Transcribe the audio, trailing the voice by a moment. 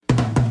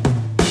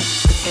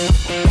Welcome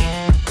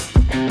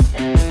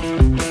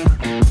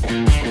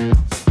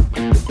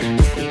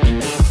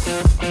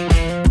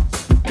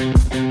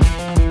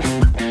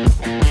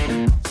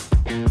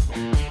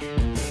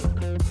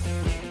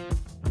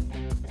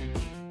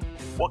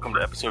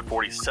to episode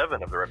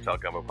 47 of the Reptile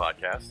Gumbo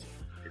podcast.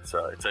 It's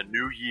a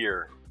new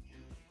year.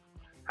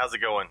 How's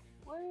it going?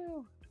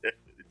 Woo! You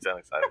sound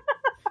excited.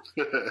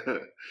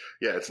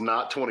 Yeah, it's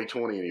not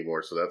 2020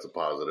 anymore, so that's a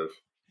positive.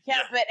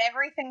 Yeah, but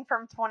everything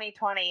from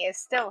 2020 is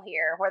still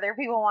here, whether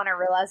people want to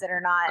realize it or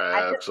not.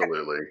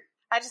 Absolutely.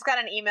 I just got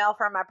an email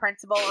from my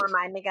principal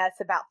reminding us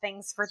about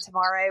things for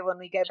tomorrow when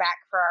we go back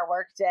for our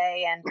work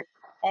day,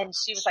 and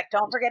she was like,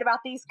 "Don't forget about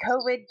these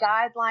COVID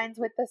guidelines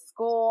with the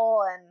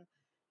school." And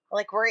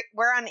like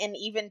we're on an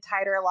even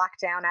tighter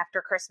lockdown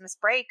after Christmas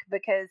break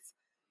because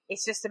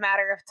it's just a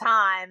matter of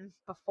time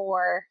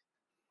before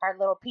our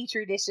little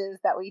petri dishes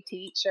that we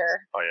teach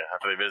are. Oh yeah,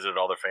 after they visited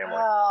all their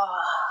family.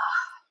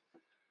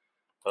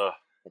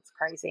 It's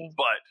crazy.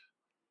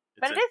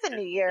 But it is a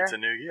new year. It's a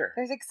new year.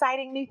 There's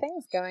exciting new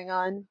things going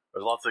on.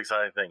 There's lots of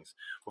exciting things.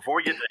 Before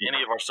we get to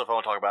any of our stuff I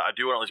want to talk about, I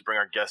do want to at least bring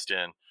our guest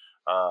in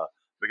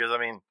because, I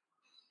mean,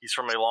 he's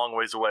from a long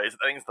ways away. I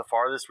think it's the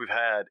farthest we've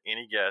had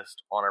any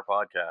guest on our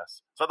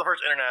podcast. It's not the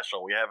first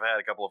international. We have had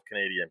a couple of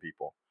Canadian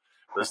people.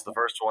 This is the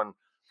first one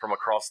from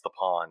across the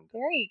pond.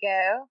 There you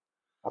go.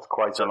 That's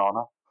quite an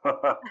honor. So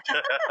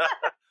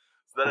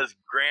that is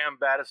Graham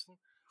Battison.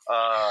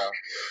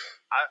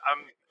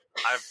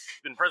 I've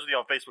been friends with you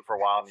on Facebook for a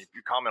while, and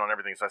you comment on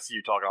everything, so I see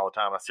you talking all the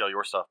time. I see all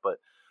your stuff, but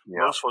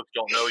most folks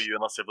don't know you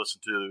unless they've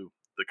listened to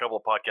the couple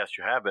of podcasts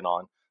you have been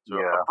on. So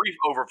a brief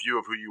overview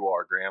of who you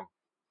are, Graham.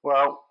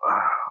 Well,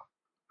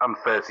 I'm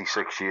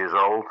 36 years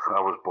old. I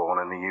was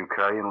born in the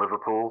UK, in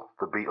Liverpool,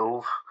 the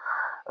Beatles.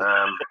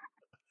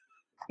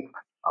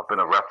 I've been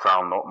a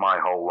reptile nut my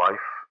whole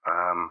life.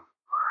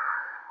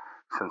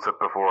 Since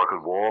before I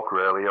could walk,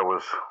 really, I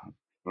was,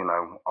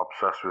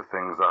 obsessed with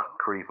things that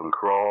creep and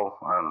crawl.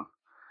 And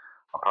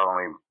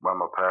apparently, when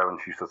my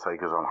parents used to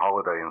take us on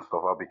holiday and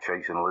stuff, I'd be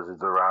chasing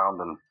lizards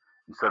around. And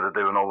instead of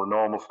doing all the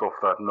normal stuff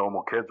that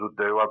normal kids would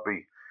do, I'd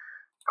be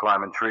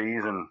climbing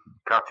trees and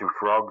catching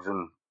frogs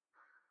and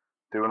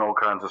doing all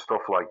kinds of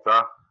stuff like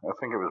that. I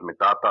think it was my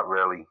dad that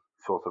really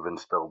sort of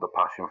instilled the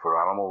passion for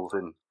animals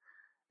in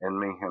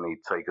me, and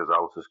he'd take us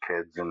out as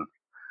kids and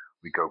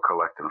we'd go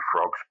collecting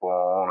frog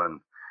spawn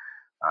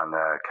and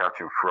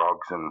catching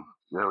frogs and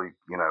really,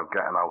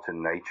 getting out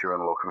in nature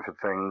and looking for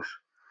things.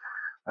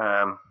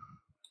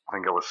 I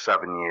think I was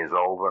 7 years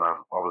old when I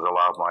was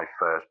allowed my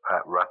first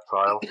pet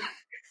reptile.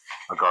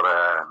 I got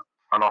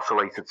an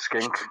ocellated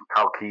skink,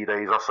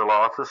 Chalcides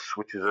ocellatus,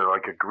 which is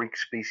like a Greek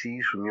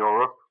species from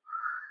Europe.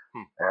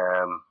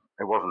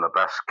 It wasn't the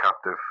best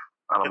captive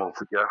animal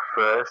to get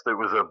first. It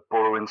was a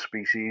burrowing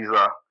species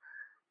that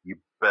you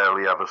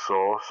barely ever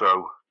saw,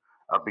 so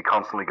I'd be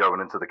constantly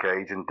going into the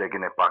cage and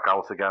digging it back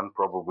out again,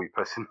 probably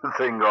pissing the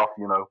thing off,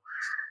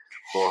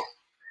 But,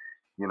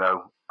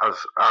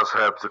 as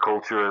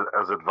herpetoculture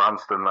has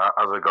advanced and as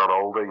I got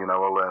older, I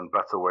learned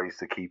better ways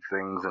to keep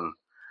things, and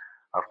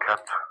I've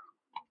kept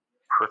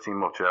pretty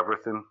much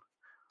everything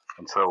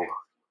until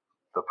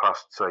the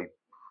past, say,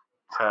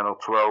 10 or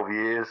 12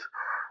 years.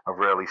 I've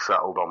really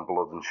settled on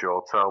blood and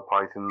short-tail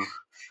pythons.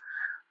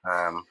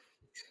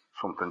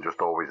 Something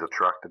just always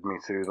attracted me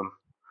to them.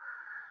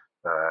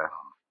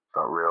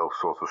 That real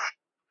sort of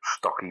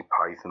stocky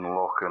python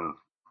look and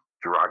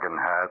dragon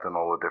head and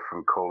all the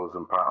different colours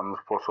and patterns,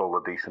 plus all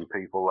the decent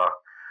people that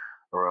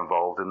are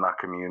involved in that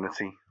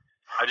community.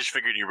 I just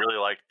figured you really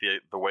liked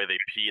the way they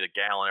peed a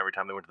gallon every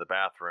time they went to the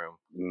bathroom.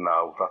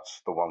 No,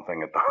 that's the one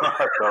thing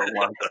I don't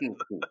like.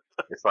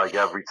 It's like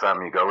every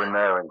time you go in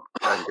there and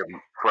give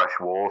them fresh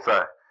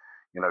water,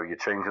 you're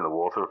changing the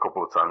water a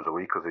couple of times a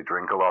week because they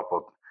drink a lot,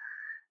 but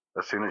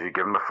as soon as you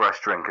give them a fresh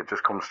drink, it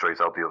just comes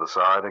straight out the other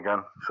side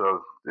again.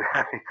 So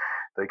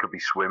they could be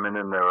swimming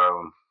in their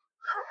own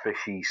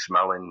fishy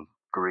smelling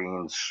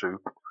green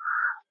soup.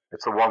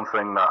 It's the one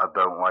thing that I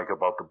don't like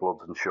about the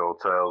bloods and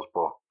short-tails,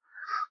 but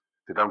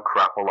they don't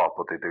crap a lot,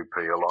 but they do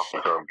pee a lot.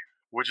 So.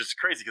 Which is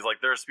crazy because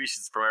there are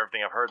species from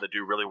everything I've heard that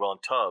do really well in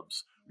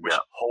tubs, which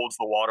holds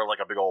the water like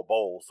a big old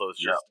bowl. So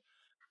it's just,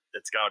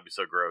 it's got to be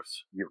so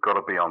gross. You've got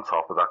to be on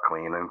top of that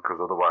cleaning because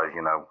otherwise,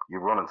 you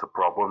run into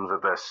problems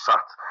if they're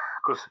sat.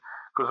 Because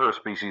there are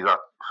species that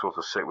sort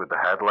of sit with the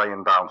head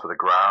laying down to the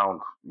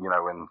ground,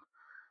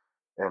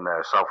 in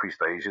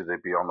Southeast Asia,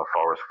 they'd be on the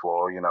forest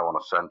floor, on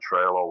a scent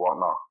trail or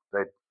whatnot.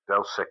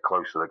 They'll sit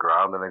close to the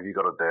ground, and if you've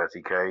got a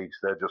dirty cage,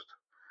 they're just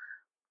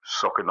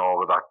sucking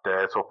all of that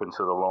dirt up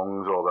into the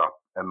lungs or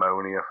that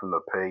ammonia from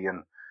the pee,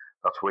 and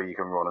that's where you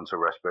can run into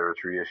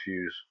respiratory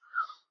issues.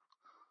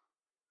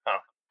 Huh.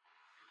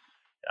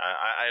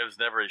 I was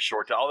never a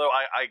short tail, although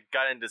I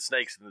got into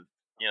snakes, and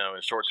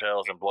short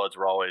tails and bloods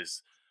were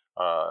always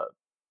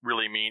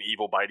really mean,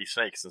 evil, bitey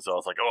snakes, and so I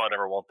was like, oh, I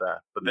never want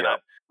that. But then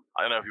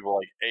I know people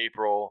like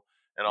April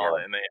and all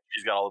that, and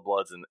she's got all the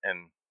bloods,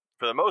 and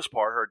for the most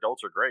part, her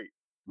adults are great.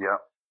 Yeah.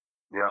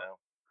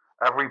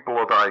 Every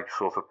blood I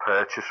sort of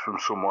purchased from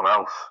someone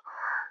else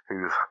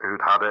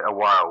who'd had it a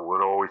while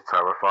were always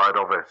terrified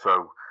of it.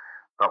 So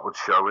that would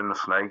show in the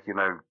snake. You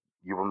know,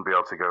 you wouldn't be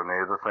able to go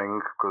near the thing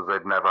because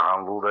they'd never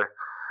handled it.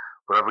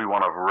 But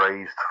everyone I've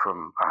raised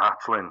from a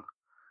hatchling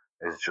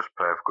is just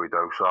perfectly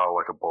docile,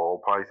 like a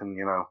ball python.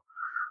 You know,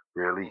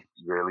 really,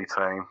 really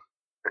tame.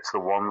 It's the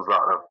ones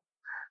that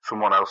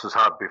someone else has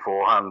had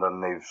beforehand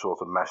and they've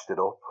sort of messed it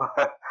up.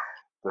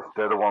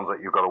 They're the ones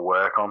that you've got to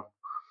work on.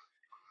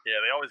 Yeah,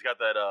 they always got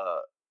that.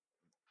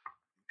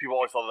 People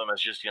always thought of them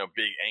as just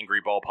big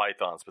angry ball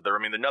pythons, but they're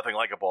nothing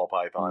like a ball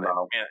python.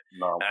 No.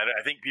 And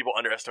I think people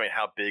underestimate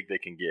how big they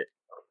can get.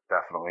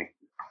 Definitely.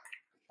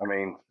 I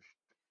mean,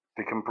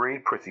 they can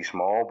breed pretty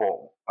small,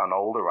 but an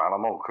older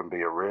animal can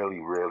be a really,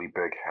 really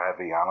big,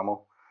 heavy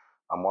animal.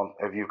 And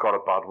if you've got a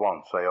bad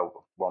one, say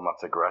one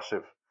that's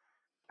aggressive,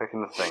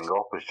 picking the thing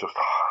up is just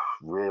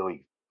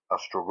really a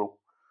struggle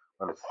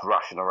when it's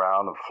thrashing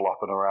around and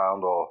flopping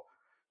around or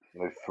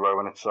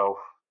throwing itself.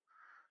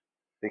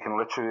 They can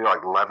literally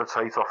like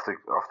levitate off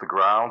the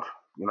ground,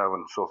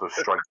 and sort of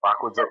strike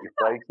backwards at your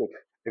face.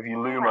 If you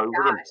loom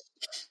over them,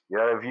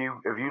 if you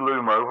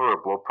loom over a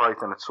blood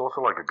python, it's sort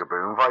of like a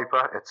gaboon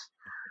viper.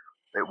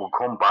 It will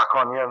come back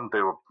on you and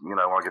do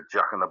like a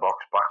Jack in the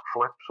Box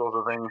backflip sort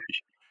of thing.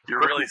 You're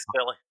really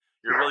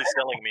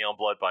selling me on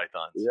blood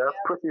pythons. Yeah, it's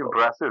pretty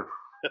impressive.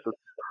 Oh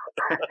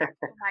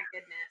my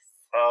goodness.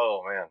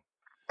 Oh man.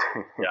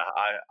 Yeah,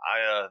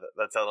 I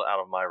that's out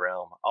of my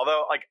realm.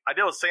 Although, like, I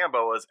deal with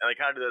samboas, and they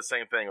kind of do the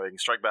same thing. They can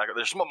strike back.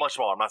 They're much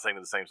smaller. I'm not saying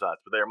they're the same size,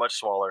 but they're much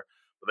smaller.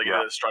 But they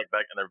can strike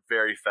back, and they're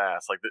very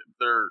fast. Like,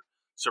 they're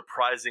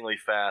surprisingly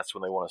fast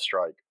when they want to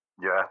strike.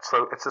 Yeah,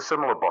 so it's a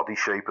similar body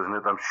shape, isn't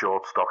it? Them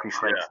short, stocky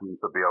snakes need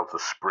to be able to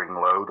spring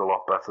load a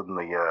lot better than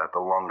the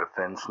longer,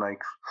 thin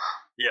snakes.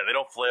 Yeah, they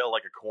don't flail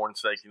like a corn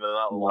snake. They're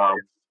not long.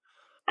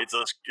 It's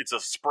a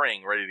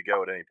spring ready to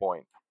go at any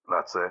point.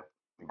 That's it.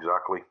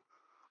 Exactly.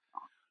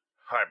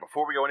 All right,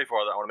 before we go any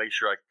farther, I want to make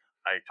sure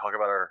I talk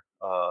about our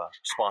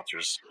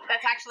sponsors.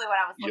 That's actually what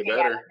I was looking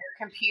at on your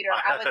computer.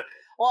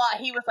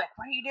 He was like,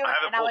 "What are you doing?"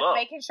 And I was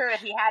making sure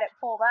that he had it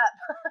pulled up.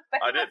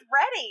 But he was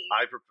ready.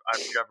 I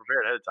got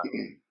prepared ahead of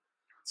time.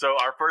 So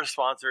our first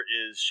sponsor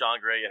is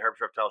Sean Gray at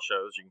Herb's Reptile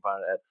Shows. You can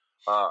find it at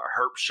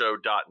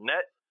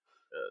herpshow.net.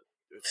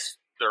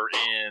 They're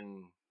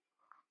in,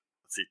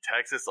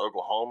 Texas,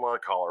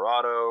 Oklahoma,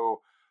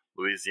 Colorado,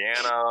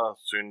 Louisiana,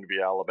 soon to be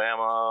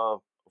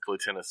Alabama, hopefully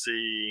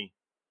Tennessee.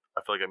 I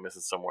feel like I'm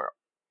missing somewhere.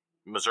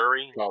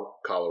 Missouri?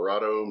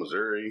 Colorado,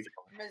 Missouri.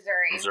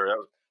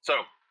 So,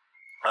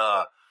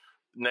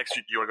 next,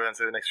 you want to go ahead and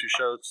say the next few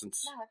shows? No,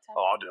 it's okay.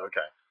 I'll do it.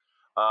 Okay.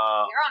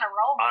 You're on a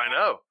roll, man. I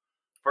know.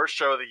 First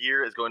show of the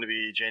year is going to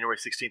be January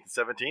 16th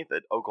and 17th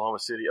at Oklahoma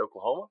City,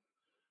 Oklahoma.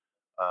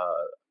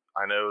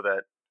 I know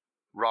that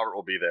Robert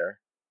will be there.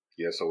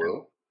 Yes, I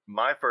will.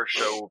 My first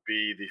show will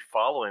be the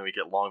following week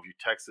at Longview,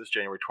 Texas,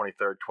 January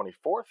 23rd,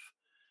 24th.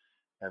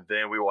 And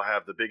then we will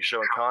have the big show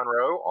in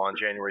Conroe on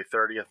January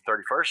 30th and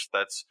 31st.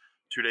 That's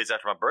 2 days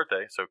after my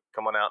birthday. So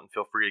come on out and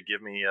feel free to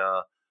give me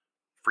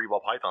free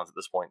ball pythons at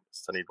this point.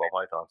 I need ball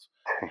pythons.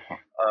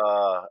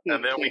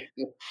 And then we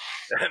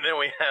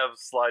have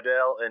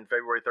Slidell in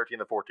February 13th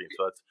and 14th.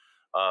 So that's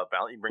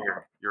you bring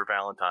your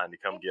Valentine to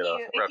come get a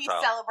reptile. If you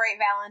celebrate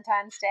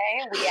Valentine's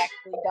Day, we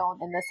actually don't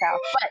in the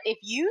South. But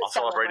if you I'll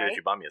celebrate it if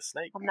you buy me a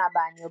snake. I'm not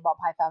buying you a ball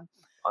python.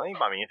 I think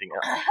buy me anything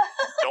else.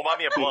 Don't buy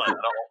me a blood.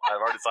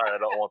 I've already decided I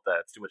don't want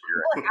that. It's too much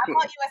urine. Look, I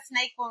bought you a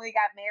snake when we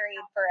got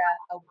married for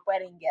a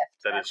wedding gift.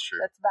 That is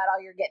true. That's about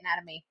all you're getting out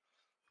of me.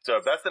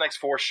 So that's the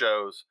next 4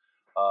 shows.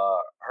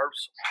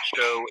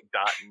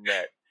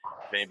 Herpshow.net.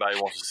 If anybody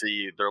wants to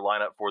see their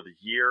lineup for the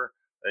year,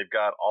 they've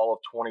got all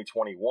of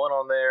 2021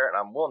 on there, and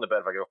I'm willing to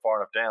bet if I go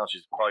far enough down,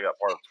 she's probably got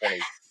part of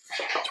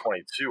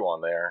 2022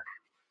 on there.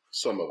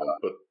 Some of them,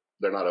 but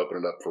they're not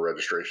opening up for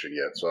registration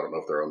yet, so I don't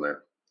know if they're on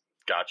there.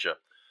 Gotcha.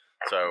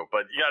 So,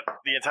 but you got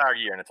the entire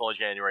year, and it's only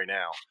January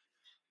now.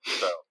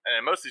 So,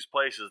 and most of these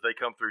places, they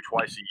come through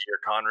twice a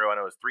year. Conroe, I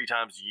know, is 3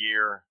 times a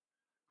year.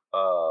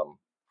 I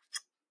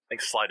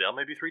think Slidell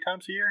maybe 3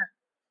 times a year.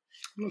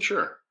 I'm not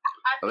sure.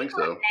 I think so.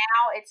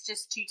 Now it's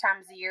just 2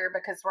 times a year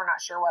because we're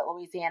not sure what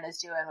Louisiana's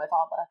doing with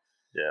all the.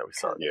 Yeah, we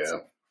saw.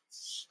 Yeah.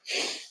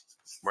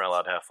 We're not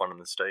allowed to have fun in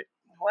the state.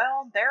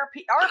 Well, there are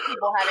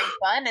people having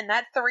fun, and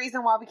that's the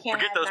reason why we can't.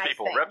 Forget have those nice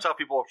people. things. Reptile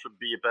people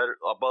should be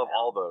above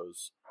all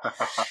those.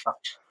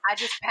 I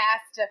just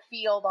passed a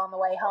field on the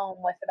way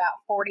home with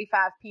about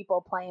 45 people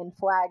playing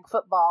flag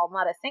football.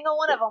 Not a single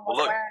one of them was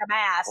wearing a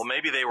mask. Well,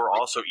 maybe they were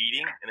also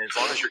eating, and as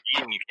long as you're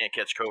eating, you can't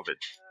catch COVID.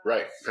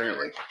 Right,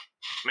 apparently.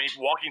 I mean,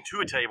 walking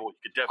to a table,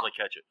 you could definitely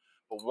catch it.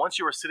 But once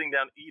you were sitting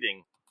down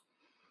eating,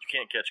 you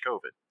can't catch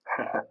COVID.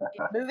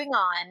 Moving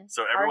on.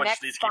 So everyone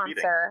just needs to keep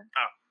eating.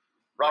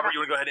 Robert, you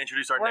want to go ahead and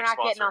introduce our next sponsor?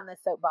 We're not getting on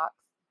this soapbox.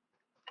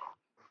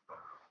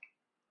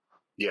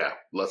 Yeah,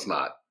 let's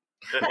not.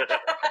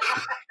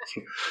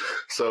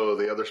 So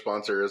the other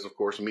sponsor is, of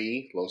course,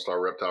 me, Lone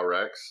Star Reptile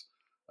Rex.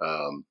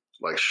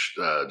 Like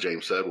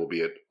James said, we'll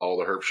be at all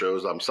the Herp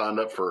shows. I'm signed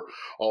up for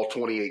all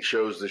 28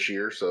 shows this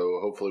year,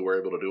 so hopefully we're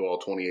able to do all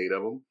 28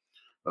 of them.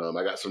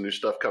 I got some new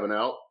stuff coming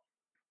out.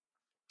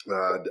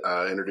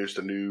 I introduced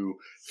a new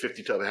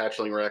 50 tub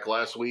hatchling rack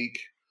last week.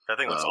 That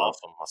thing looks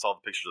awesome. I saw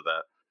the pictures of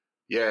that.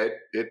 Yeah,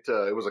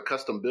 it was a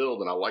custom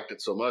build, and I liked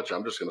it so much.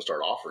 I'm just going to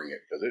start offering it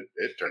because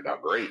it turned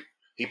out great.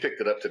 He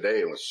picked it up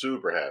today and was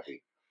super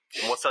happy.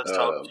 And what size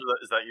tubs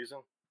is that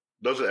using?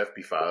 Those are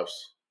FP5s.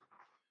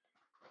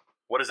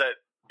 What does that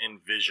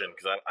envision?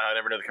 Because I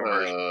never know the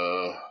conversion.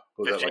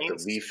 Was that like the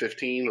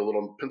V15, the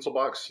little pencil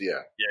box? Yeah.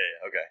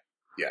 Yeah, okay.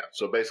 Yeah,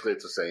 so basically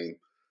it's the same.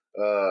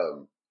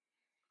 So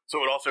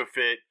it would also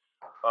fit,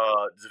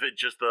 does it fit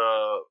just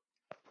the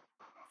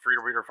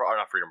Freedom Breeder,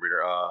 not Freedom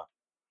Breeder,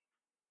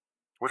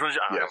 which one's, I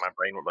don't know, my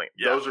brain went blank.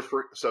 Yeah. Those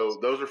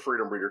are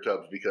Freedom Breeder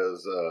tubs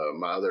because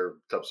my other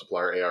tub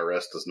supplier,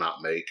 ARS, does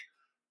not make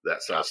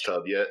that size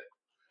tub yet.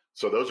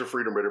 So those are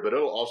Freedom Breeder, but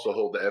it'll also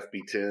hold the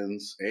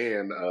FB10s,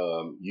 and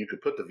you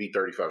could put the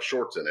V35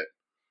 shorts in it.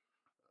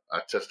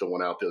 I tested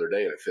one out the other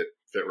day, and it fit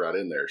right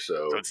in there.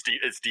 So it's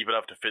deep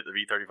enough to fit the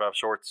V35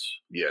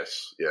 shorts?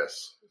 Yes.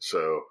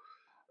 So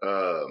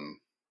I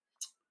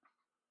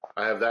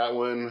have that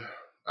one.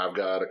 I've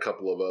got a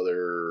couple of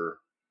other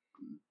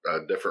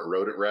different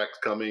rodent racks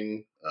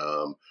coming.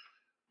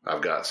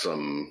 I've got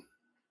some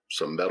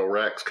metal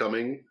racks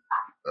coming,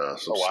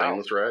 some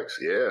stainless racks.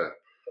 Yeah.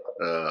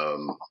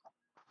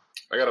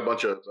 I got a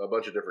bunch of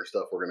different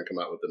stuff we're going to come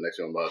out with the next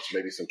few months.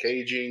 Maybe some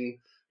caging,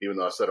 even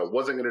though I said I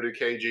wasn't going to do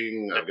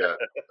caging.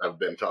 I've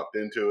been talked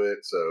into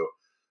it. So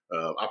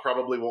I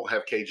probably won't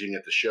have caging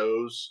at the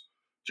shows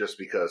just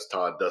because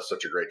Todd does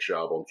such a great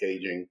job on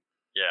caging.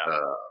 Yeah.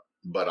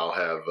 But I'll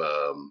have,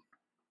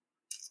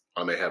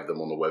 I may have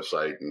them on the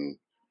website and,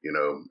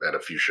 at a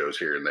few shows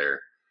here and there.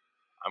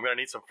 I'm going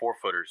to need some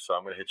 4-footers, so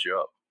I'm going to hit you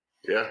up.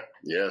 Yeah.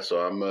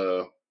 So I'm,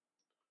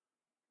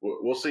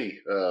 we'll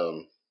see.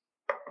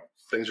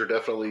 Things are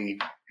definitely,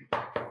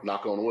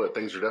 knock on wood,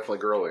 things are definitely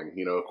growing.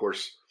 Of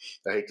course,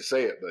 I hate to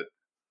say it, but as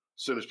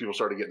soon as people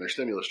started getting their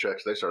stimulus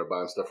checks, they started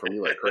buying stuff from me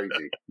like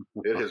crazy.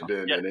 It has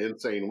been an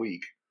insane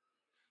week.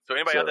 So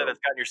anybody out there that's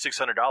gotten your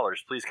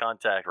 $600, please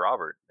contact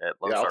Robert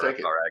at Lone Star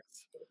Reptile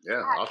Racks.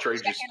 Yeah, I'll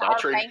trade you. I'll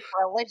trade bank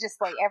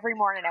religiously every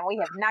morning, and we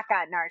have not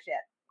gotten ours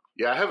yet.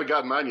 Yeah, I haven't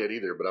gotten mine yet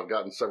either, but I've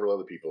gotten several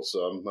other people, so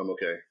I'm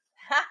okay.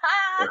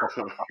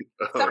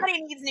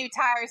 Somebody needs new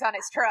tires on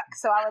his truck,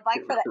 so I would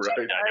like for that check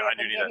to hurry up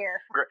and get here.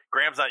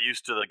 Graham's not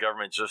used to the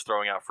government just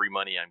throwing out free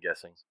money, I'm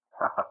guessing.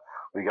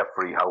 We got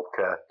free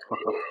healthcare.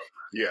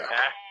 Yeah.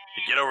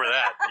 Get over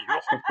that.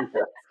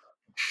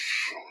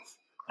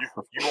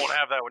 You won't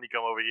have that when you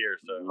come over here.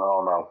 So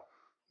No.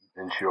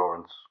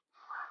 Insurance.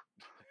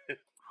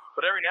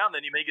 But every now and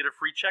then you may get a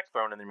free check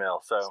thrown in the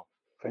mail. So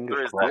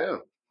Fingers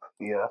crossed.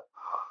 Yeah.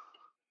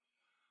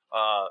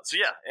 So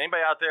yeah,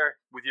 anybody out there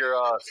with your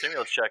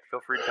stimulus check,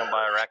 feel free to come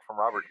buy a rack from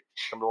Robert.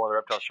 Come to one of the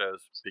reptile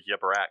shows, pick you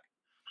up a rack.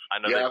 I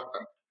know that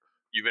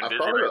you've been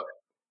busy.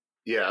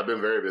 I've been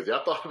very busy.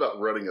 I thought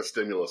about running a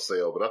stimulus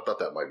sale, but I thought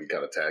that might be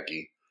kind of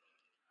tacky.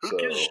 Who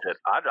gives a shit?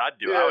 I'd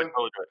do it. I would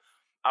totally do it.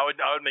 I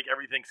would make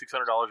everything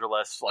 $600 or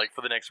less, like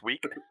for the next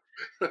week.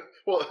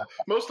 Well,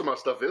 most of my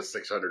stuff is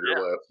 $600 or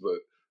less,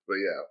 but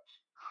yeah.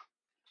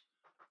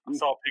 I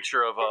saw a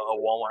picture of a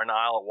Walmart, an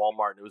aisle at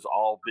Walmart, and it was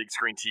all big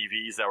screen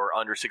TVs that were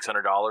under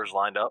 $600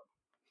 lined up.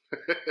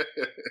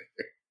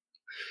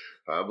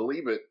 I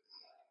believe it.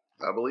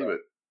 Anyways,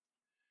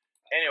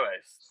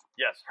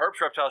 yes,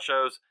 Herb's Reptile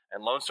Shows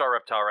and Lone Star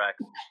Reptile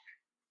Racks.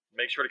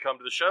 Make sure to come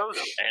to the shows,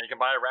 and you can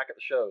buy a rack at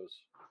the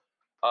shows.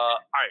 All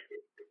right.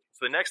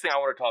 So the next thing I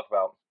want to talk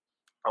about,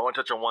 I want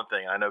to touch on one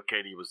thing. I know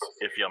Katie was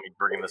iffy on me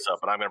bringing this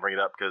up, but I'm going to bring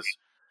it up because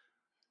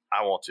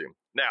I want to.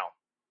 Now,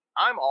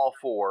 I'm all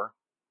for,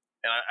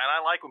 and I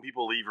like when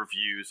people leave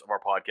reviews of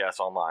our podcast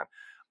online.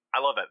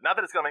 I love that. Not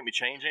that it's going to make me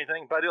change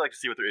anything, but I do like to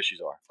see what their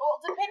issues are. Well,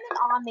 depending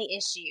on the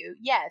issue,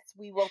 yes,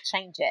 we will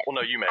change it. Well,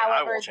 no, you may.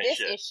 However, I won't change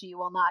this issue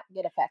will not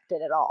get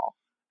affected at all.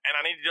 And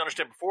I need you to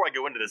understand, before I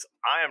go into this,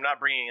 I am not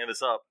bringing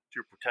this up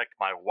to protect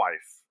my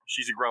wife.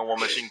 She's a grown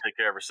woman. She can take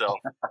care of herself.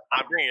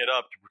 I'm bringing it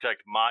up to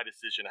protect my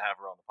decision to have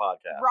her on the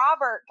podcast.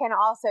 Robert can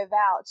also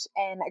vouch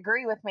and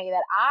agree with me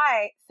that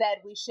I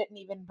said we shouldn't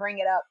even bring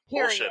it up,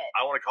 period. Bullshit.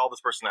 I want to call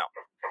this person out.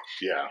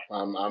 Yeah,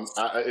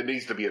 it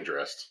needs to be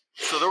addressed.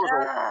 So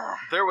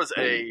there was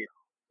a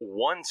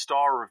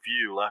 1-star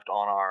review left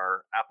on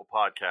our Apple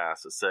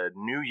podcast that said,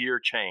 "New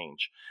Year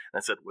change." And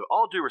it said, "With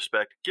all due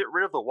respect, get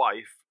rid of the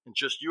wife and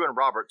just you and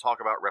Robert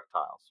talk about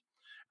reptiles."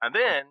 And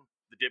then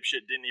the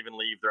dipshit didn't even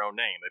leave their own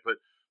name. They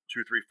put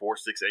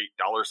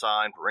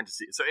 $23468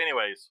 parentheses. So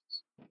anyways,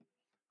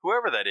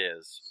 whoever that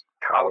is,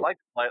 I would like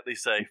to politely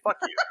say, fuck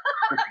you.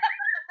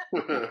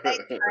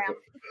 Thanks, Graham.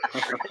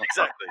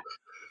 Exactly.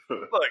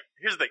 Look,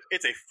 here's the thing.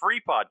 It's a free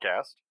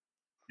podcast.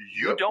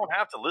 You don't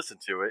have to listen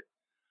to it.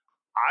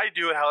 I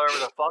do it however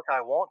the fuck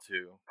I want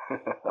to. And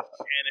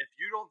if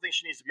you don't think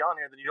she needs to be on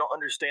here, then you don't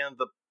understand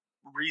the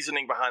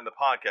reasoning behind the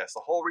podcast.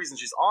 The whole reason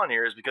she's on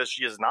here is because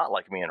she is not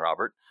like me and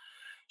Robert.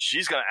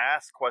 She's going to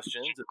ask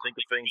questions and think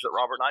of things that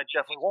Robert and I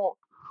definitely won't,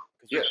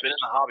 because we've been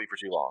in the hobby for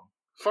too long.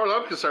 As far as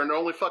I'm concerned, the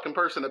only fucking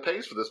person that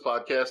pays for this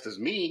podcast is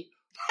me.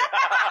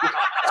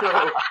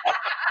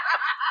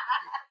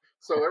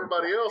 So so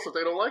everybody else, if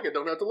they don't like it,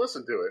 don't have to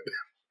listen to it.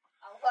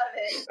 I love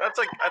it. That's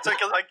like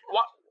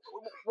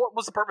what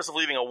was the purpose of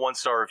leaving a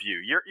 1-star review?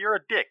 You're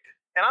a dick,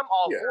 and I'm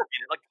all for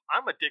being like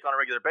I'm a dick on a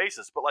regular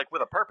basis, but like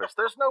with a purpose.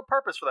 There's no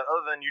purpose for that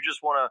other than you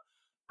just want to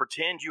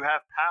pretend you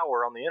have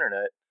power on the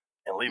internet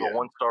and leave a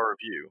 1-star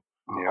review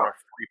on a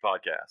free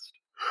podcast.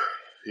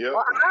 Yep.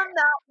 Well, I'm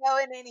not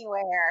going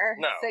anywhere.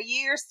 No. So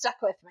you're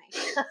stuck with me.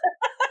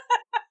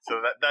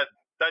 So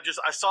that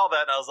just, I saw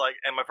that and I was like,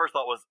 and my first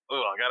thought was,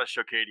 oh, I got to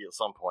show Katie at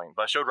some point.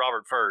 But I showed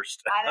Robert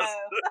first. I know.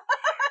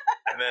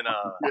 And then,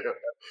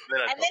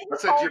 I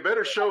said, you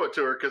better show it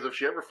to her because if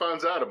she ever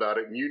finds out about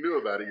it and you knew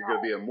about it, you're going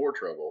to be in more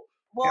trouble.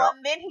 Well,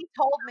 and then he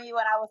told me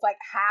when I was like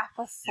half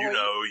asleep.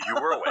 You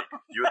were awake.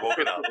 You had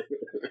woken up.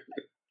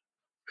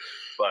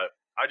 But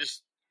I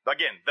just,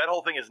 again, that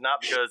whole thing is not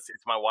because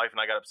it's my wife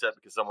and I got upset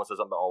because someone says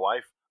something about my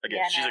wife.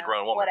 Again, she's a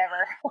grown woman.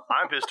 Whatever.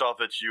 I'm pissed off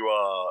that you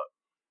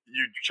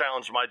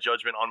challenged my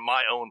judgment on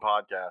my own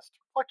podcast.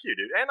 Fuck you,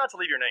 dude. And not to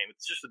leave your name.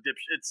 It's just a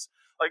it's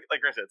like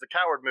I said, it's a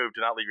coward move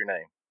to not leave your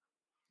name.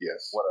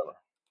 Yes. Whatever.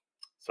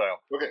 So.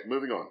 Okay,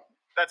 moving on.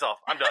 That's all.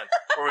 I'm done.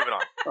 We're moving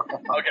on.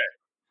 Okay.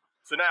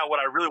 So now what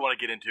I really want to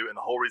get into, and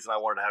the whole reason I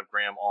wanted to have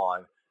Graham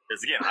on,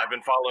 is again, I've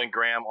been following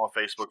Graham on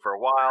Facebook for a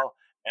while,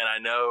 and I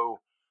know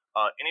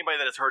anybody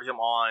that has heard him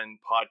on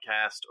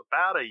podcast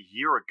about a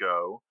year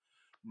ago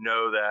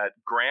know that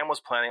Graham was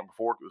planning,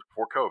 before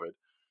COVID,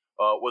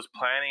 was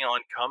planning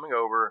on coming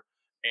over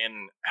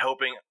and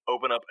helping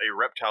open up a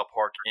reptile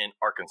park in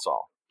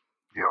Arkansas.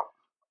 Yeah.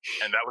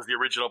 And that was the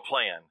original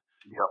plan.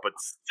 Yeah. But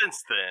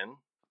since then,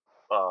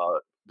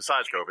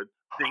 besides COVID,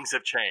 things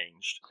have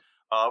changed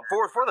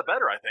for the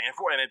better, I think,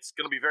 and it's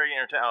going to be very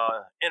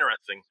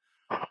interesting.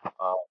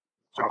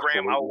 So,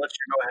 Graham, I'll let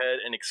you go ahead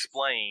and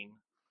explain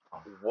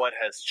what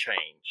has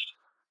changed.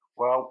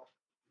 Well,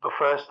 the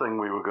first thing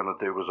we were going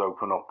to do was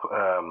open up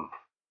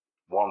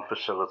one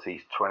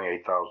facility,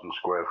 28,000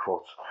 square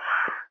foot,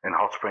 in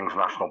Hot Springs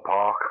National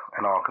Park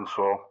in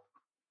Arkansas.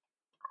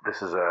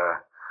 This is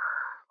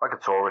like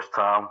a tourist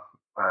town.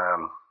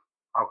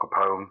 Al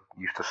Capone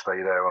used to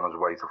stay there on his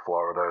way to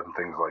Florida and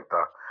things like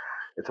that.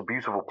 It's a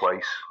beautiful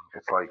place.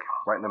 It's like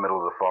right in the middle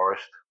of the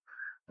forest.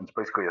 And it's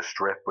basically a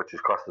strip, which is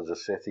classed as a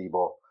city,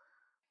 but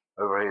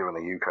over here in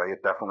the UK,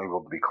 it definitely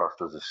would be classed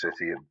as a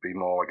city. It'd be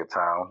more like a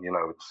town. You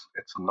know,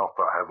 it's not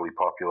that heavily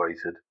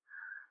populated.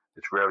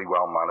 It's really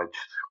well managed,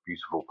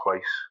 beautiful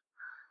place.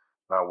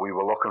 Now, we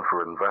were looking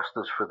for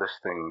investors for this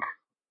thing,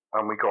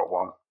 and we got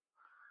one.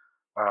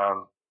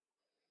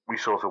 We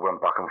sort of went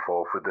back and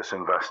forth with this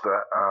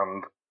investor,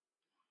 and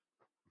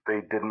they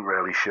didn't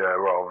really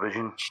share our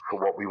vision for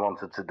what we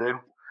wanted to do.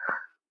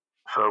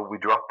 So we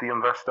dropped the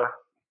investor,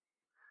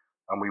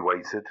 and we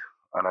waited,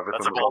 and everything.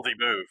 That's a ballsy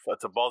move.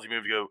 That's a ballsy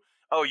move to go,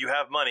 oh, you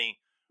have money,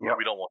 but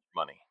we don't want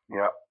your money.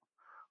 Yeah.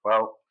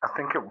 Well, I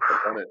think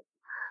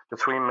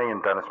between me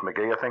and Dennis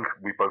McGee, I think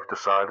we both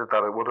decided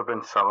that it would have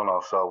been selling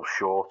ourselves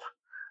short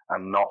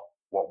and not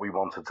what we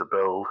wanted to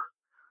build.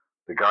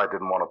 The guy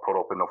didn't want to put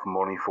up enough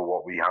money for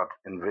what we had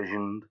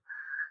envisioned.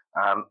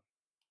 And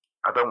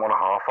I don't want to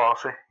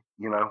half-arse it,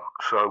 you know.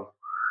 So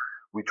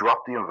we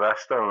dropped the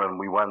investor and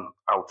we went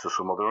out to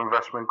some other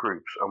investment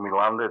groups, and we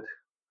landed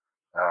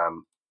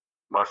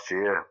last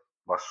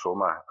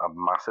summer, a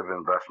massive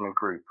investment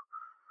group.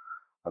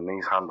 And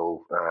these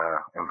handle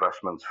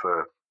investments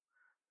for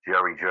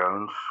Jerry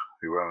Jones,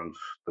 who owns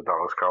the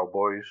Dallas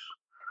Cowboys,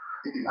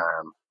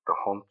 the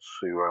Hunts,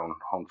 who own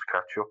Hunt's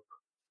Ketchup,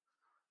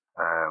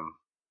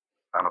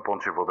 and a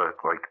bunch of other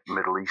like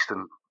Middle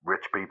Eastern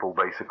rich people,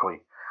 basically.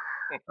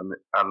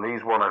 And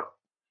these want to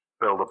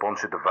build a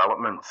bunch of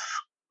developments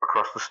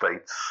across the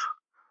states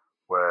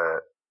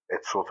where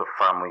it's sort of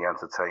family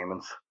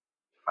entertainment,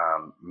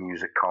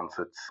 music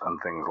concerts, and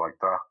things like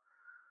that.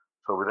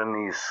 So within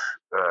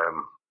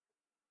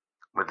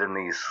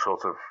these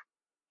sort of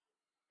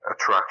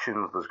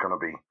attractions, there's going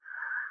to be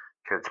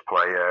kids'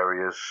 play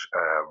areas,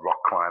 rock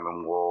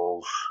climbing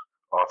walls,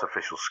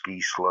 artificial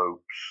ski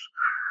slopes,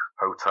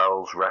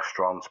 hotels,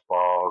 restaurants,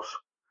 bars,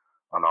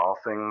 and our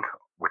thing,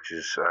 which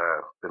has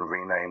been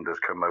renamed as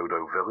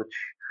Komodo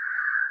Village.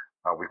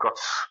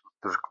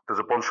 There's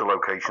a bunch of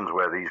locations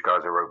where these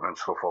guys are opening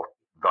stuff up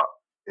that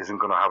isn't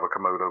going to have a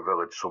Komodo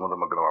Village. Some of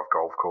them are going to have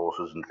golf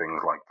courses and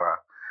things like that.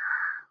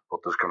 But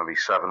there's going to be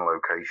 7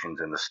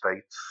 locations in the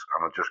States,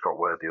 and I just got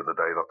word the other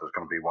day that there's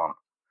going to be one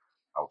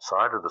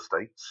outside of the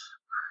States.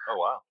 Oh,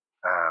 wow.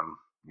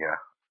 Yeah.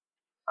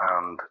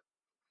 And,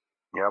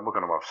 yeah, we're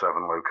going to have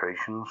 7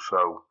 locations.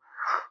 So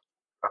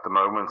at the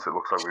moment, it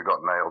looks like we've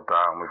got nailed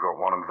down. We've got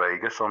one in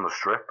Vegas on the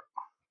Strip.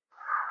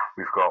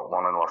 We've got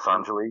one in Los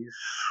Angeles.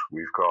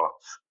 We've got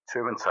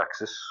 2 in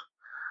Texas,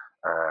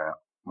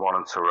 one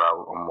in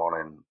Terrell, and one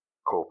in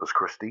Corpus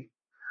Christi.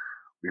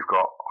 We've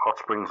got Hot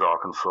Springs,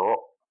 Arkansas.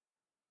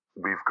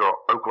 We've got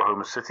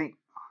Oklahoma City,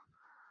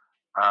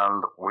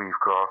 and we've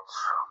got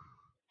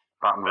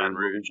Baton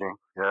Rouge,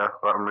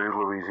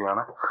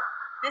 Louisiana.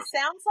 This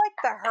sounds like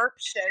the herp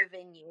show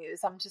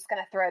venues. I'm just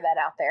going to throw that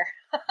out there.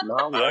 No, a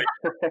lot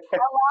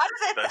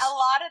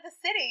of the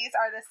cities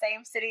are the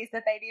same cities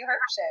that they do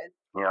herp shows.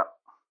 Yeah.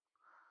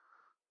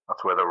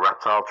 That's where the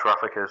reptile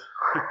traffic is.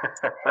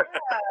 Yeah.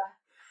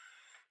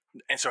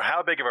 And so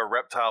how big of a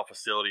reptile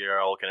facility are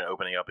you looking at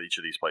opening up at each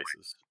of these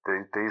places?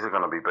 These are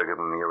going to be bigger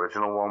than the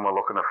original one. We're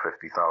looking at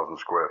 50,000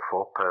 square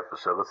foot per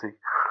facility,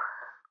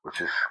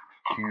 which is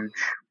huge.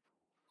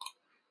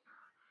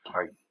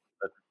 Wow.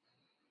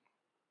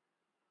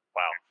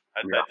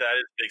 That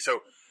is big.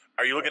 So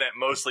are you looking at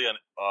mostly an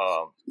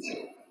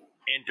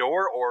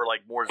indoor or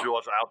like more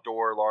zoological,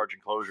 outdoor, large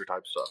enclosure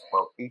type stuff?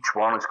 Well, each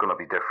one is going to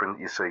be different,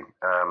 you see.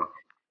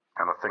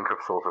 And I think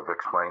I've sort of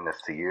explained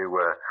this to you,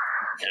 where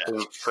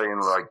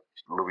saying like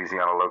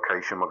Louisiana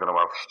location, we're going to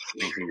have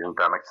species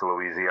endemic to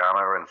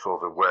Louisiana and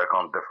sort of work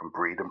on different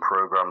breeding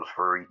programs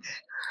for each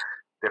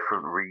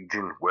different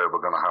region where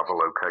we're going to have a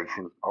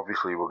location.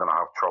 Obviously, we're going to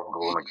have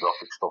tropical and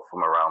exotic stuff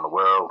from around the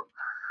world,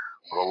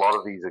 but a lot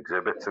of these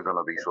exhibits are going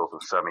to be sort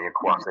of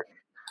semi-aquatic,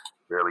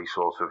 really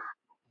sort of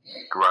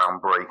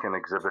groundbreaking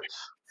exhibits,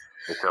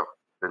 which I've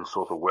been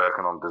sort of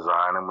working on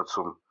designing with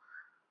some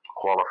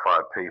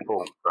qualified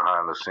people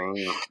behind the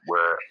scenes,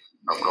 where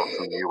I've got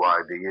some new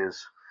ideas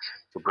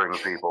to bring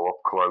people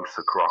up close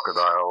to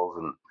crocodiles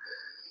and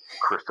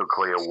crystal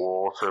clear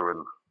water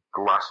and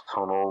glass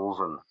tunnels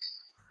and,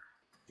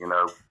 you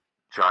know,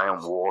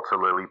 giant water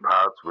lily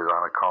pads with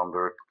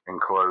anaconda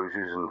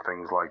enclosures and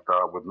things like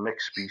that, with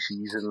mixed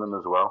species in them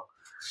as well.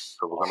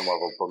 So we're going to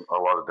have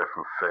a lot of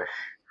different fish.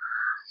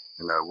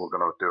 You know, we're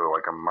going to do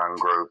like a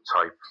mangrove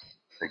type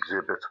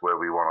exhibit where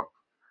we want to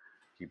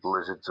keep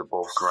lizards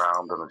above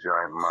ground and a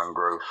giant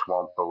mangrove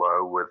swamp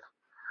below with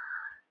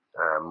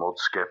mud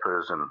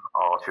skippers and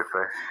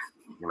archerfish,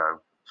 you know,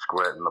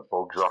 squirting the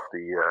bugs off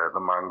the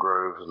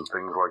mangroves and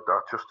things like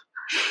that. Just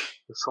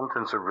it's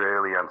something to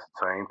really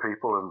entertain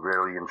people and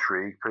really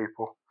intrigue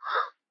people.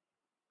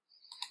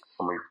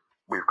 And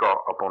we've got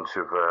a bunch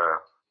of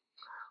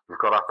we've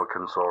got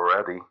applicants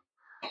already,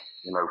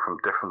 you know, from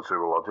different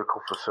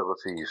zoological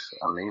facilities,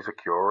 and these are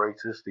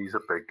curators. These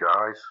are big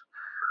guys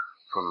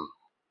from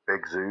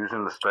big zoos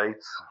in the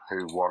States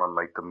who want to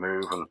make the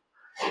move and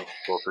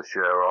sort of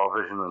share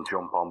our vision and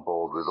jump on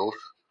board with us.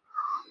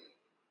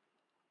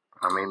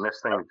 I mean, this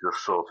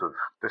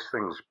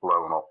thing's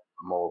blown up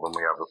more than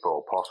we ever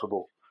thought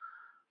possible.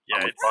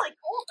 Yeah, it's really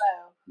cool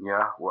though.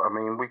 Yeah, well, I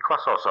mean, we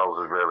class ourselves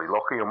as really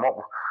lucky, and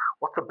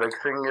what the big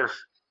thing is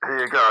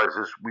here, guys,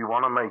 is we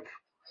want to make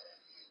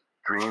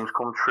dreams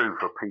come true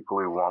for people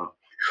who are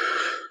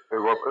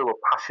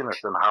passionate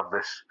and have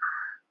this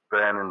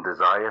burning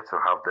desire to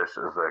have this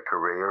as their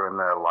career and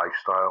their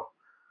lifestyle.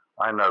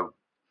 I know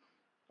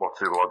what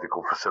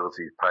zoological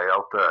facilities pay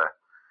out there,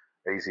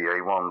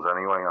 AZA ones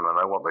anyway, and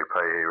I know what they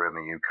pay here in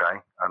the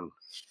UK, and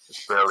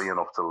it's barely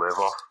enough to live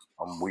off,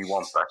 and we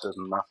want better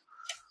than that.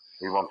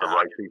 We want the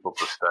right people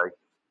to stay.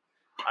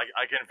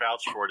 I can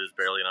vouch for it. It's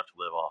barely enough to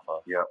live off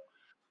of. Yeah.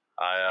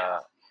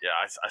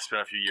 I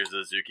spent a few years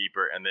as a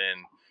zookeeper, and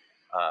then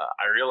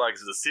I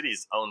realized it's the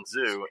city's own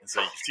zoo, and so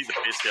you can see the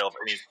pay scale of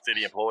any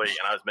city employee,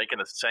 and I was making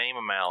the same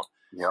amount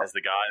as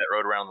the guy that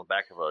rode around the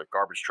back of a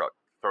garbage truck,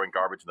 throwing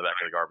garbage in the back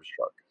of the garbage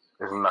truck.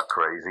 Isn't that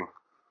crazy?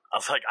 I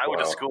was like, I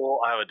went to school,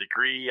 I have a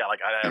degree, I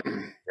have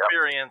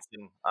experience,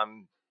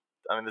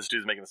 and this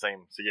dude's making the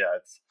same. So yeah,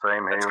 it's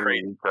same here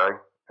in the UK.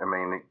 I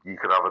mean,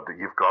 you've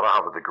got to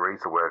have a degree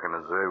to work in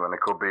a zoo, and it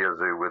could be a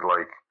zoo with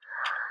like,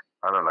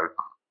 I don't know,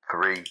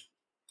 3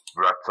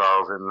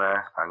 reptiles in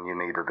there, and you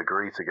need a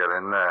degree to get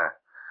in there.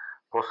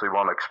 Plus, they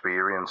want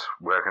experience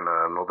working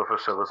at another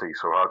facility.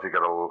 So how'd you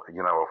get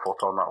a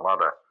foot on that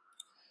ladder?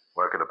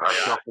 Work at a pet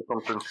shop or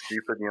something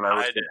stupid, you know?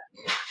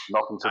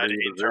 Nothing to do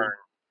with the zoo.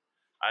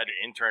 I had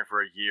to intern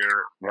for a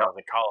year when I was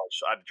in college.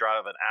 So I had to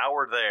drive an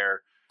hour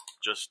there,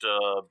 just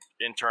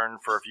intern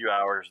for a few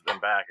hours, then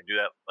back, and do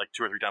that like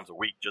 2 or 3 times a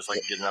week, just so I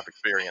could get enough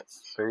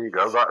experience. There you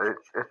go.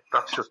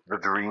 That's just the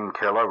dream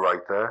killer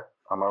right there.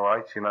 Am I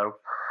right? You know,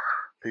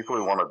 people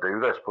who want to do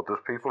this, but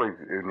there's people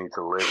who need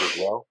to live as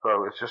well.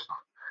 So it's just,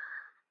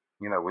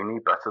 you know, we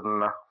need better than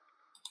that.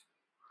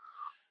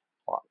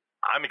 Well,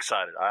 I'm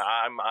excited.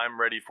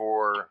 I'm ready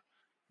for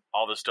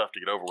all this stuff to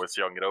get over with,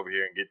 so y'all can get over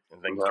here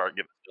and things start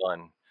getting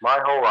done. My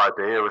whole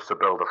idea was to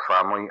build a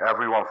family.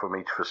 Everyone from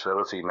each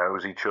facility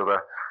knows each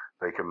other.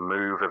 They can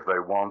move if they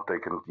want. They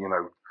can, you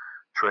know,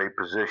 trade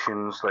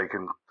positions.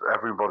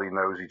 Everybody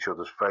knows each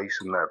other's face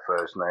and their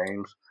first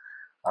names.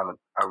 And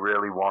I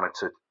really wanted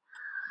to.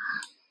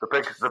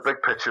 The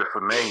big picture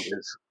for me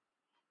is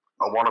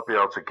I want to be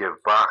able to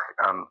give back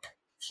and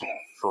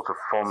sort of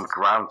fund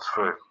grants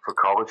for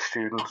college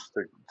students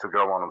to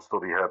go on and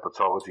study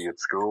herpetology at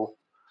school.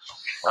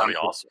 That'd be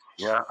awesome.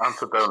 Yeah, and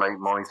to donate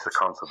money to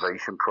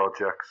conservation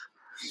projects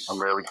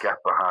and really get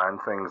behind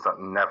things that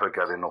never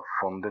get enough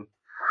funding.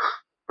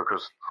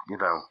 Because, you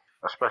know,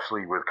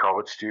 especially with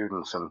college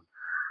students and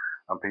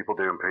people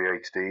doing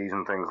PhDs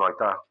and things like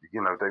that,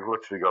 you know, they've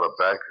literally got to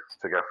beg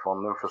to get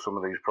funding for some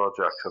of these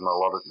projects. And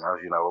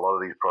as you know, a lot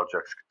of these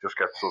projects just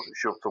get sort of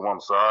shoved to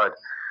one side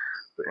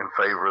in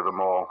favor of the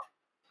more,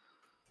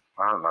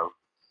 I don't know,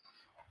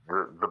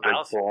 the big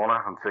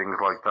fauna and things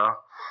like that.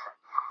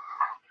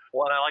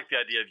 Well, and I like the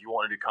idea if you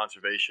want to do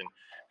conservation,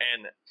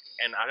 and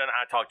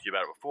I talked to you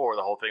about it before,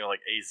 the whole thing with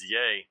like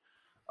AZA.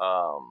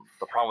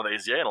 The problem with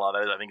AZA and a lot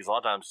of that is I think is a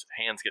lot of times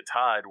hands get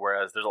tied,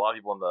 whereas there's a lot of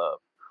people in the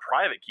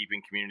private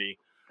keeping community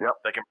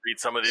that can breed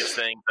some of these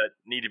things that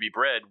need to be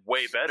bred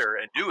way better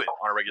and do it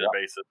on a regular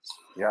basis.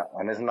 Yeah,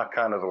 and isn't that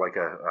kind of like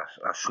a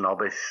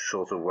snobbish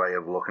sort of way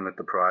of looking at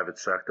the private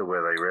sector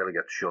where they really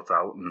get shut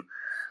out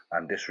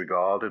and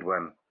disregarded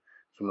when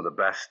some of the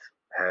best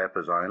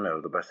herpers I know,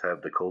 the best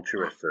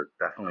herpetoculturists are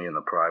definitely in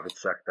the private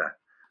sector,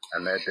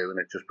 and they're doing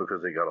it just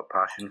because they got a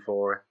passion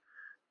for it.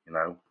 You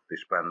know, they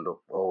spend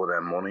all of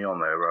their money on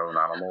their own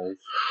animals.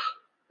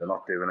 They're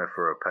not doing it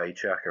for a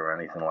paycheck or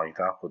anything like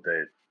that, but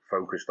they're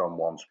focused on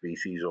one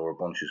species or a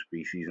bunch of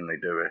species, and they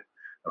do it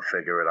and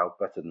figure it out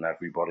better than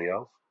everybody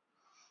else.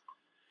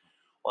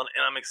 Well,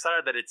 and I'm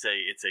excited that it's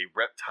a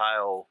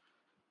reptile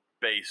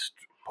based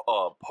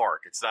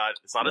park. It's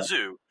not a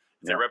zoo.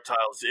 It's a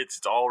reptiles. It's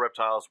all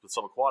reptiles with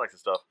some aquatics and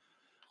stuff.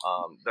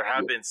 There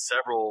have been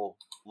several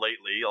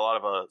lately. A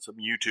lot of some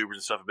YouTubers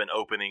and stuff have been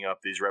opening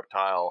up these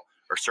reptile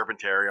or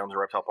serpentariums or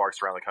reptile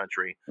parks around the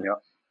country. Yeah,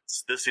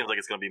 this seems like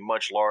it's going to be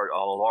much on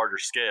a larger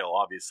scale,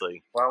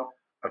 obviously. Well,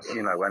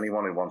 you know,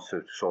 anyone who wants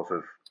to sort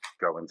of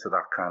go into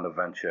that kind of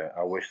venture,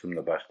 I wish them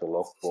the best of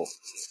luck, but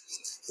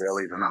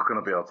really they're not going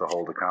to be able to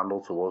hold a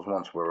candle to us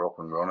once we're up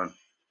and running.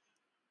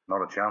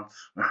 Not a chance.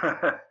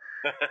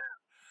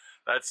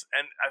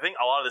 And I think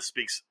a lot of this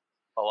speaks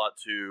a lot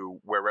to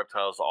where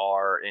reptiles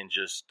are in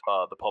just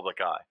the public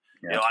eye.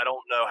 Yeah. You know, I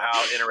don't know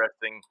how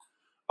interesting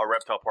a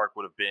reptile park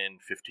would have been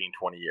 15,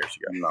 20 years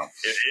ago. No.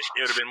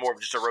 It would have been more of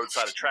just a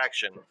roadside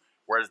attraction,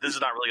 whereas this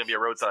is not really going to be a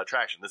roadside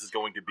attraction. This is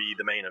going to be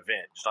the main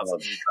event. It's not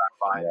something you drive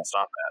by and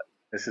stop at.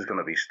 This is going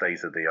to be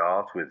state of the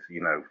art with,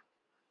 you know,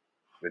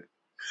 with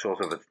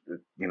sort of,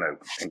 you know,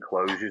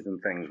 enclosures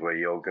and things where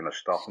you're going to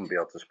stop and be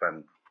able to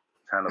spend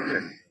 10 or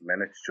 15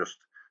 minutes just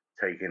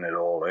taking it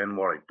all in,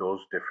 what it does,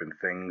 different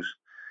things.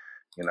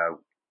 You know,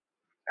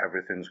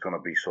 everything's going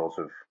to be sort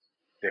of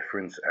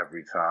different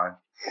every time.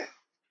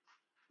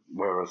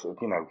 Whereas,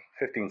 you know,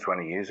 15,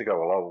 20 years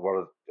ago,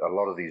 a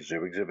lot of these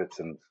zoo exhibits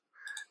and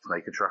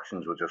snake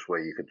attractions were just where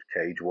you could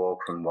cage walk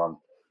from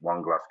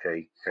one glass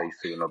case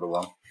to another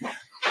one.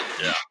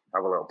 Yeah.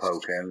 Have a little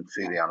poke in,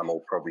 see the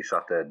animal probably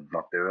sat there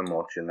not doing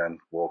much, and then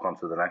walk on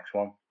to the next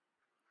one.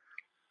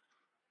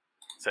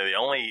 So the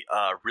only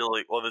I've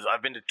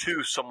been to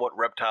two somewhat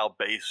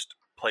reptile-based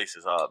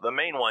places. The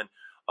main one,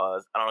 I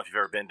don't know if you've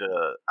ever been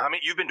to. I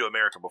mean, you've been to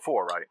America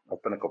before, right?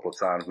 I've been a couple of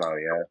times now.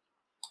 Yeah.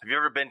 Have you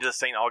ever been to the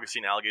St.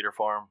 Augustine Alligator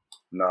Farm?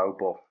 No,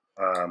 but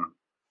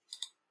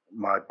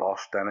my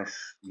boss Dennis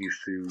used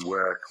to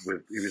work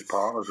with. He was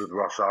partners with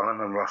Ross Allen,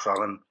 and Ross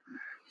Allen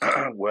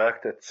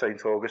worked at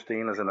St.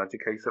 Augustine as an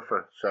educator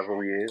for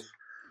several years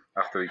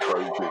after he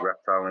closed the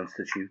Reptile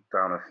Institute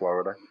down in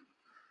Florida.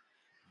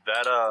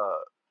 That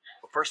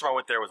first time I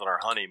went there was on our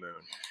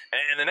honeymoon,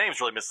 and the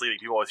name's really misleading.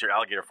 People always hear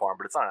alligator farm,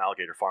 but it's not an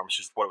alligator farm. It's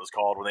just what it was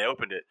called when they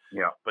opened it.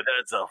 Yeah. But then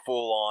it's a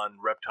full-on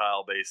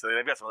reptile base.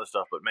 They've got some other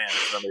stuff, but man,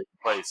 it's an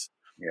amazing place.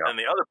 Yeah. And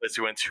the other place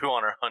we went to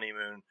on our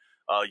honeymoon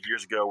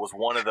years ago was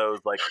one of those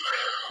like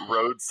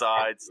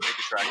roadside snake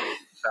attractions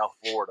in South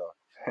Florida.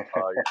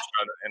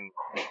 And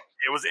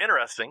it was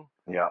interesting.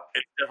 Yeah.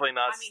 It's definitely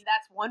not. I mean,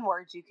 that's one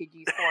word you could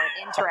use for it.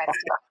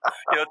 Interesting.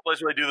 It's the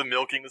place where they do the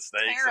milking the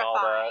snakes and all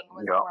that.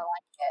 Was more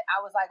like it.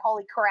 I was like,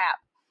 holy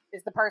crap.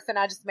 Is the person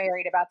I just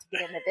married about to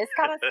get into this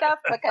kind of stuff?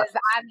 Because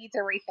I need to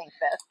rethink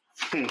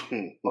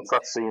this. What's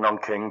that scene on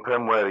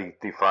Kingpin where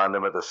they find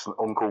him at the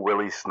Uncle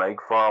Willie's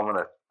snake farm and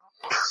a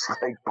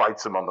snake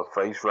bites him on the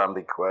face,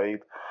 Randy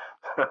Quaid?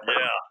 Yeah.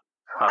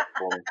 That's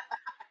funny.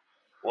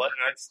 Well,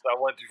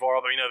 I went too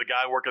far. But, the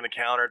guy working the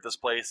counter at this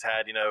place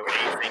had, 8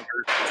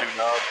 fingers and 2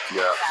 nubs.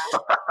 Yeah.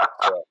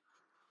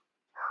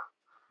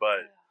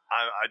 But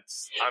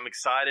I'm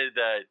excited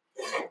that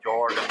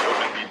y'all are going to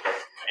open these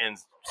in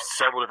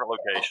several different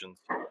locations,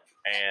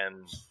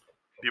 and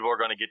people are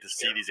going to get to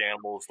see these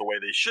animals the way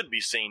they should be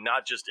seen,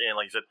 not just in,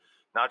 like you said,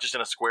 not just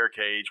in a square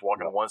cage,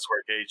 walking from one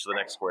square cage to the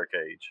next square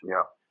cage.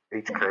 Yeah.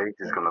 Each cage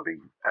is going to be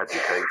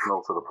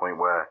educational to the point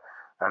where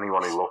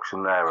anyone who looks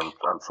in there and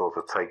sort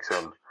of takes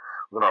in,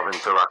 we're going to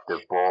have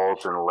interactive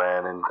boards and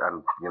learning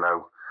and,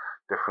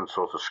 different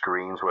sorts of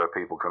screens where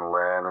people can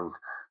learn, and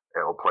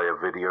it'll play a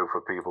video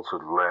for people to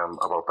learn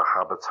about the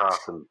habitat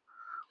and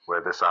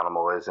where this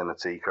animal is in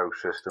its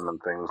ecosystem and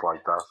things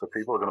like that. So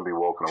people are going to be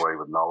walking away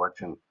with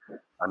knowledge and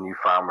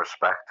newfound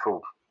respect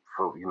for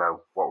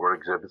what we're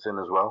exhibiting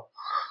as well.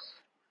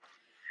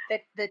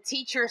 The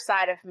teacher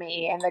side of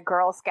me and the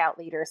Girl Scout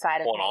leader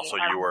side of me also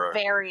are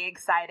very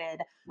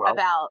excited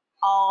about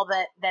all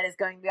that is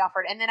going to be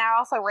offered. And then I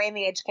also ran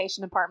the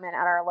education department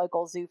at our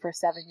local zoo for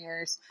 7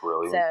 years.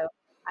 Brilliant. So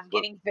I'm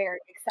getting very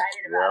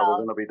excited about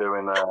we're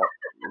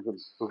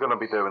going to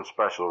be doing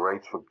special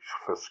rates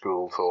for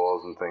school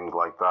tours and things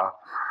like that.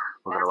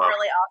 That's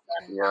really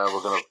awesome. Yeah,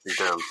 we're going to be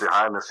doing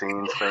behind the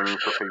scenes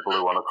things for people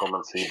who want to come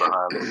and see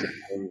behind the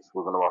scenes.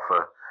 We're going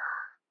to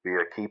be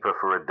a keeper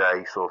for a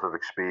day sort of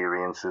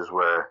experiences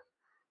where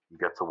you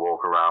get to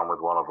walk around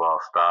with one of our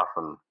staff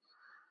and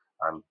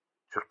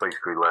just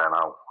basically learn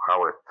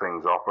how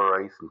things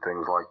operate and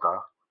things like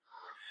that.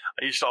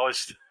 I used to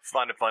always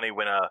find it funny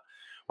when I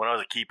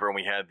was a keeper and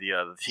we had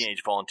the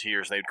teenage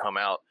volunteers and they'd come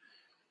out.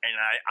 And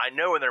I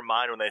know in their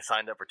mind when they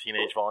signed up for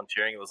teenage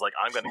volunteering, it was like,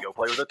 I'm going to go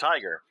play with a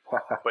tiger.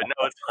 But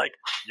no, it's like,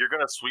 you're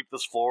going to sweep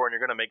this floor and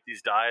you're going to make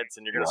these diets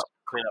and you're going to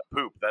clean up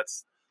poop.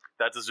 That's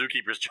a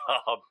zookeeper's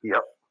job.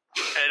 Yep.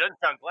 And it doesn't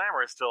sound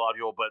glamorous to a lot of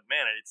people, but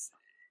man, it's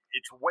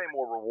way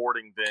more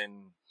rewarding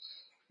than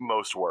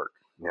most work.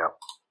 Yeah.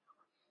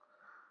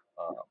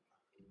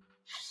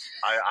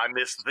 I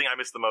miss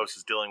the most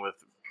is dealing with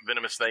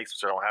venomous snakes,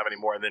 which I don't have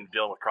anymore, and then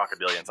dealing with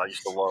crocodilians. I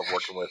used to love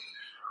working with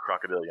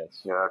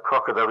crocodilians. Yeah,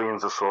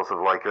 crocodilians are sort of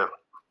like a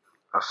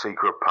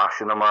secret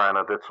passion of mine.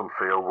 I did some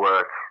field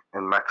work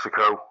in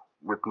Mexico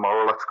with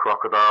Moralettes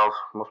crocodiles.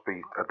 Must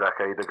be a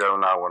decade ago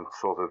now, and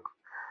sort of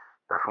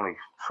definitely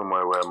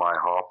somewhere where my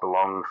heart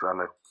belongs.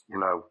 And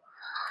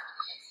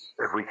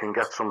if we can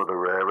get some of the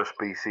rarer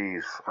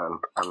species and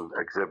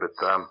exhibit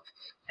them,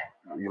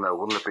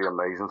 wouldn't it be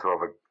amazing to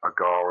have a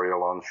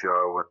gharial on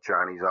show, a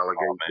Chinese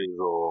alligators,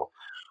 or...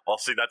 Well,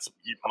 see, that's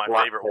my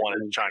favorite one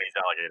is Chinese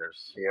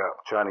alligators. Yeah,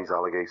 Chinese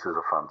alligators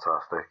are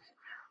fantastic.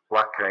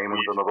 Black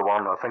Cayman's another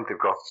one. I think they've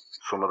got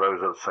some of those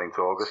at St.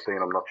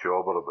 Augustine. I'm not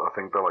sure, but I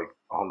think they're like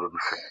 150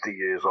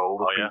 years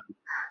old. Oh, yeah?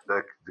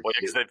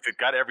 Because they've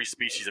got every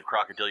species of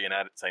crocodilian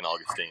at St.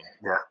 Augustine.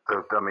 Yeah,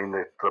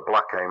 the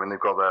Black Cayman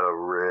they've got there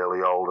are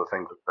really old. I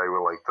think they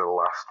were like the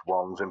last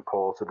ones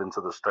imported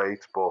into the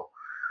States, but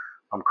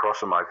I'm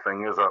crossing my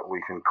fingers that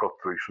we can cut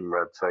through some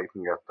red tape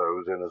and get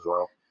those in as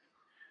well.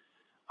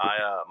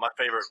 My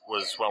favorite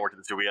was when I worked at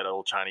the zoo. We had an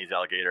old Chinese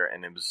alligator,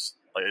 and it was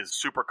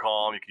super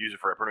calm. You could use it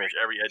for pretty much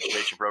every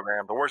education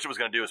program. The worst it was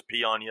going to do is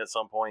pee on you at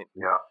some point.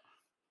 Yeah.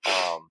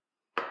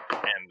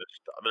 And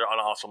they're an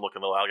awesome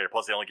looking little alligator.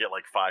 Plus, they only get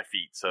like 5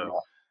 feet,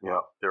 so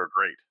they were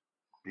great.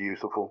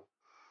 Beautiful.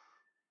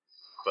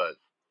 But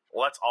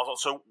that's awesome.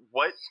 So,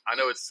 what I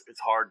know it's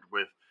hard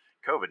with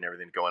COVID and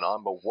everything going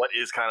on, but what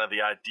is kind of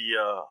the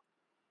idea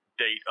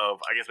date of,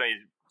 I guess,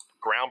 maybe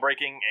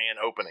groundbreaking and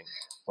opening?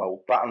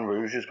 Well, Baton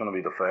Rouge is going to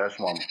be the first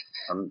one,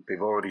 and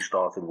they've already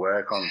started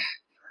work on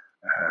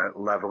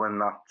leveling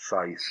that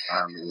site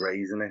and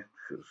raising it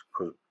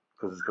because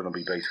it's going to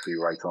be basically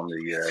right on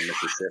the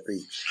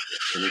Mississippi.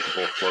 They need to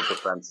put flood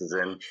defences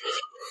in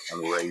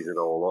and raise it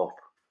all up.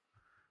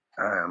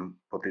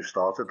 But they've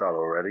started that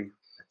already.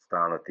 It's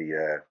down at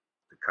the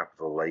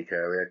Capitol Lake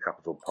area,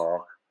 Capitol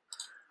Park.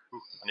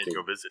 Ooh, I need to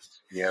go visit.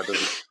 Yeah,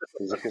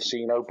 there's a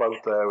casino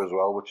boat there as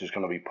well, which is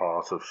going to be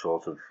part of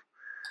sort of,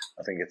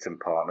 I think it's in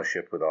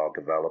partnership with our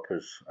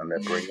developers, and they're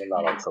bringing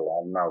that onto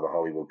land now, the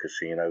Hollywood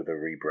Casino. They're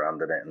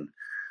rebranding it, and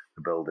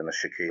they're building a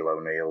Shaquille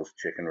O'Neal's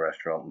chicken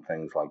restaurant and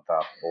things like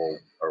that all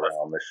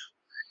around this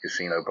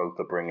casino boat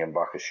they're bringing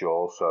back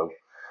ashore. So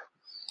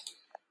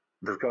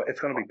it's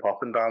going to be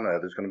popping down there.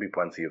 There's going to be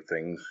plenty of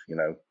things,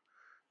 to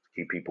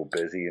keep people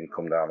busy and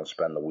come down and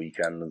spend the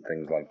weekend and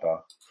things like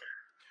that.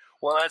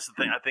 Well, that's the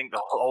thing. I think the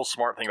whole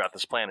smart thing about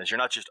this plan is you're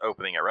not just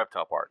opening a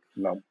reptile park.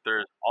 No.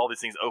 There's all these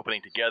things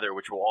opening together,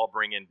 which will all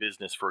bring in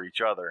business for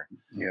each other.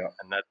 Yeah.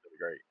 And that's really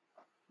great.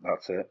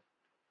 That's it.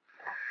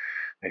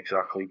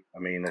 Exactly. I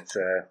mean, it's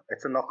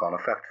a knock-on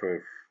effect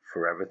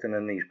for everything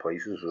in these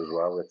places as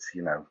well. It's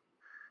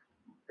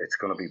it's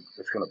going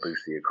to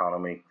boost the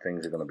economy.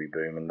 Things are going to be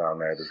booming down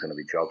there. There's going to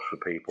be jobs for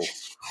people,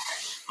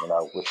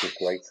 which is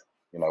great.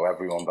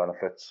 Everyone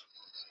benefits.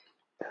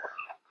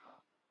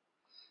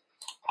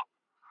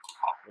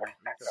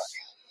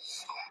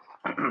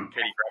 Katie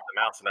grabbed the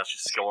mouse and now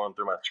she's scrolling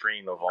through my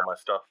screen of all my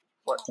stuff.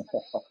 What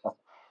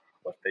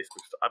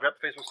Facebook stuff? I've got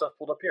the Facebook stuff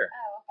pulled up here.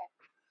 Oh, okay.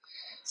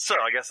 So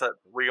I guess that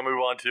we can move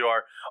on to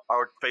our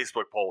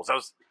Facebook polls.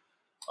 I'm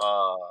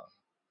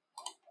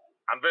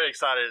very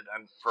excited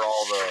for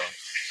all the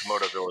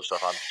Komodo Village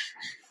stuff.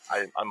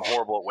 I'm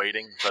horrible at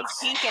waiting. He's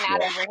peeking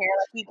out over here.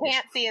 You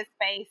can't see his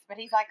face, but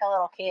he's like a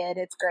little kid.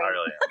 It's great. I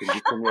really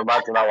am. Can you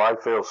imagine how I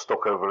feel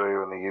stuck over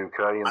here in the UK?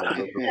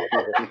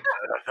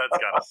 That's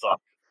gotta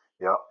suck.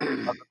 Yeah, I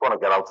just want to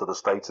get out to the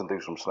States and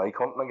do some snake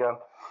hunting again.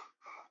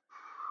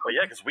 Well,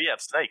 yeah, because we have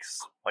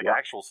snakes,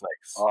 actual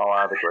snakes. Oh,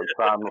 I had a great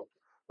time.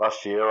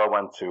 Last year I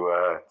went to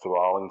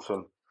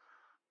Arlington,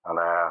 and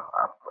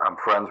I'm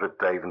friends with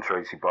Dave and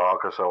Tracy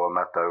Barker, so I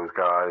met those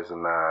guys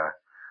and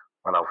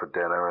went out for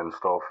dinner and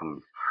stuff,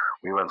 and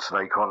we went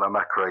snake hunting. I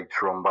met Craig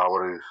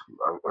Trumbauer, who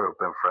I've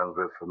been friends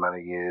with for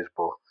many years,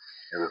 but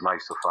it was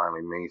nice to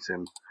finally meet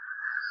him.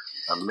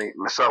 And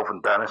myself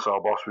and Dennis,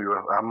 our boss,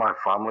 and my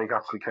family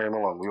actually came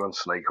along. We went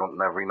snake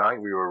hunting every night.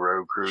 We were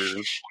road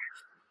cruising,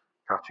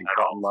 catching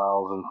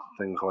cottonmouths and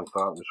things like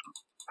that. It was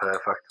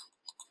perfect.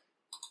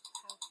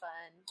 How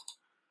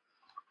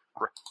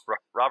fun.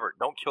 Robert,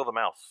 don't kill the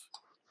mouse.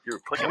 You're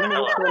clicking the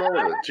What's hell going out.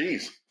 on with it?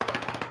 Jeez.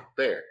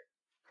 There.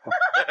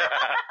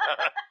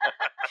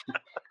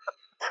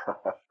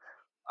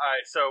 All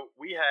right, so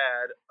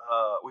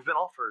we've been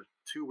off for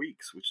 2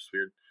 weeks, which is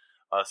weird.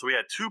 So we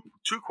had two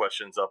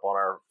questions up on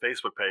our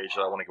Facebook page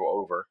that I want to go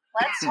over.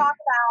 Let's talk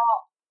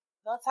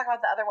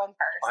about the other one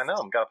first. I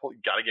know.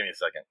 Gotta give me a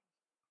second.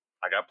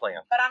 I got a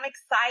plan. But I'm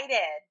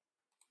excited.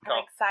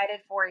 I'm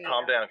excited for you.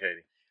 Calm down,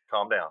 Katie.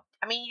 Calm down.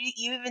 I mean,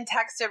 you even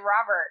texted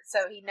Robert,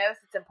 so he knows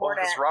it's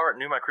important. Well, because Robert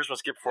knew my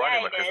Christmas gift before I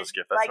knew my Christmas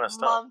gift. That's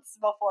messed up. Months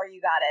before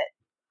you got it.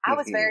 I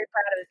was very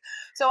proud of this.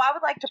 So I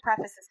would like to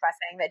preface this by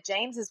saying that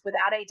James is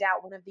without a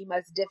doubt one of the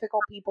most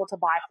difficult people to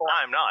buy for.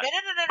 I'm not.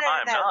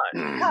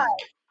 No. Because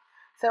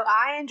so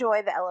I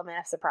enjoy the element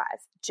of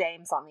surprise.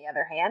 James, on the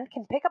other hand,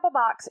 can pick up a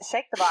box,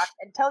 shake the box,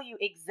 and tell you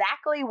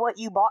exactly what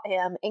you bought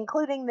him,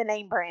 including the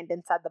name brand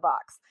inside the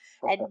box.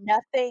 And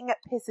nothing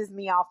pisses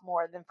me off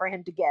more than for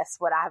him to guess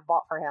what I have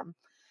bought for him.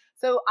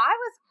 So I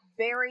was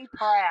very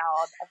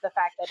proud of the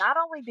fact that not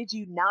only did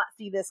you not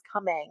see this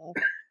coming,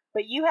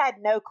 but you had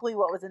no clue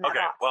what was in that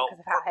box because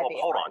of how heavy it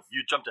was. Hold on.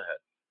 You jumped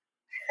ahead.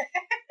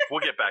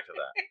 We'll get back to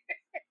that.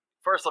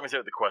 First, let me say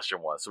what the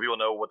question was so people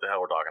know what the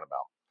hell we're talking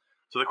about.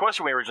 So the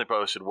question we originally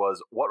posted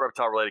was, what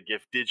reptile-related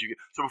gift did you get?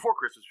 So before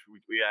Christmas,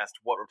 we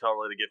asked what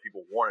reptile-related gift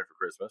people wanted for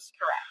Christmas.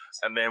 Correct.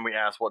 And then we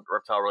asked what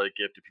reptile-related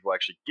gift did people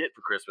actually get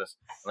for Christmas,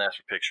 and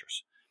asked for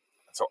pictures.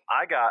 And so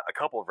I got a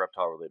couple of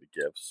reptile-related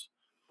gifts.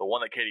 The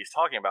one that Katie's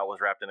talking about was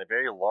wrapped in a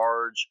very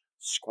large,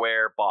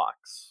 square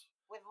box.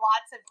 With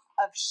lots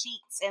of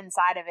sheets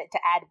inside of it to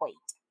add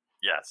weight.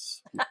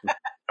 Yes.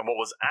 And what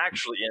was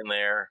actually in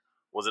there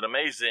was an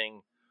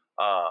amazing,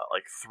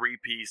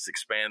 3-piece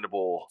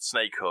expandable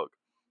snake hook.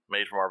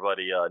 Made from our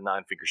buddy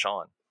Nine Finger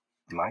Sean.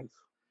 Nice.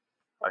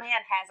 The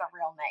man has a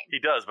real name. He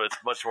does, but it's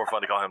much more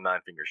fun to call him Nine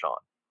Finger Sean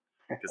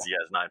because he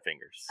has 9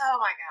 fingers. Oh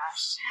my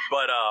gosh!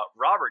 But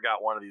Robert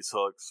got one of these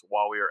hooks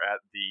while we were at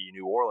the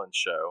New Orleans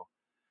show,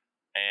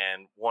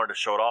 and wanted to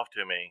show it off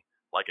to me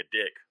like a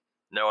dick,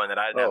 knowing that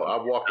I didn't. I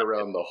walked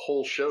around the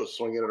whole show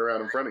swinging it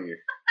around in front of you.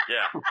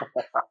 Yeah,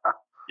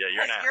 yeah,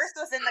 you're an ass. Yours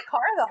was in the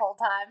car the whole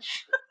time.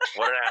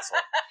 What an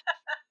asshole!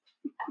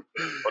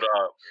 But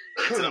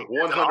it's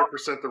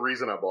 100% the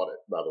reason I bought it,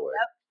 by the way.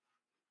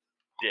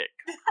 Dick.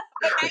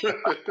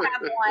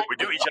 We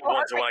do each have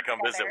one, so when I come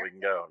visit, we can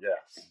go.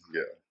 Yes.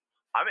 Yeah.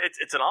 I mean,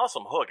 it's an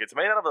awesome hook. It's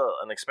made out of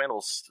an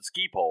expandable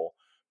ski pole,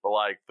 but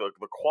like the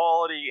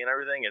quality and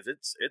everything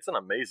it's an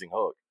amazing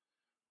hook.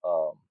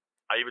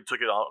 I even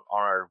took it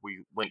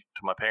we went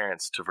to my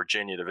parents to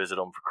Virginia to visit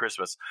them for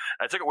Christmas.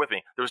 And I took it with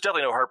me. There was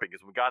definitely no herping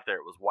because when we got there,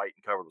 it was white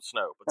and covered with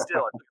snow. But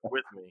still, I took it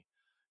with me.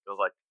 It was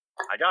like,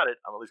 I got it.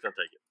 I'm at least going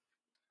to take it.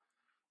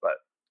 But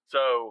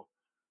so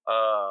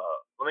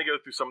let me go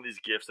through some of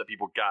these gifts that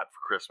people got for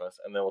Christmas,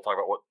 and then we'll talk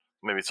about what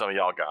maybe some of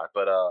y'all got.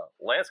 But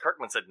Lance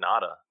Kirkman said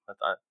nada.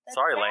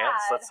 Sorry, sad.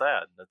 Lance. That's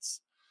sad.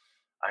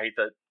 I hate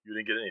that you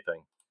didn't get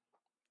anything.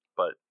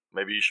 But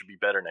maybe you should be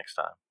better next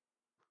time.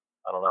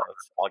 I don't know.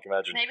 That's all I can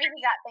imagine. Maybe he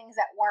got things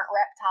that weren't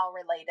reptile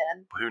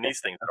related. Who needs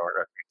things that aren't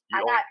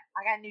reptile?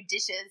 I got new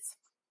dishes.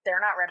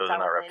 They're not reptile related. Those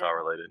are not reptile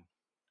related.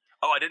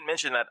 Oh, I didn't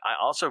mention that I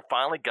also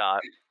finally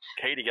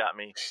Katie got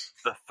me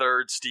the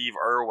 3rd Steve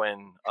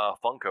Irwin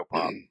Funko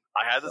Pop.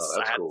 I had the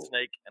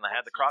snake and I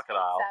had the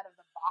crocodile. Out of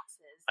the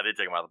boxes. I did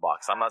take them out of the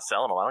box. I'm not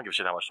selling them. I don't give a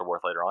shit how much they're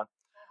worth later on.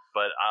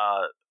 But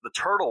the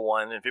turtle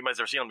one, if anybody's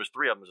ever seen them, there's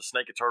 3 of them. There's a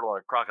snake, a turtle,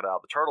 and a crocodile.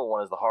 The turtle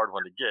one is the hard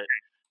one to get.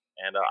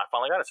 And I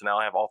finally got it. So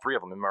now I have all 3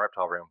 of them in my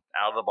reptile room.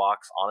 Out of the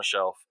box, on a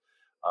shelf.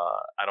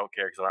 I don't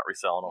care because I'm not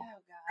reselling them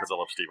because I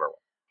love Steve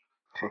Irwin.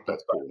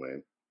 That's cool,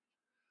 man.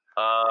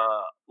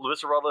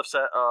 Larissa Ratliff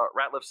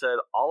said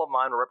all of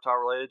mine were reptile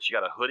related. She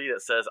got a hoodie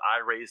that says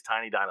I raise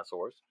tiny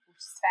dinosaurs, which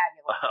is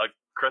fabulous.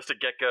 Crested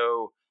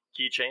gecko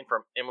keychain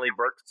from Emily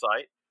Burke's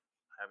site.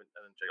 I haven't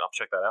checked. I'll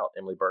check that out.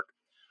 Emily Burke.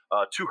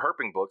 2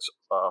 herping books,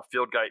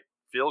 field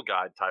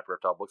guide type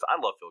reptile books. I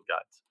love field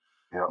guides.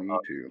 Yeah, me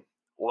too.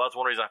 Well, that's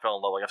one reason I fell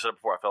in love. Like I said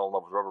before, I fell in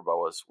love with rubber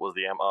boas. Was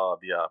the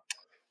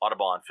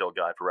Audubon field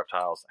guide for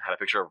reptiles. I had a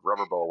picture of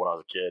rubber boa when I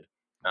was a kid,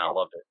 and I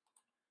loved it.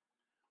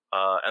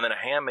 And then a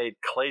handmade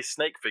clay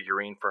snake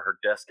figurine for her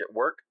desk at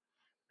work.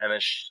 And then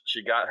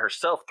she got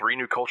herself 3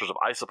 new cultures of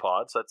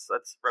isopods. That's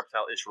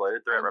reptile-ish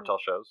related. They're at reptile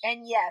shows.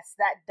 And yes,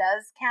 that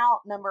does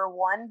count. Number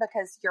 1,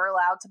 because you're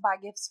allowed to buy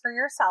gifts for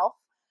yourself.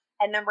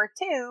 And number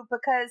 2,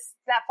 because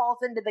that falls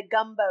into the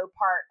gumbo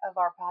part of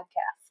our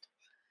podcast.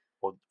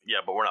 Well, yeah,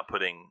 but we're not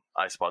putting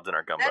isopods in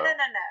our gumbo. No.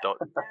 Don't.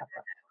 No.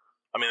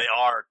 I mean, they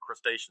are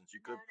crustaceans.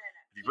 You could,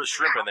 if you put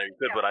shrimp in there, you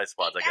could put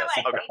isopods, I guess.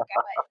 Okay.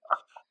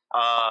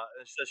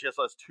 She says she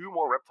also has 2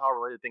 more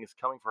reptile-related things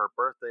coming for her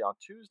birthday on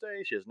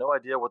Tuesday. She has no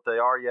idea what they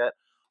are yet.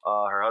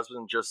 Her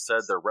husband just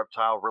said they're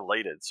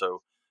reptile-related,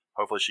 so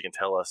hopefully she can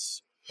tell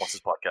us once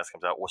this podcast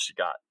comes out what she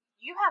got.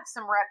 You have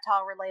some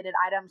reptile-related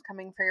items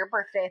coming for your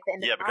birthday at the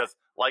end of the month. Yeah, because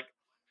like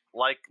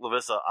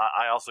Lavissa,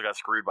 I also got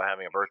screwed by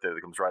having a birthday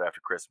that comes right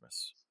after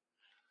Christmas.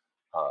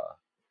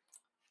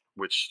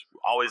 Which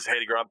always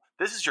hated growing up.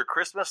 This is your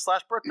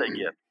Christmas/birthday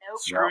gift. Nope.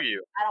 Screw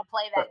you. I don't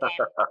play that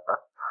game.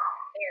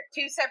 They are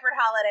 2 separate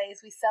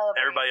holidays we celebrate.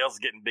 Everybody else is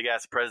getting big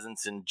ass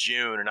presents in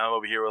June, and I'm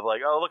over here with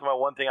like, oh, look at my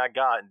one thing I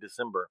got in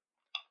December.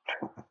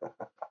 A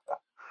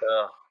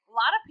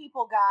lot of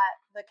people got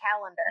the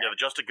calendar. Yeah, the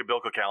Justin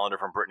Kabilka calendar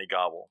from Brittany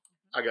Gobble.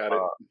 I got it.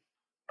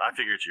 I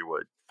figured you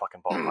would.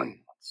 Fucking ball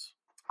pythons.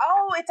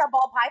 Oh, it's a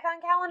ball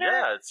python calendar?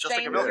 Yeah, it's just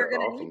James, like a you're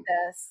going to need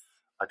this.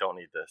 I don't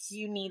need this.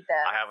 You need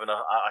this. I have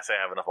enough. I say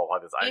I have enough ball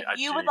pythons. If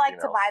you would like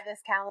to buy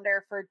this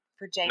calendar for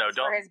James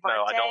for his birthday,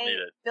 I don't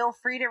need it. Feel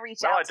free to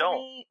reach out to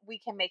me.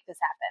 We can make this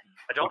happen.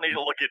 I don't need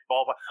to look at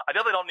I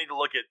definitely don't need to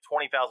look at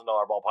 $20,000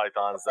 ball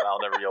pythons that I'll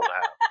never be able to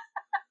have.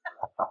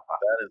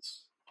 That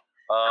is.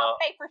 I'll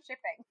pay for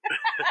shipping.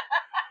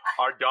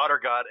 Our daughter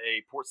got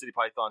a Port City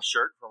Python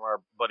shirt from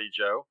our buddy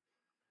Joe,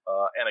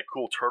 and a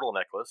cool turtle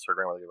necklace. Her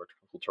grandmother gave her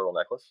a cool turtle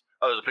necklace.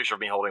 Oh, there's a picture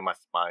of me holding my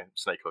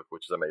snake hook,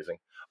 which is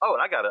amazing. Oh,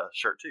 and I got a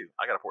shirt too.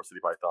 I got a Port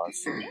City Python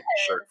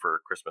shirt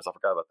for Christmas. I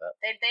forgot about that.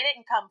 They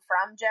didn't come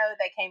from Joe.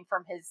 They came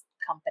from his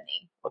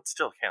company. But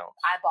still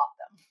counts. I bought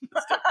them.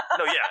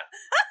 No, yeah.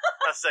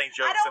 I'm not saying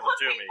Joe sent them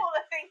to me. I don't want people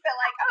to think that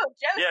like, oh,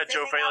 Joe. Yeah,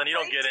 Joe Phelan.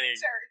 You don't get any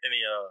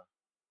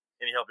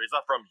help. It's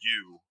not from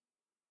you.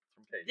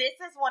 This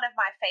is one of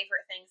my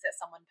favorite things that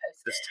someone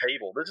posted. This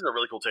table. This is a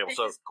really cool table. This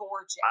is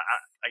gorgeous.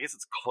 I guess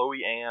it's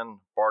Chloe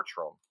Ann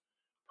Bartram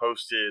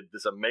posted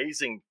this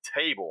amazing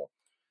table,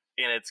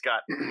 and it's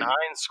got 9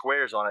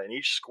 squares on it, and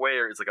each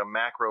square is like a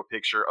macro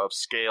picture of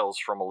scales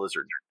from a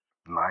lizard.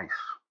 Nice.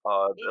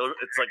 It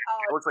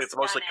looks like it's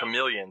mostly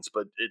chameleons,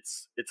 but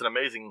it's an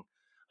amazing.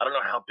 I don't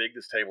know how big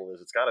this table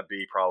is. It's got to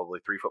be probably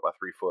 3 foot by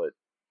 3 foot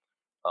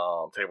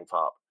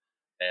tabletop,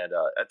 and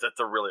that's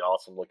a really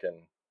awesome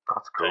looking.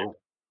 That's cool. Table.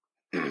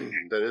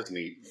 That is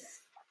neat.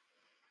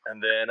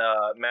 And then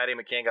Maddie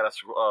McCann got a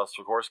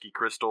Swarovski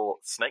crystal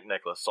snake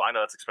necklace. So I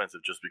know that's expensive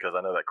just because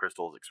I know that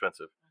crystal is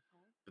expensive.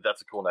 Mm-hmm. But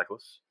that's a cool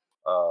necklace.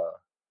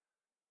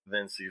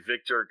 Then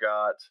Victor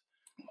got,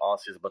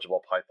 honestly, it's a bunch of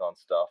all Python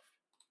stuff.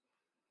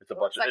 It's a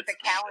bunch of the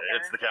calendar.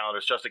 It's the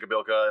calendar. It's Justin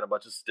Kabilka and a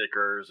bunch of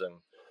stickers,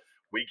 and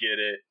we get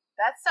it.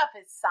 That stuff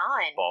is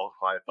signed. Ball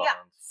Pythons. Yeah,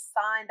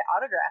 signed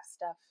autograph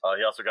stuff.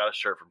 He also got a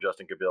shirt from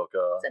Justin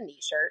Kabilka. It's a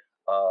neat shirt.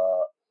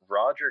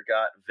 Roger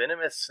got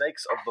Venomous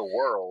Snakes of the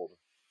World.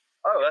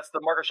 Oh, that's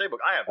the Mark O'Shea book.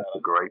 I have that. That's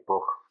a great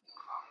book.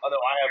 Oh, no,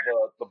 I have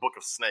the Book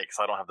of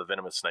Snakes. I don't have the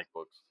Venomous Snake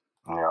books.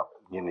 Yeah,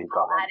 you need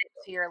that one. Add it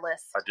to your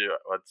list. I do.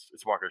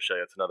 It's Mark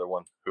O'Shea. It's another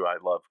one who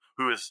I love,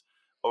 who is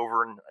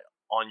over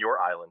on your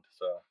island.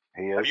 So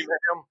he is. Have you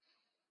met him?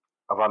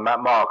 Have I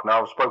met Mark?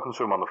 No, I've spoken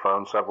to him on the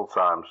phone several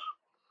times.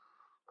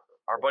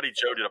 Our buddy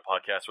Joe did a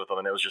podcast with him,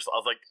 and I was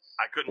like,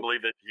 I couldn't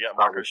believe that he got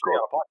Mark O'Shea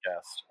on a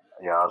podcast.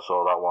 Yeah, I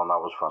saw that one. That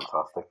was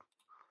fantastic.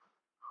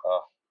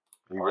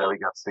 He really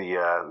gets he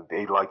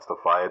lights the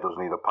fire,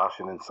 doesn't he? The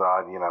passion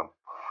inside, you know.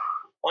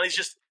 Well,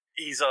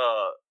 he's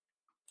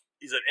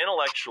an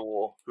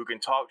intellectual who can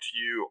talk to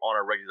you on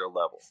a regular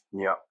level.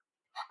 Yeah,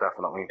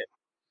 definitely.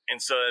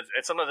 And so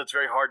sometimes it's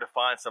very hard to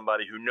find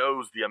somebody who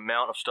knows the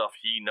amount of stuff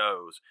he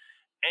knows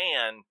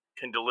and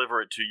can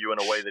deliver it to you in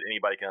a way that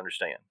anybody can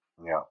understand.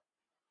 Yeah.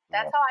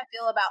 That's how I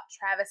feel about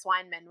Travis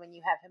Weinman when you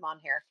have him on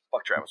here.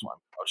 Fuck Travis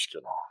Weinman. I was just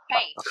kidding.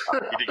 Hey.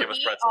 He did give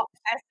us pretzels.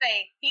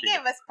 He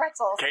gave us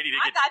pretzels.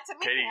 I got to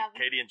meet him.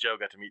 Katie and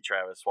Joe got to meet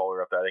Travis while we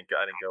were up there. I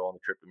didn't go on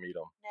the trip to meet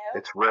him. No.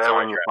 It's rare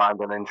when you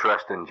find an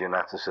interesting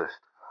geneticist.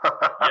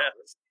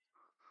 Yes.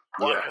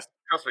 Well, yeah.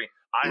 Trust me,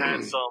 I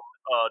had some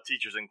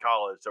teachers in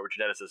college that were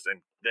geneticists,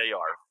 and they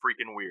are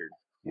freaking weird.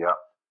 Yeah.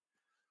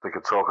 They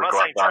could talk a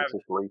glass down to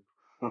sleep.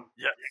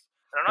 Yes.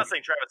 And I'm not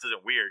saying Travis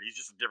isn't weird. He's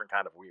just a different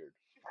kind of weird.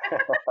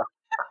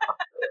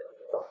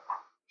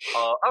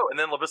 And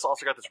then LaVista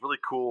also got this really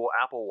cool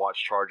Apple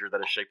Watch charger that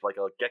is shaped like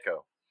a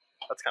gecko.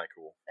 That's kind of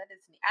cool. That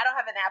is neat. I don't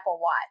have an Apple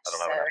Watch. I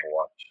don't have an Apple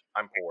Watch.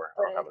 I'm poor.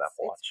 I don't have an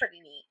Apple Watch. It's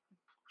pretty neat.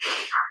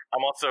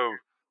 I'm also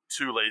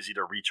too lazy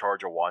to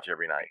recharge a watch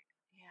every night.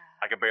 Yeah.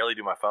 I can barely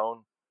do my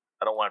phone.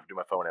 I don't want to do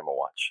my phone and my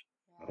watch.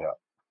 Yeah.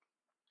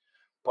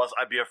 Plus,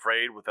 I'd be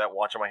afraid with that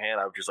watch in my hand,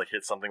 I would just like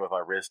hit something with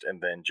my wrist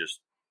and then just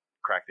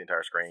crack the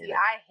entire screen. See,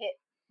 I hit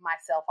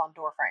myself on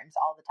door frames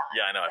all the time.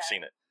 Yeah, I know. I've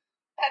seen it.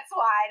 That's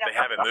why I don't. They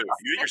haven't moved.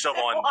 You hit yourself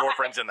on door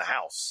frames in the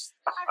house.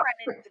 I run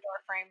into the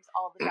door frames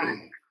all the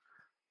time.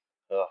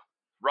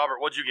 Robert,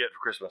 what'd you get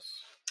for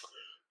Christmas?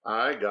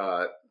 I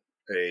got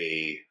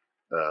a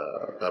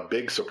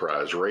big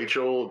surprise.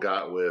 Rachel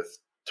got with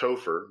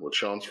Topher, with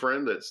Sean's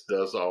friend that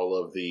does all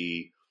of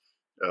the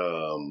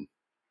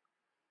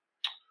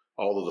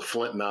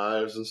flint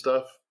knives and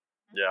stuff.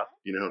 Yeah.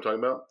 You know what I'm talking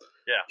about?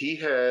 Yeah. He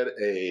had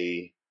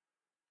a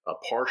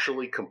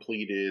partially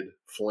completed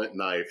flint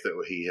knife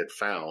that he had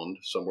found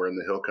somewhere in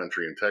the hill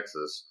country in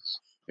Texas,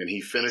 and he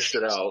finished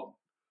it out,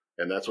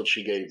 and that's what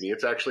she gave me.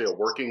 It's actually a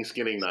working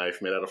skinning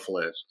knife made out of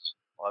flint.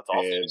 Well, that's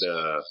awesome.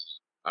 And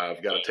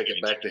I've got to take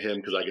it back to him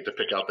because I get to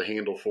pick out the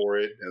handle for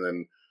it, and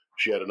then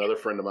she had another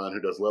friend of mine who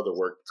does leather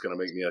work that's going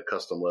to make me a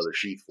custom leather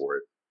sheath for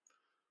it.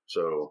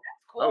 So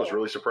cool. I was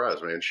really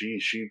surprised, man. She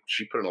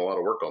put in a lot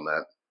of work on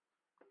that.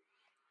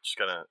 Just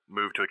gonna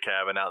move to a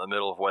cabin out in the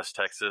middle of West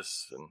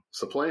Texas and it's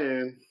the plan.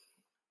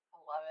 I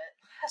love it.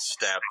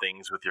 Stab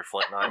things with your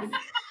flint knife.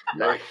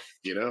 Hey,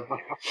 you know,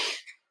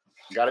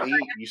 gotta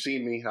eat. You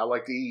seen me? I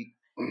like to eat.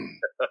 Did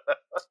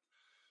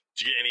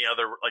you get any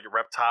other like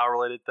reptile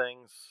related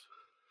things?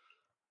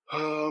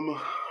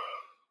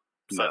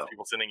 Besides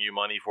people sending you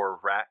money for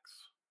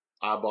racks?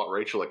 I bought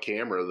Rachel a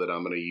camera that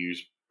I'm going to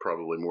use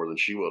probably more than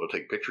she will to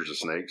take pictures of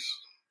snakes.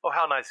 Oh,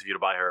 how nice of you to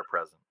buy her a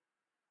present.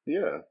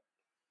 Yeah.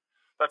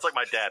 That's like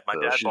my dad. My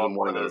dad bought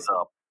one of those.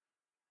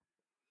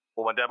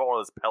 My dad bought one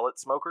of those pellet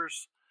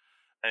smokers,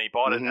 and he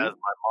bought it as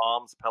my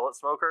mom's pellet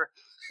smoker.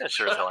 It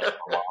sure as hell ain't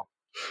my mom.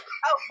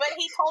 Oh, but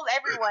he told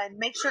everyone,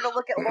 make sure to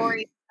look at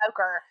Lori's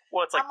smoker.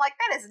 Well, it's like, I'm like,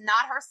 that is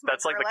not her smoker.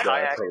 That's like the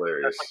kayak.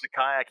 That's like the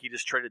kayak he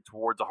just traded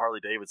towards a Harley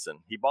Davidson.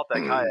 He bought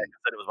that kayak and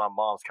said it was my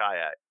mom's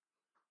kayak.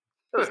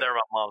 It was never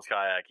my mom's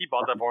kayak. He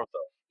bought that for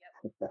himself.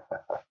 Yep.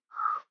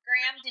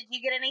 Graham, did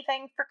you get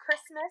anything for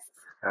Christmas?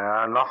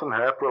 Nothing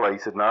herp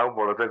related, no,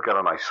 but I did get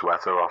a nice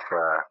sweater off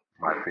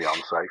my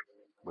fiance,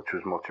 which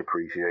was much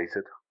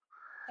appreciated.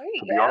 There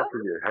you to go. be honest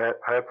with you,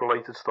 herp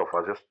related stuff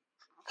I just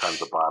tend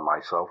to buy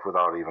myself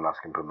without even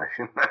asking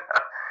permission.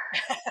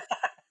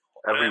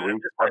 Every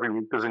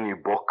week there's a new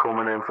book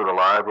coming in for the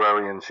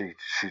library, and she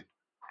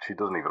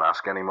doesn't even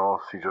ask anymore.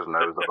 She just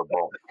knows that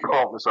I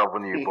bought myself a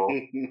new book.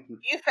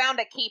 You found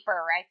a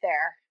keeper right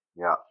there.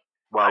 Yeah.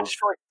 Well, I just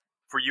feel like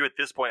for you at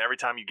this point, every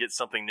time you get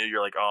something new,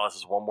 you're like, oh, this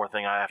is one more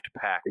thing I have to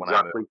pack.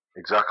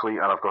 Exactly.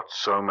 And I've got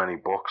so many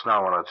books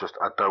now, and I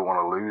don't want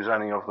to lose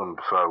any of them.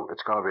 So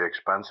it's going to be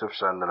expensive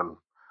sending them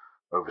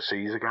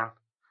overseas again.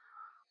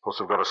 Plus,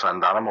 I've got to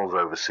send animals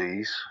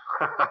overseas.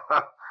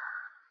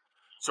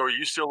 So, are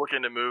you still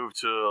looking to move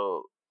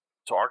to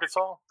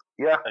Arkansas?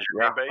 Yeah, as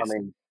your main base? I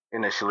mean,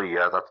 initially,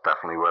 yeah, that's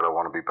definitely where I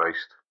want to be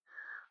based.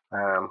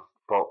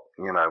 But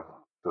you know,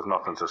 there's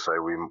nothing to say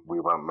we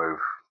won't move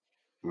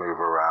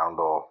around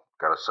or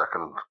get a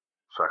second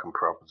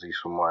property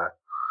somewhere.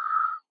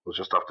 We'll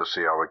just have to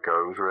see how it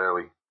goes.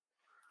 Really,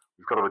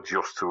 we've got to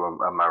adjust to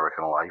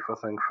American life. I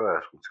think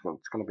first, it's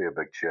going to be a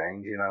big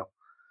change. You know.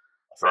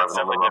 Driving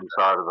on the wrong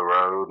side of the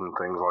road and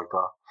things like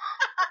that.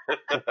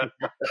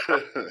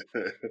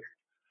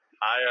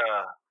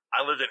 I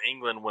lived in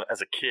England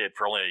as a kid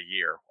for only a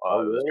year.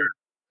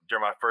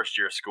 During my first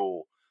year of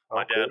school.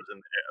 My dad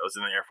was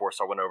in the Air Force,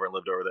 so I went over and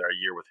lived over there a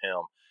year with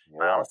him.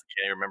 Yeah. I honestly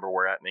can't even remember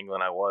where in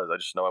England I was. I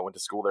just know I went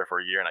to school there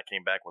for a year, and I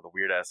came back with a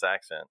weird-ass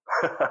accent.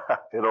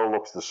 It all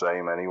looks the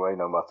same anyway,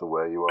 no matter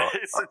where you are.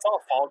 It's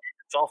all foggy.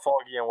 It's all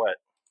foggy and wet.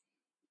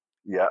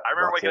 Yeah, I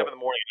remember waking up in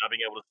the morning and not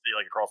being able to see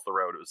across the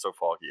road. It was so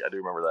foggy. I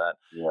do remember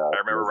that. Yeah, I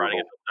remember riding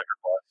a double-decker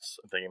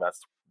bus and thinking that's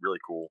really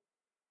cool.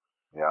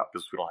 Yeah,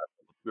 because we don't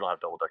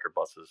have double-decker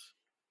buses.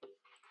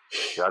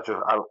 Yeah,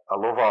 I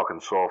love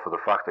Arkansas for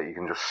the fact that you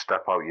can just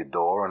step out your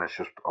door and it's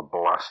just a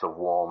blast of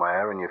warm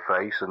air in your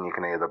face, and you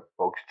can hear the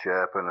bugs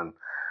chirping, and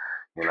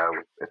you know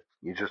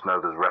you just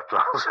know there's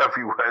reptiles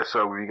everywhere.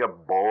 So if you get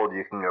bored,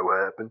 you can go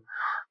herping.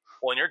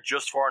 Well, and you're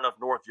just far enough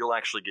north, you'll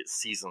actually get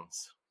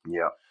seasons.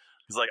 Yeah.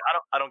 It's like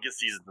I don't get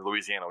seasons in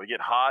Louisiana. We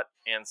get hot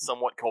and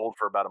somewhat cold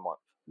for about a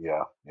month.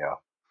 Yeah.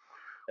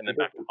 And then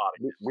back to hot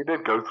again. We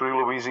did go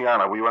through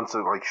Louisiana. We went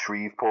to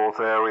Shreveport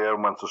area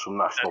and went to some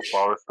national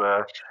forest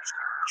there.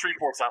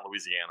 Shreveport's not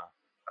Louisiana.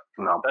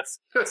 No, that's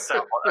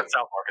South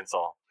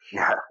Arkansas.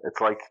 Yeah, it's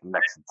like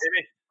next.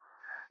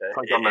 It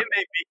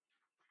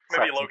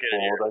may be located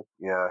here.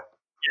 Yeah.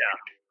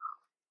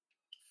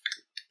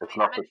 It's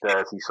not the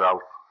dirty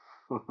South.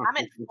 I'm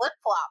in flip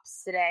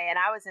flops today, and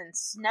I was in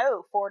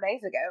snow 4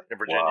 days ago in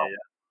Virginia. Wow.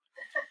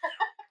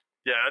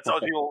 Yeah, I tell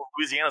people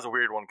Louisiana's a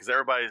weird one because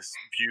everybody's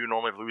view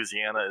normally of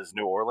Louisiana is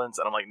New Orleans,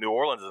 and I'm like, New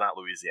Orleans is not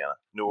Louisiana.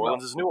 New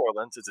Orleans is New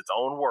Orleans. It's its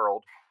own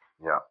world.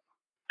 Yeah.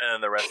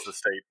 And the rest of the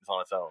state is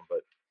on its own.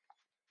 But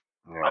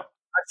yeah.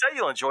 I'd say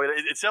you'll enjoy it.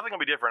 It's definitely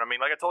going to be different. I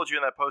mean, like I told you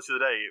in that post the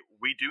other day,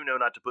 we do know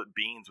not to put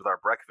beans with our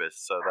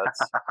breakfast, so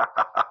that's...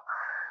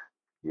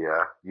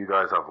 Yeah, you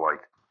guys have,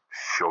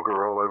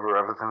 sugar all over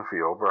everything for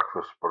your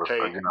breakfast, but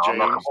James, I'm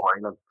not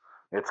complaining.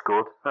 It's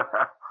good.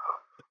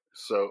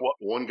 So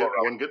one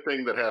good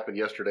thing that happened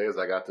yesterday is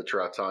I got to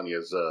try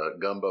Tanya's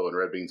gumbo and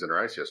red beans and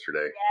rice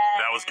yesterday. Yes.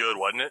 That was good,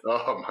 wasn't it?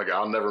 Oh my God,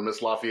 I'll never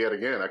miss Lafayette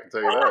again. I can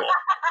tell you that.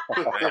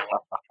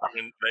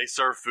 When they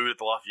serve food at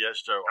the Lafayette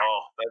show,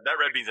 that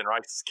red beans and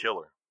rice is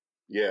killer.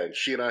 Yeah,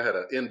 she and I had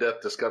an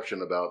in-depth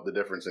discussion about the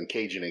difference in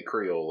Cajun and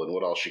Creole and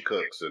what all she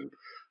cooks, and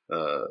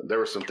there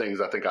were some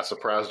things I think I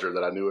surprised her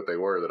that I knew what they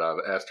were that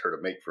I've asked her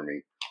to make for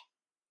me.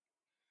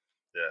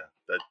 Yeah,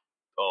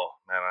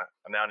 man,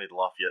 I now need the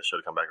Lafayette show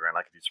to come back around.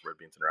 I could do some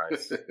red beans and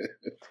rice.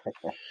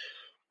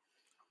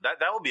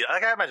 that will be.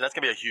 I can imagine that's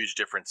gonna be a huge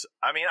difference.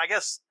 I mean, I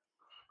guess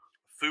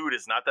food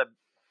is not that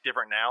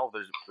different now.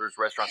 There's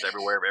restaurants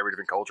everywhere of every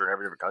different culture in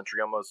every different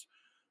country almost.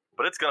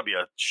 But it's gonna be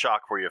a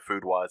shock for you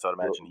food wise, I'd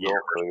imagine.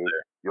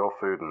 Your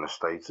food in the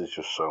States is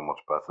just so much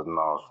better than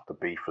ours. The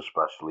beef,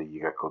 especially,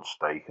 you get good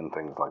steak and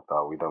things like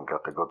that. We don't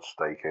get the good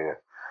steak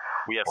here.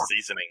 We have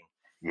seasoning.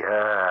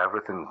 Yeah,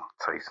 everything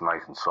tastes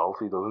nice and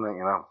salty, doesn't it?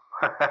 You know.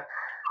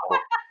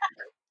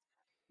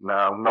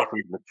 No,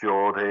 nothing's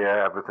matured here.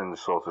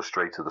 Everything's sort of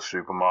straight to the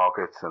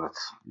supermarket, and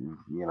it's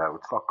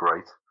it's not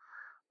great.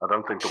 I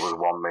don't think there was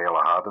one meal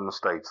I had in the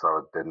States that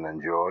I didn't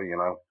enjoy.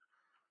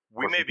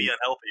 We may be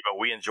unhealthy, but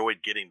we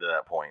enjoyed getting to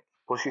that point.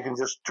 Plus, you can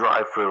just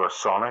drive through a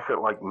Sonic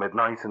at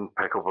midnight and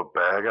pick up a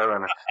burger,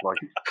 and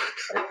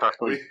it's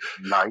actually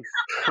nice.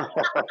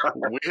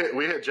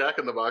 We hit Jack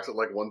in the Box at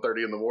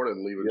 1:30 in the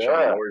morning, leaving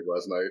Sean Lori's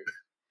last night.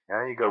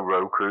 Yeah, you go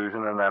road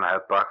cruising and then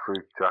head back through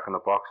Jack in the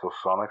Box or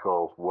Sonic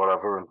or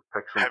whatever and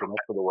pick something up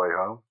for the way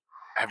home.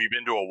 Have you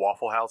been to a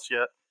Waffle House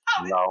yet?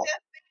 I was No. just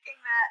thinking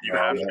that. You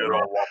have to go to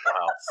a Waffle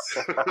House.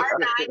 Our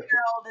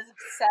 9-year-old is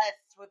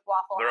obsessed with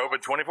Waffle They're House. open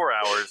 24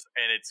 hours,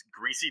 and it's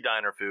greasy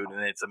diner food,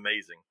 and it's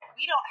amazing.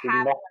 We don't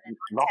have one in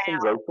our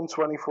Nothing's town. open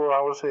 24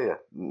 hours here.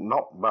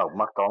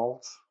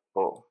 McDonald's,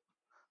 but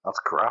that's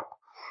crap.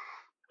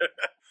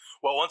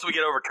 Well, once we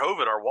get over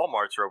COVID, our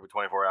Walmarts are open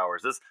 24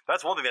 hours.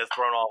 That's one thing that's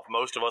thrown off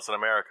most of us in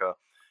America.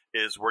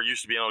 Is we're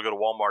used to being able to go to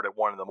Walmart at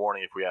 1 a.m.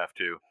 if we have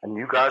to. And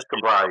you guys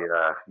can buy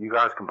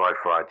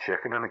fried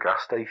chicken in a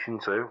gas station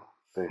too.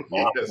 Yes,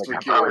 we We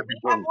can. have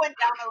one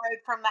down the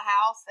road from the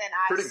house, and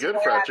I Pretty good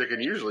swear fried I've chicken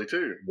gained- usually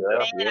too.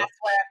 Man, I swear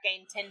I've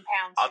gained 10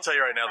 pounds. I'll just tell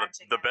you right from now, fried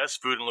the chicken.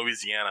 best food in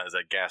Louisiana is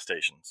at gas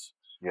stations.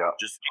 Yeah.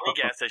 Just any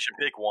gas station,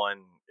 pick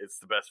one. It's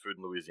the best food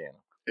in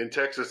Louisiana. In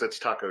Texas, it's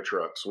taco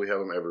trucks. We have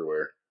them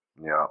everywhere.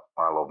 Yeah,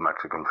 I love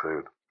Mexican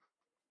food.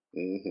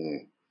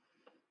 Mm-hmm.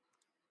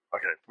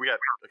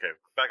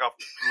 Back off.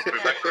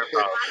 Back to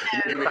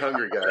You get me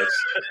hungry, guys. I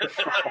know.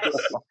 I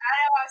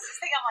was just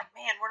thinking, I'm like,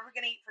 man, what are we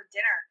going to eat for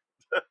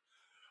dinner?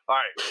 All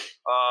right.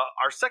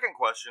 Our second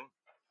question,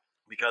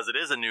 because it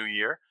is a new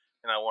year,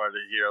 and I wanted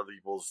to hear other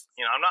people's.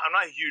 I'm not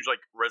a huge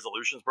like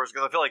resolutions person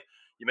because I feel like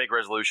you make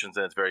resolutions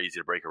and it's very easy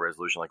to break a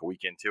resolution like a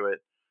week into it.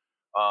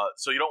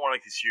 So you don't want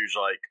to make these huge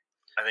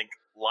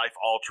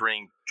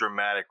life-altering,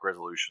 dramatic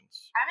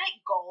resolutions. I make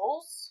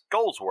goals.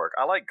 Goals work.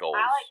 I like goals.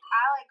 I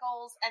like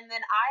goals, and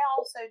then I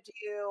also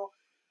do.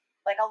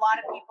 Like a lot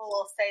of people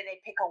will say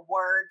they pick a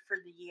word for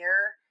the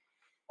year.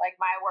 Like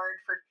my word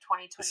for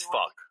 2021. It's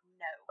fuck.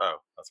 No. Oh,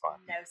 that's fine.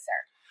 No, sir.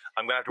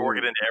 I'm gonna have to work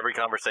it into every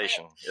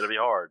conversation. Quit. It'll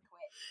be hard.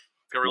 Quit.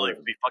 It's gonna really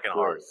be fucking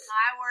hard.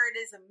 My word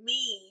is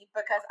me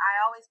because I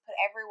always put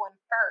everyone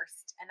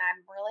first, and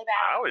I'm really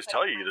bad. I always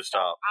tell you to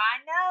stop. I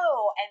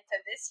know, and so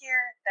this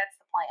year that's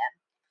the plan.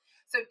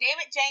 So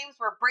damn it, James,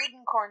 we're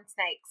breeding corn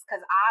snakes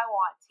because I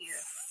want to.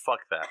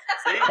 Fuck that.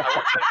 See, I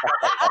want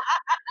to.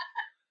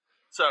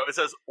 So it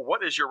says,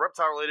 what is your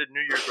reptile-related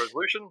New Year's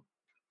resolution?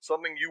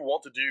 Something you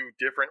want to do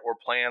different or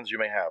plans you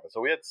may have. And so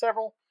we had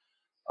several.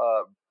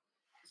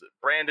 Is it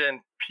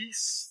Brandon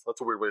Peace? That's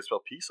a weird way to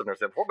spell peace. I've never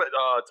said before. But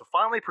to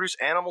finally produce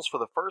animals for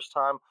the first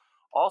time.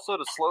 Also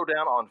to slow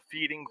down on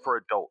feeding for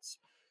adults.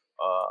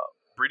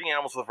 Breeding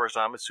animals for the first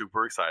time is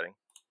super exciting.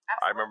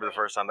 Absolutely. I remember the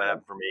first time that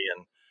happened for me,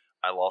 and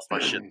I lost my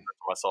shit the first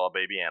time I saw a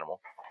baby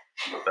animal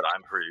that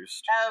I'm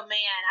produced. Oh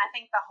man, I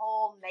think the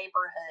whole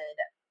neighborhood.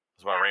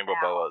 It was my rainbow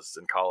boas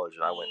in college,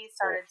 and I went. He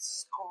started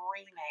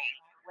screaming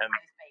when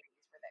those babies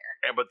were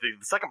there. But the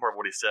second part of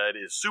what he said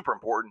is super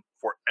important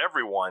for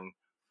everyone.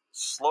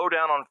 Slow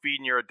down on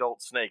feeding your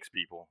adult snakes,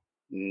 people.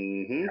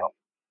 Mm-hmm.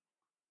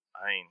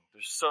 I mean,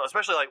 there's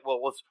especially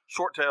with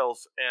short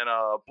tails and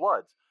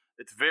bloods.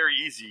 It's very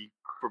easy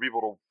for people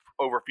to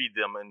overfeed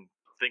them and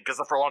think, because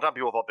for a long time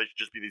people thought they should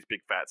just be these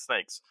big fat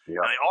snakes.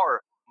 Yeah. And they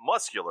are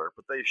muscular,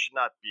 but they should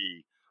not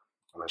be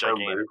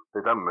gigantic.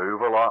 They don't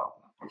move a lot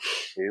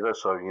either,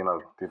 so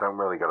they don't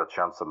really get a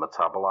chance to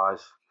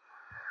metabolize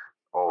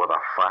all of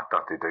that fat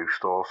that they do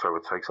store. So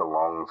it takes a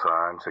long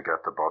time to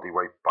get the body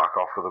weight back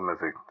off of them if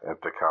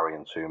they're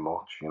carrying too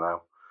much.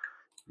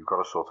 You've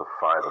got to sort of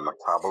fire the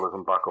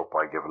metabolism back up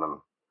by giving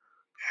them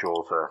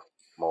shorter,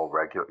 more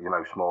regular,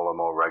 smaller,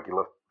 more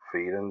regular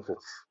feedings.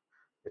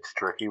 It's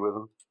tricky with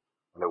them,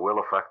 and it will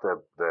affect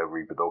their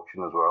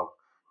reproduction as well.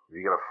 If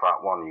you get a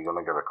fat one, you're going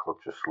to get a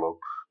clutch of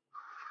slugs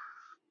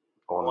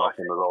or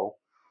nothing at all.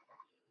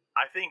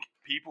 I think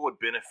people would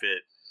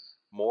benefit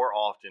more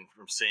often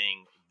from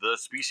seeing the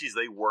species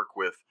they work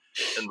with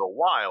in the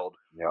wild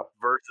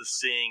versus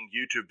seeing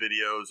YouTube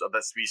videos of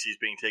that species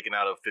being taken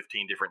out of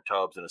 15 different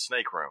tubs in a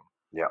snake room.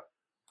 Yeah.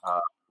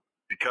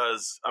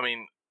 Because, I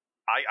mean,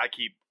 I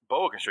keep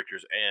boa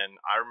constrictors, and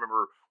I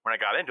remember when I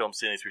got into them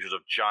seeing these pictures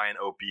of giant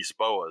obese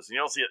boas. And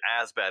you don't see it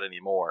as bad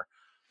anymore.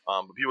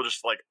 But people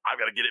just like, I've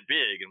got to get it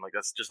big, and like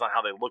that's just not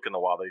how they look in the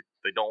wild.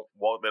 They don't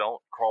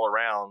crawl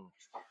around,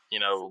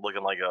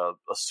 looking like a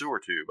sewer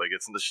tube. Like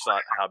it's just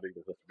not how big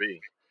they're supposed to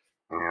be.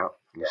 Yeah,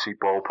 you see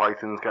ball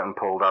pythons getting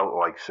pulled out at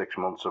like 6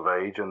 months of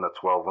age, and they're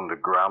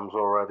 1,200 grams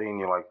already, and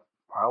you're like,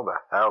 how the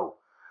hell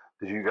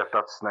did you get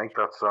that snake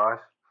that size?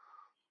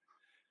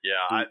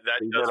 Yeah, that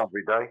does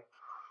every day.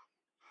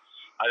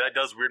 That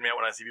does weird me out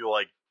when I see people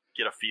like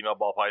get a female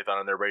ball python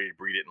and they're ready to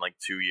breed it in like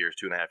 2 years,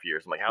 2.5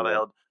 years. I'm like, how the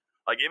hell?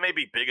 Like, it may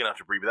be big enough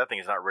to breed, but that thing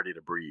is not ready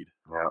to breed.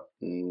 Yeah.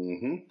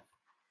 Mm-hmm.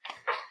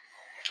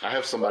 I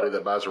have somebody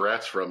that buys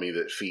rats from me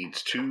that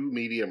feeds 2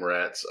 medium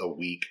rats a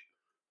week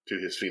to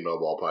his female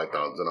ball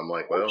pythons, and I'm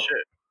like, well,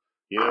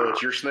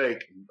 it's your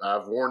snake.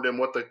 I've warned him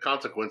what the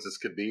consequences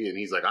could be, and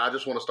he's like, I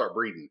just want to start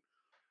breeding.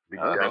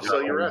 I'll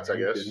sell you rats, I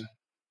guess.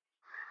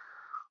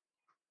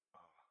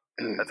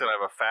 That's gonna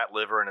have a fat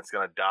liver, and it's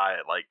gonna die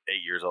at like 8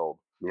 years old.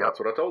 Yeah, that's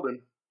what I told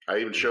him. I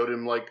even showed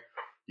him like,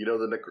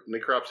 the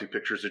necropsy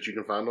pictures that you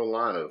can find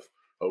online of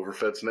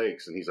overfed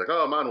snakes, and he's like,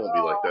 "Oh, mine won't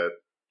be like that."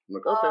 I'm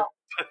like, "Okay."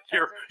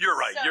 You're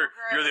right. So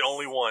You're the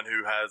only one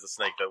who has a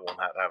snake that won't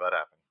have that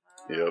happen.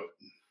 Yep.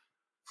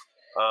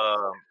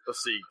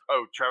 Let's see.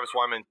 Oh, Travis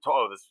Wyman.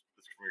 This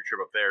from your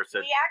trip up there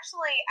said. We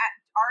actually,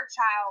 our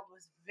child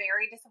was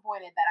very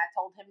disappointed that I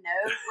told him no.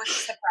 Was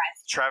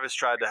surprised. Travis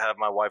tried to have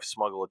my wife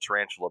smuggle a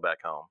tarantula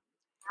back home.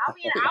 I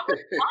mean, I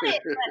would want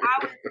it, but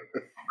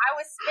I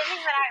was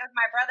spending the night with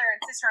my brother and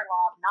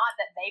sister-in-law. Not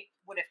that they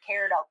would have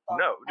cared.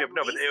 No, but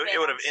it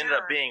would have ended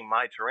up being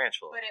my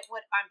tarantula. But it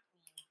would.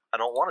 I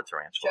don't want a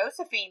tarantula.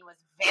 Josephine was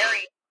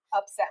very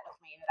upset with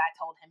me that I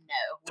told him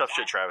no. Tough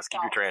shit, Travis.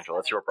 Keep your tarantula.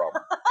 That's your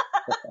problem.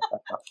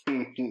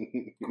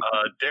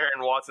 Darren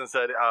Watson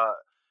said,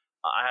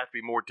 I have to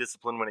be more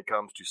disciplined when it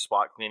comes to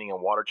spot cleaning and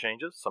water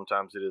changes.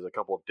 Sometimes it is a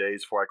couple of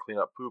days before I clean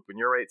up poop and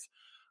urates.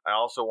 I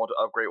also want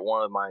to upgrade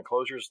one of my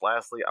enclosures.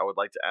 Lastly, I would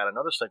like to add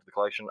another snake to the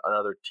collection,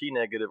 another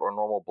T-negative or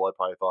normal blood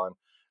python,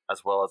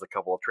 as well as a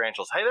couple of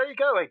tarantulas. Hey, there you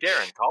go. Hey,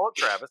 Darren, call up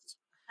Travis.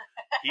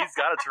 He's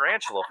got a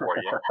tarantula for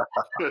you.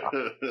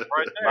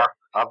 Right there.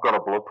 I've got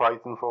a blood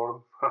python for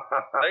him.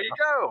 There you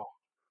go.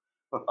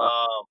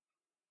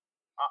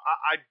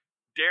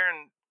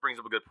 Darren brings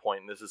up a good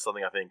point, and this is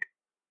something I think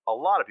a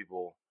lot of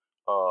people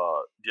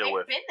deal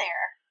with. They've been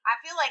there. I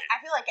feel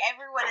like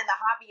everyone in the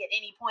hobby at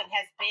any point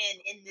has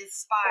been in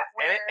this spot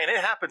where... And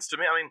it happens to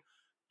me. I mean,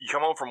 you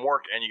come home from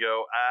work and you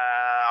go,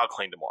 I'll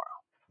clean tomorrow.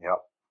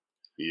 Yep.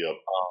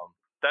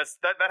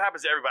 That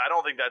happens to everybody. I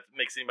don't think that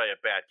makes anybody a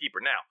bad keeper.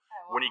 Now,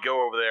 when you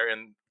go over there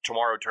and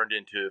tomorrow turned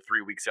into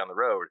 3 weeks down the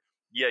road,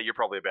 yeah, you're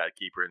probably a bad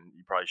keeper and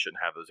you probably shouldn't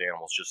have those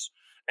animals.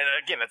 And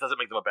again, that doesn't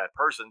make them a bad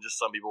person. Just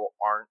some people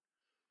aren't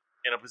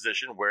in a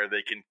position where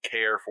they can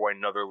care for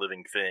another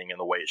living thing in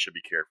the way it should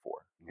be cared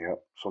for. Yeah,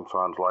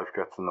 sometimes life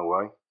gets in the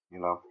way, I need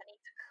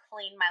to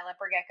clean my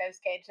leopard gecko's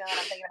cage now that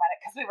I'm thinking about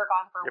it because we were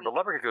gone for a week. But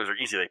leopard geckos are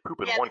easy. They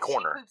poop in one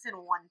corner. She poops in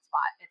one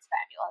spot. It's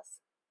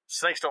fabulous.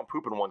 Snakes don't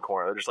poop in one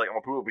corner. They're just like,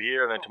 I'm going to poop over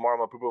here, and then tomorrow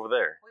I'm going to poop over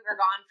there. We were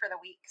gone for the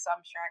week, so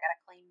I'm sure I got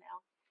to clean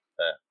now.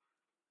 Yeah.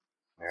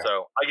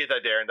 So, I get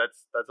that, Darren.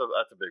 That's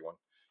a big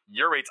one.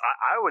 Urates,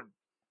 I would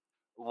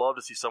love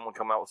to see someone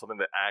come out with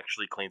something that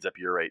actually cleans up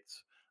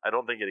urates. I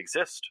don't think it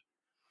exists.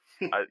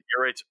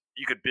 Urates,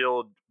 you could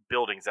build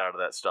buildings out of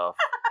that stuff.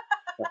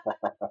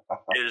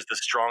 It is the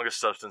strongest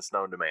substance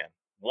known to man.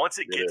 Once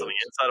it gets on the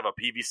inside of a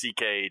PVC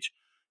cage,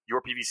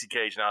 your PVC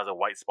cage now has a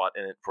white spot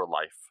in it for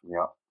life.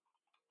 Yeah.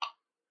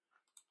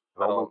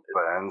 It almost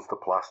burns the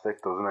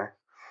plastic, doesn't it?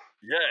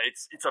 Yeah,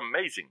 it's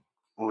amazing.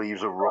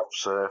 Leaves a rough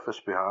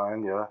surface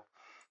behind, yeah.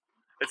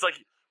 It's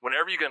like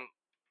whenever you can,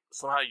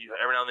 somehow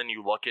every now and then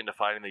you luck into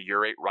finding the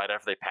urate right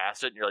after they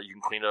pass it, and you're like, you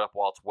can clean it up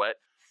while it's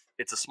wet.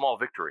 It's a small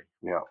victory.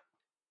 Yeah.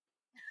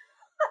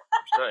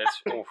 I don't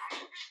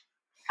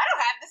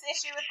have this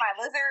issue with my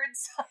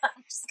lizards.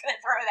 I'm just going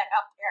to throw that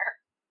out there.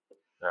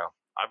 Yeah,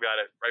 I've got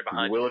it right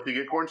behind you. Will if you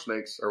get corn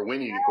snakes, or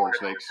when you get corn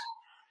snakes.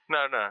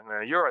 No,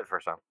 you're right the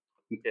first time.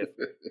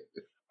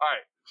 All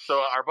right,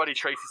 so our buddy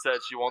Tracy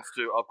said she wants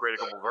to upgrade a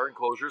couple of her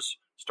enclosures,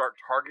 start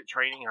target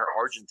training her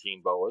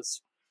Argentine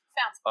boas,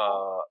 sounds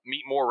cool.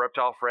 Meet more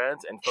reptile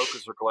friends, and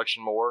focus her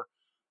collection more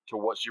to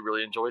what she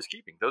really enjoys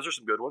keeping. Those are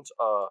some good ones.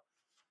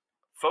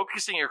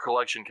 Focusing your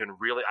collection can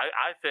really,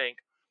 I think,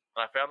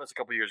 and I found this a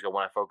couple of years ago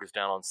when I focused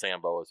down on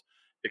sand boas,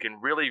 it can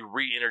really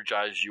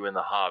re-energize you in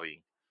the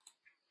hobby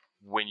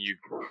when you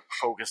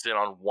focused in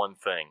on one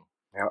thing.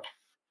 Yeah.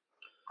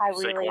 I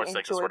really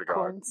enjoy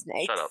corn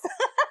snakes. Shut up.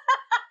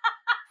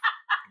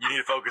 You need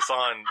to focus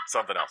on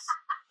something else.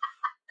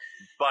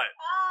 But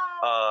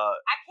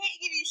I can't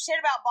give you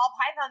shit about ball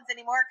pythons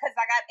anymore because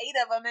I got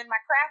 8 of them in my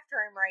craft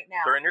room right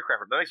now. They're in your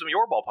craft room. That makes them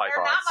your ball pythons.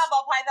 They're not my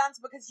ball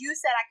pythons because you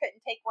said I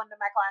couldn't take one to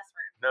my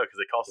classroom. No, because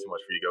they cost too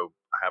much for you to go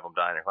have them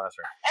die in your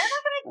classroom. They're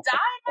not going to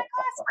die in my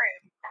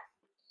classroom.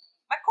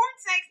 My corn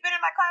snake's been in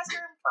my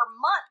classroom for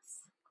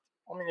months.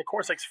 I mean, the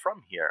corn snake's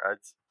from here.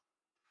 You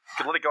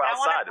can let it go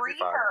outside. I want to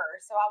breed her,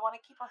 so I want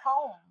to keep her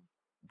home.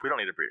 We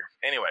don't need a breeder.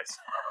 Anyways.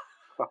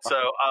 So,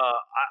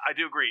 I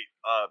do agree.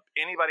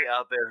 Anybody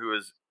out there who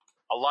is,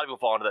 a lot of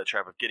people fall into that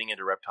trap of getting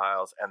into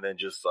reptiles and then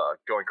just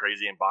going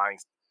crazy and buying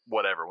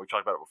whatever. We've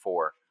talked about it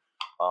before.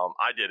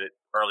 I did it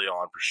early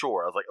on for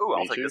sure. I was like, oh,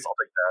 I'll take this, I'll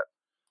take that.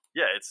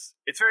 Yeah, it's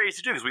very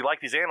easy to do because we like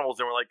these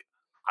animals and we're like,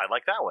 I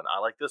like that one, I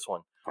like this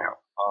one. Yeah.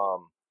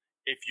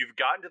 If you've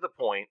gotten to the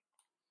point,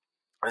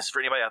 and this is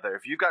for anybody out there,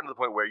 if you've gotten to the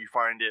point where you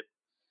find it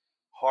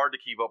hard to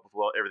keep up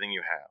with everything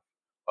you have,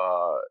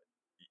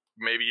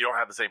 maybe you don't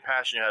have the same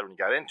passion you had when you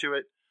got into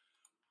it,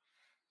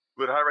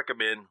 but I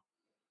recommend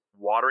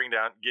watering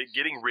down,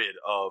 getting rid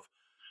of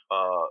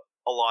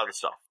a lot of the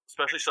stuff,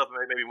 especially stuff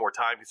that may be more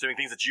time consuming,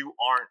 things that you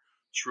aren't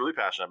truly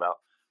passionate about.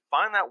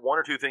 Find that 1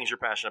 or 2 things you're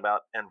passionate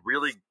about and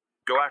really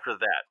go after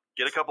that.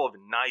 Get a couple of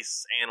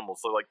nice animals.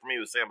 So like for me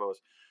with Sambos,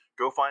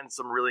 go find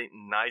some really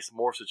nice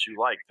morphs that you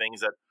like,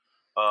 things that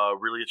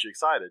really get you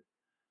excited.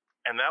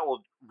 And that will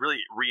really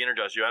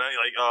re-energize you. I know,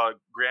 like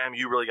Graham,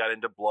 you really got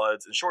into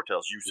bloods and short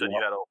tails. You said you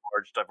had a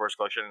large, diverse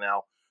collection, and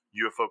now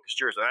you have focused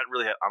yours. And that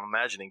really, I'm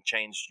imagining,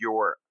 changed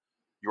your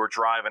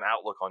drive and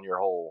outlook on your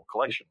whole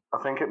collection.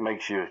 I think it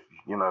makes you,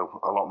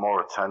 a lot more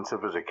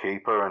attentive as a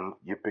keeper, and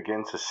you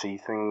begin to see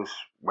things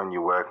when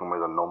you're working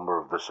with a number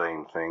of the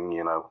same thing.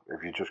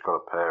 If you just got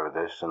a pair of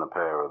this and a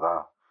pair of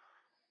that,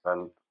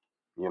 then,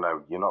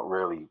 you're not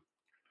really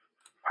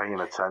paying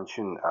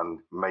attention and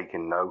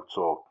making notes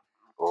or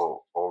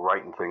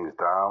writing things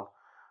down.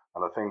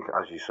 And I think,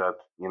 as you said,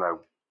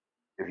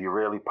 if you're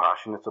really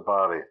passionate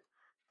about it,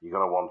 you're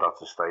going to want that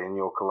to stay in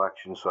your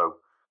collection. So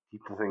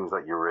keep the things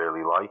that you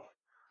really like.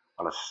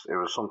 And it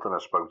was something I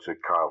spoke to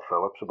Kyle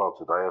Phillips about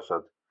today. I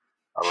said,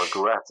 I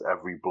regret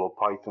every blood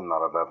python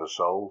that I've ever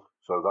sold.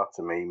 So that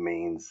to me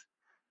means,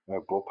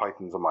 blood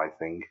pythons are my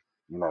thing.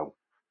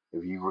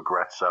 If you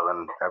regret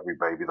selling every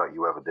baby that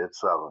you ever did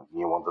sell, and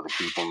you wanted to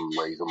keep them,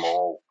 raise them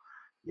all,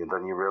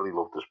 then you really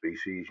love the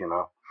species, And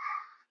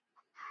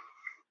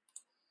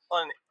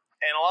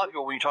a lot of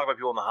people, when you talk about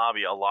people in the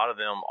hobby, a lot of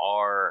them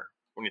are,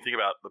 when you think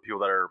about the people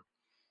that are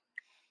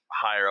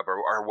higher up or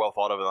are well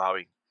thought of in the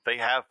hobby, they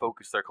have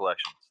focused their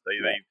collections.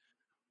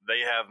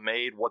 They have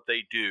made what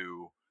they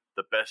do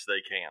the best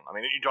they can. I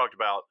mean, you talked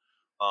about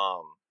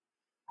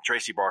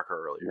Tracy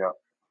Barker earlier. Yeah.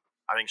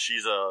 I think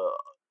she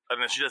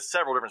does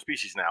several different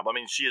species now. But I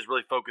mean, she has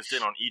really focused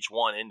in on each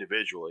one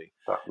individually.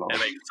 Definitely.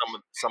 And made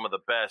some of the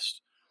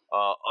best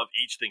of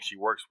each thing she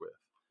works with.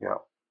 Yeah.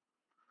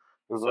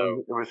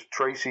 It was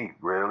Tracy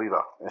really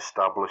that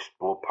established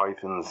blood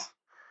pythons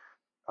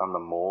and the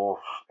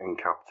morphs in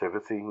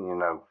captivity.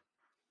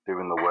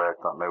 Doing the work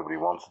that nobody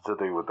wanted to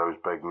do with those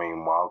big,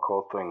 mean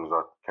wild-caught things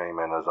that came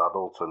in as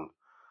adults and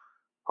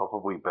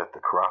probably bit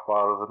the crap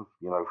out of them,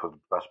 for the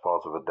best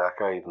part of a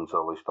decade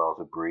until they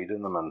started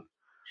breeding them and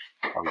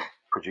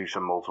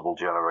producing multiple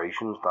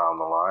generations down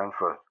the line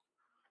for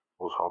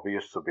us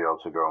hobbyists to be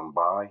able to go and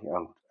buy.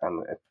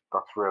 And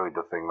that's really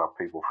the thing that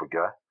people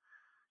forget.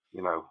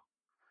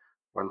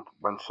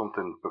 When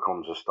something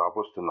becomes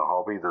established in the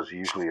hobby, there's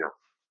usually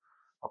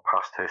a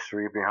past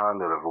history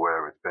behind it of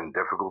where it's been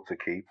difficult to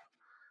keep,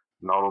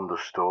 not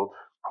understood,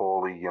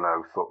 poorly,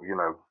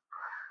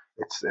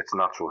 its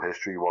natural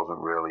history wasn't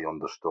really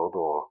understood,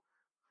 or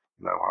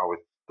how it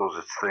does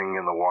its thing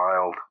in the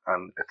wild,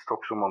 and it took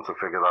someone to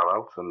figure that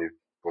out, and they've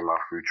done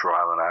that through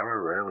trial and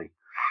error, really.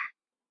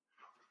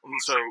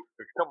 So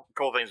a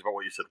couple things about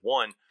what you said.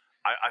 One,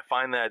 I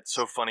find that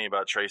so funny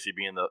about Tracy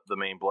being the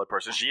main blood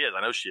person. She is,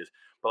 I know she is,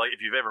 but like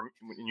if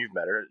you've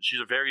met her,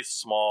 she's a very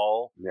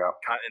small,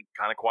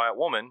 kind of quiet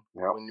woman.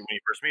 Yeah. When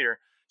you first meet her,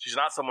 she's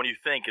not someone you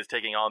think is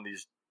taking on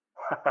these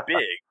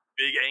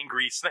big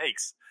angry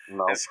snakes.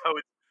 No. And so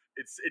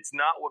it's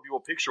not what people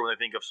picture when they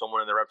think of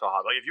someone in the reptile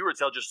hobby. Like if you were to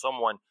tell just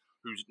someone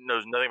who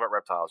knows nothing about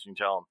reptiles, you can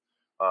tell them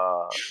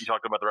you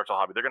talk about the reptile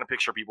hobby, they're going to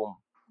picture people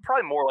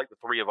probably more like the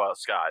three of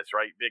us guys,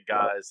 right? Big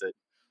guys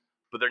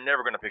but they're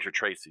never going to picture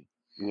Tracy.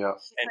 Yeah.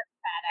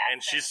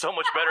 And she's so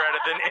much better at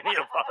it than any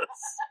of us.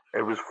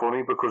 It was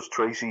funny because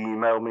Tracy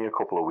emailed me a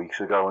couple of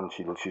weeks ago, and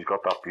she's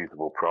got that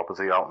beautiful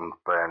property out in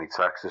Bernie,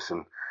 Texas,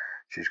 and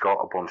she's got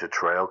a bunch of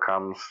trail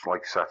cams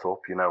like set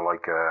up,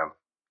 to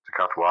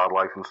catch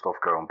wildlife and stuff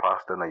going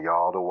past in a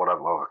yard or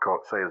whatever. Well, I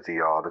can't say it's a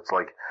yard. It's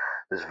like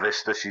this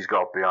vista she's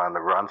got behind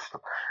the ranch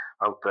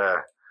out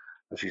there,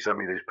 and she sent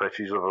me these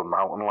pictures of a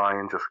mountain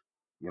lion just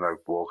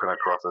walking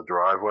across the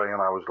driveway,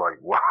 and I was like,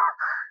 wow.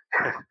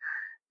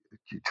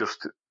 You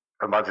just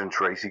imagine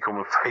Tracy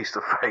coming face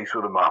to face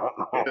with a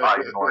mountain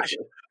lion.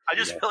 I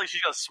just feel like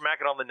she's gonna smack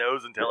it on the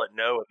nose and tell it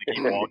no and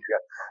keep walking.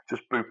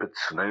 Just boop its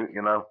snoot,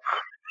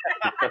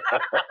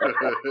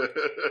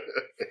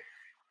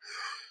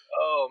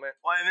 Oh man!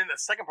 Well, and then the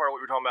second part of what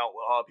you were talking about,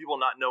 people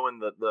not knowing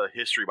the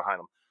history behind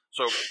them.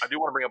 So I do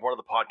want to bring up one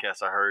of the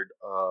podcasts I heard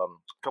a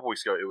couple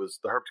weeks ago. It was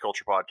the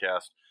Herpetoculture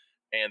podcast,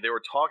 and they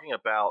were talking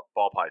about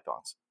ball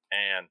pythons.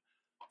 And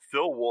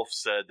Phil Wolf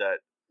said that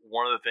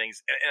one of the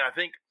things, and I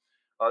think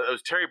it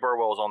was Terry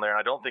Burwell was on there, and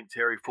I don't think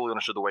Terry fully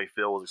understood the way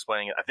Phil was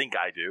explaining it. I think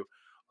I do.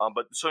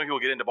 But some people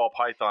get into ball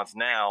pythons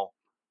now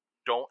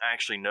don't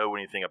actually know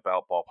anything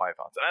about ball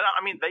pythons. And I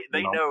mean,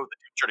 they know the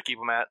temperature to keep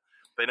them at.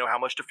 They know how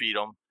much to feed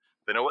them.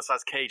 They know what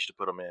size cage to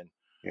put them in.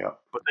 Yeah.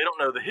 But they don't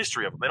know the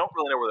history of them. They don't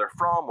really know where they're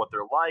from, what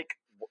they're like,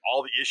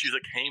 all the issues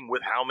that came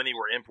with how many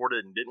were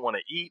imported and didn't want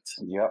to eat.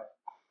 Yeah.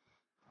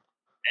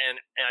 And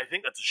I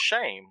think that's a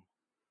shame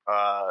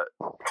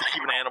to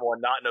keep an animal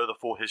and not know the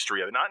full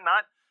history of it. Not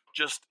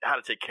just how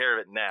to take care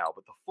of it now,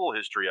 but the full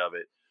history of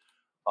it.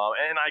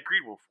 And I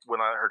agreed with when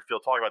I heard Phil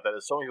talk about that,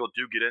 is so many people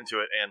do get into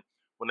it, and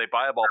when they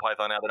buy a ball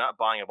python now, they're not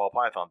buying a ball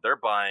python. They're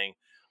buying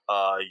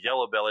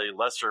yellow belly,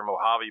 lesser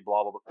Mojave,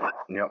 blah, blah, blah.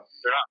 Yep.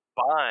 They're not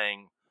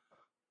buying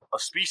a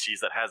species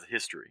that has a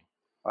history.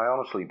 I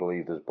honestly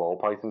believe there's ball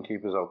python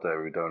keepers out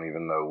there who don't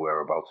even know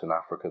whereabouts in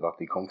Africa that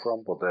they come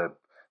from, but they're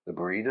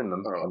breeding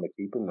them and they're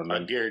keeping them. I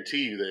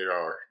guarantee you there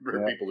are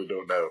people who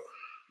don't know.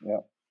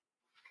 Yeah.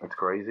 It's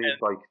crazy.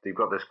 It's like they've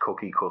got this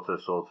cookie cutter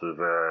sort of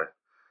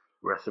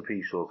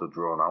recipe sort of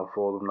drawn out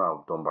for them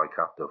now, done by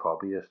captive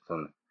hobbyists,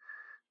 and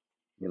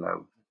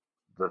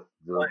the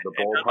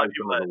ball python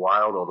of the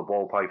wild, or the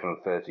ball python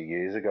of 30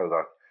 years ago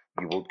that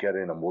you would get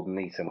in and wouldn't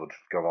eat and would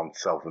go on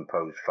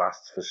self-imposed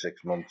fasts for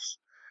 6 months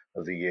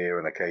of the year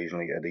and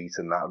occasionally it'd eat,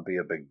 and that would be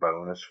a big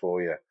bonus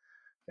for you.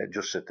 It'd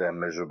just sit there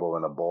miserable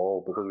in a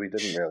ball because we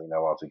didn't really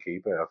know how to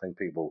keep it. I think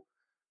people,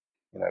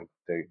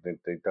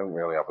 they don't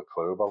really have a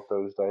clue about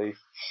those days.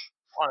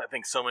 I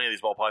think so many of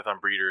these ball python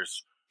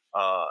breeders,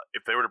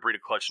 if they were to breed a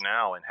clutch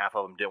now and half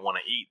of them didn't want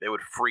to eat, they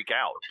would freak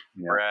out.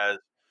 Yeah. Whereas,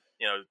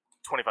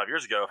 25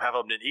 years ago, if half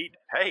of them didn't eat,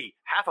 hey,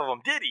 half of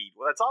them did eat.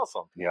 Well, that's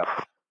awesome. Yeah,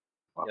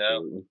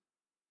 absolutely.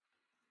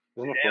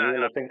 Isn't it funny?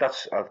 And I think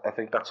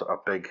that's a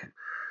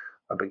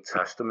big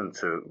testament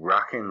to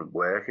racking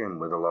working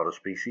with a lot of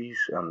species,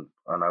 and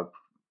I know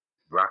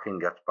racking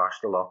gets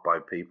bashed a lot by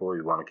people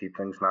who want to keep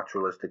things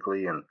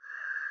naturalistically and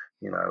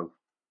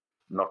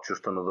not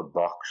just another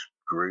box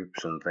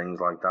groups and things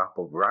like that.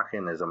 But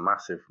racking is a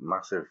massive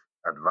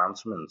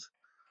advancement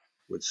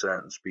with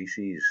certain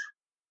species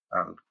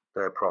and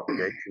their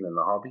propagation in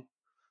the hobby.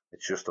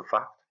 It's just a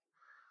fact.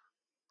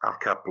 I've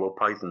kept blood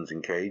pythons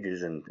in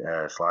cages and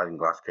sliding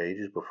glass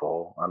cages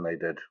before, and they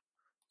did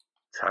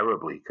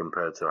terribly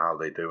compared to how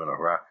they do in a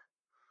rack.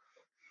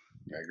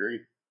 I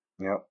agree.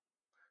 Yeah.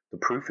 The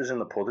proof is in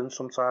the pudding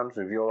sometimes.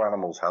 If your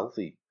animal's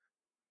healthy,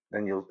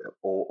 then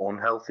or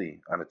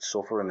unhealthy, and it's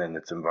suffering in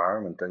its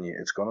environment, then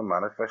it's going to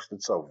manifest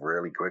itself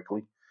really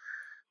quickly.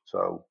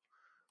 So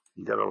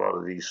you get a lot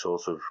of these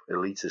sorts of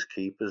elitist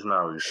keepers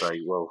now who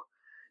say, well,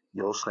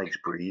 your snake's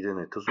breeding,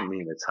 it doesn't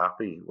mean it's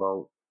happy.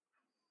 Well,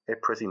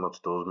 it pretty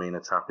much does mean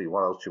it's happy.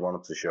 What else do you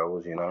want it to show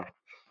us,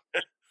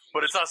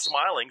 But it's not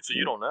smiling, so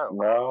you don't know.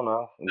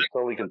 No.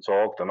 Until we can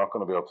talk, they're not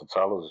going to be able to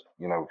tell us,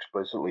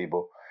 explicitly.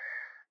 But,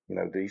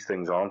 these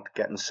things aren't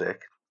getting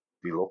sick.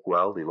 They look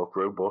well. They look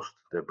robust.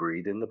 They're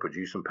breeding. They're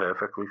producing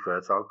perfectly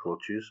fertile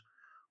clutches.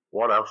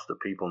 What else do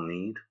people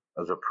need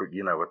as a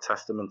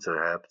testament to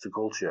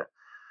herpetoculture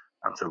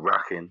and to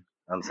racking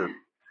and to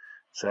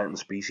certain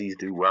species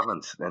do well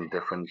in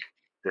different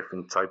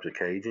types of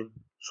caging.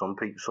 Some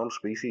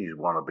species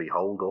want to be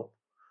holed up,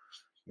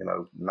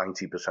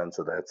 90%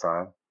 of their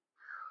time.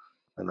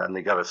 And then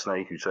they got a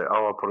snake who say,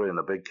 oh, I'll put it in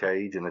a big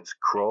cage and it's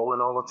crawling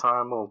all the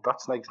time. Well,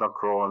 that snake's not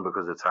crawling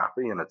because it's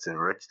happy and it's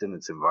enriched in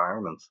its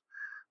environment.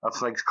 That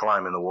snake's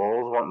climbing the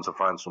walls, wanting to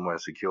find somewhere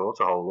secure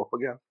to hold up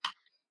again.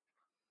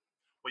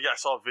 Well, yeah, I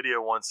saw a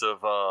video once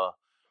of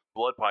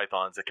blood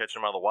pythons that catch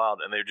them out of the wild,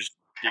 and they're just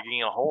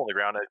digging a hole in the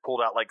ground. And they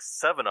pulled out like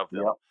 7 of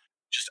them,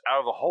 just out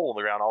of the hole in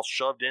the ground, all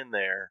shoved in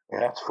there.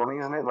 Yeah, it's funny,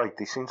 isn't it? Like,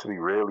 they seem to be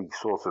really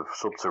sort of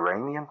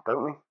subterranean,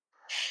 don't they?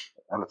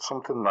 And it's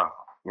something that,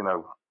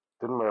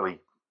 didn't really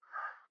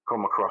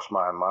come across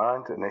my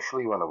mind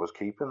initially when I was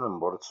keeping them,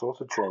 but it sort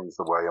of changed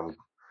the way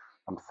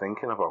I'm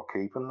thinking about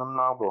keeping them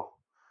now. But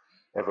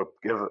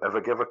if I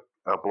give a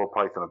blood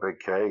python a big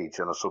cage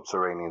and a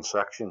subterranean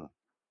section,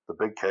 the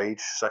big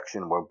cage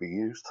section won't be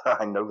used.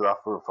 I know that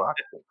for a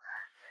fact.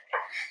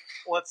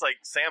 Well, it's like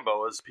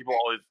Samboas. People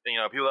always,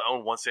 people that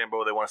own one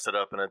Samboa, they want to set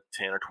up in a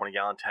 10 or 20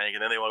 gallon tank,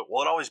 and then they want,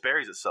 well, it always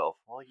buries itself.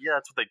 Well, yeah,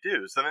 that's what they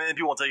do. So then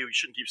people will tell you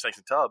shouldn't keep snakes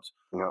in tubs.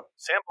 Yeah.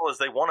 Samboas,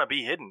 they want to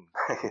be hidden.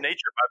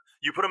 Nature,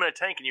 you put them in a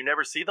tank and you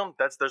never see them.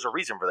 There's a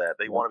reason for that.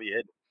 They want to be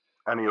hidden.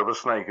 Any other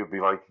snake would be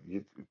like,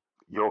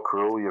 you're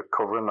cruel. You're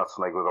covering that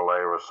snake with a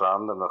layer of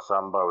sand, and the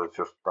Sambo is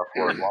just that's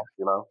what it wants,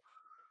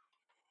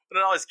 But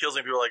it always kills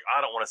me. People are like, I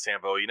don't want a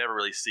Sambo. You never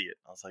really see it.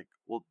 I was like,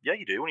 well, yeah,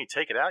 you do. When you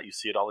take it out, you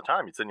see it all the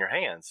time. It's in your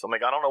hands. So I'm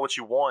like, I don't know what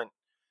you want.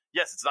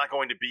 Yes, it's not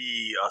going to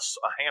be a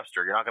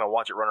hamster. You're not going to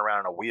watch it run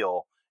around on a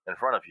wheel in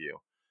front of you.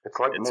 It's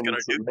like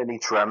mini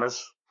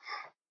tremors.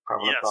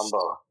 Yes.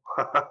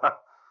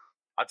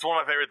 That's one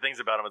of my favorite things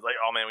about them. It's like,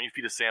 oh man, when you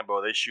feed a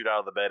Sambo, they shoot out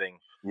of the bedding.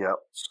 Yep.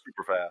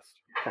 Super fast.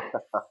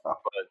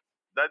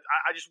 But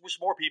I just wish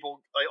more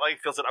people,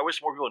 like Phil said, I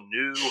wish more people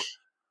knew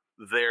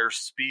their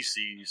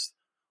species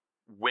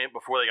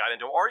before they got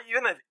into them, or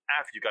even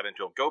after you got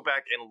into them. Go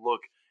back and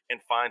look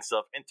and find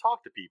stuff and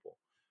talk to people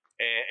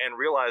and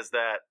realize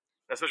that,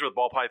 especially with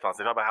ball pythons,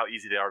 they talk about how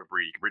easy they are to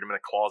breed. You can breed them in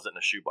a closet in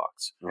a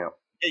shoebox. Yeah,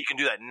 you can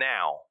do that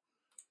now.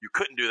 You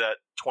couldn't do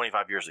that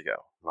 25 years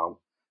ago. No.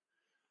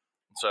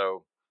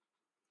 So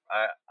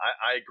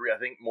I agree. I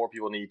think more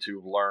people need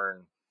to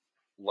learn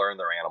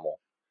their animal.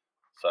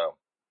 So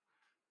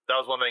that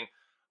was one thing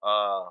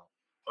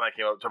when I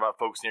came up talking about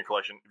focusing your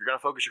collection. If you're going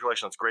to focus your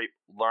collection, that's great.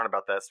 Learn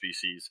about that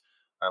species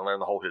and learn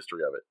the whole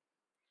history of it.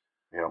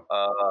 Yeah.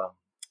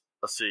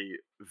 Let's see.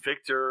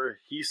 Victor,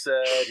 he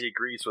said he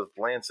agrees with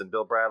Lance and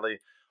Bill Bradley.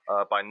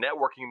 By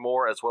networking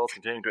more as well as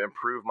continuing to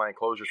improve my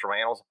enclosures for my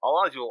animals. A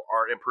lot of people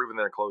are improving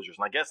their enclosures.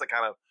 And I guess that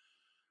kind of,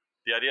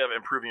 the idea of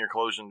improving your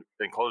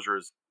enclosure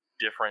is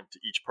different to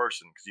each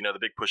person. Because, the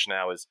big push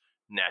now is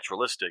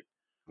naturalistic.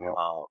 Yeah.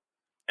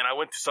 And I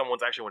went to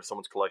someone's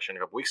collection a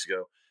couple weeks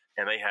ago,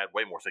 and they had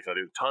way more things than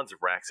I do. Tons of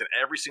racks. And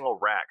every single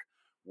rack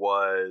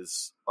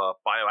was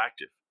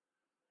bioactive,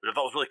 which I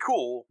thought was really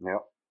cool.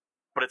 Yeah.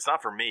 But it's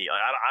not for me.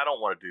 I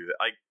don't want to do that.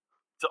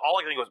 So all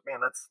I can think was, man,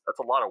 that's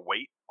a lot of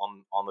weight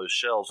on those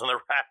shelves on the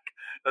rack.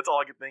 That's all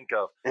I could think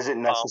of. Is it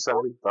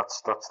necessary?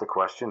 That's the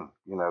question.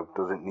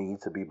 Does it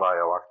need to be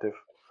bioactive?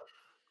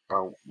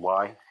 Well,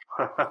 why?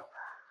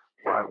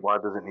 Why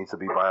does it need to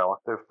be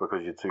bioactive?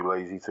 Because you're too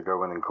lazy to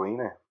go in and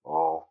clean it,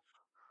 or?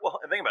 Well,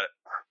 think about it.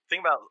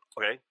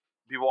 Okay,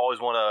 people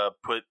always want to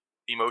put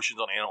emotions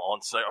on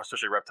animals,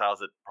 especially reptiles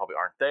that probably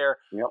aren't there.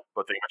 Yep.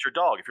 But think about your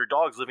dog. If your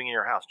dog's living in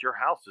your house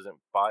isn't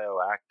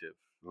bioactive.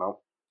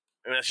 No.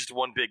 I mean, that's just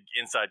one big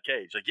inside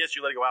cage. Like, yes,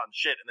 you let it go out and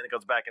shit, and then it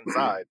goes back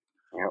inside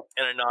Yep.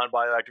 in a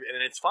non-bioactive,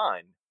 and it's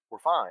fine. We're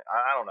fine.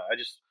 I don't know.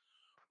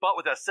 But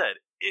with that said,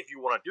 if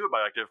you want to do a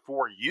bioactive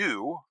for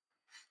you,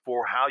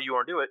 for how you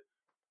want to do it,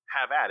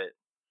 have at it.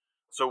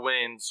 So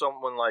when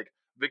someone like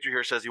Victor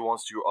here says he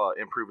wants to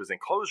improve his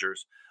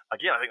enclosures,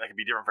 again, I think that could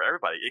be different for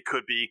everybody. It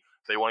could be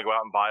they want to go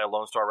out and buy a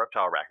Lone Star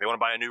reptile rack. They want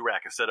to buy a new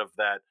rack instead of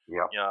that,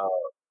 Yep.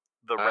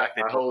 The rack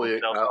they I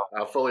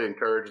fully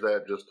encourage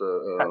that, just to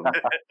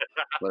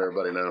let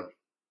everybody know.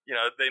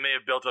 They may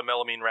have built a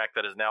melamine rack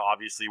that is now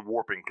obviously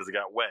warping because it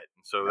got wet,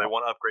 and so they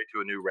want to upgrade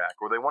to a new rack,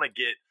 or they want to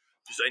get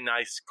just a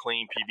nice,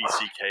 clean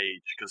PVC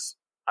cage. Because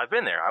I've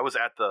been there. I was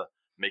at the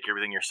make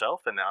everything yourself,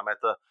 and now I'm at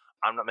the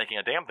I'm not making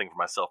a damn thing for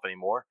myself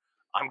anymore.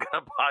 I'm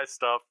gonna buy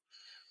stuff.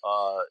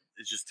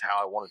 It's just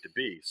how I want it to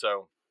be.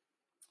 So,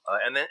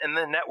 and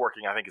then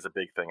networking, I think, is a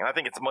big thing, and I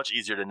think it's much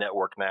easier to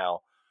network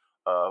now.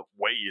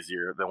 Way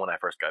easier than when I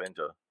first got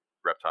into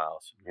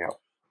reptiles. Yeah.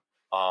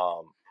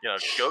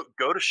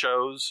 Go to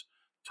shows,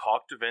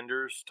 talk to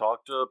vendors,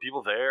 talk to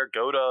people there.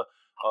 Go to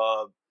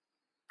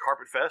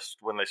Carpet Fest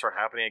when they start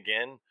happening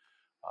again.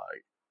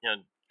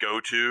 Go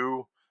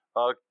to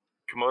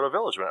Komodo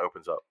Village when it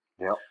opens up.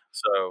 Yeah.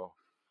 So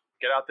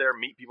get out there,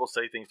 meet people,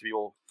 say things to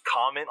people,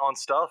 comment on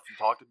stuff,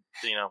 talk to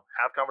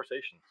have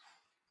conversations.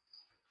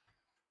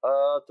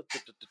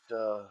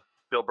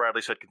 Bill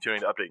Bradley said continuing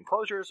to update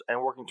enclosures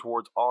and working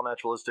towards all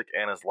naturalistic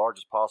and as large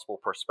as possible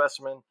per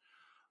specimen.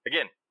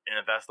 Again, and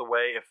if that's the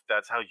way, if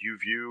that's how you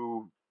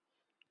view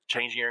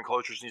changing your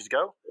enclosures needs to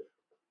go,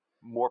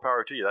 more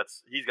power to you.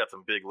 He's got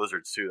some big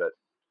lizards too that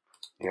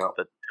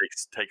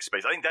takes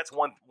space. I think that's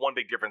one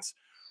big difference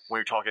when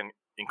you're talking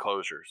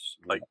enclosures,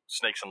 like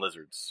snakes and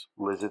lizards.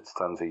 Lizards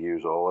tend to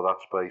use all of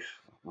that space,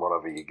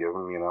 whatever you give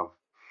them,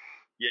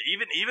 Yeah,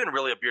 even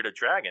really a bearded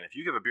dragon. If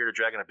you give a bearded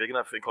dragon a big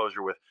enough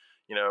enclosure with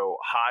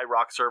high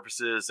rock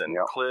surfaces and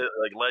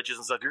like ledges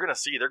and stuff, you're going to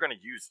see they're going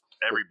to use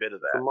every bit of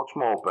that. It's a much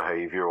more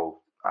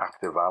behavioural,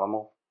 active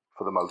animal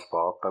for the most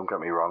part. Don't get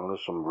me wrong,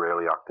 there's some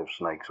really active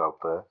snakes out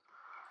there.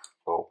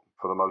 But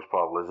for the most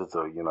part, lizards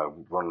are,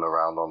 running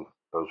around on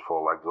those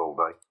four legs all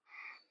day.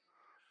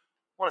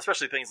 Well,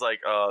 especially things like,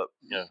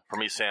 for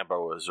me, sand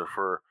boas, or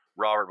for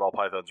Robert, ball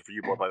pythons, or for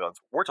you, ball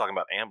pythons. We're talking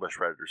about ambush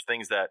predators,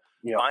 things that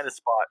find a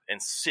spot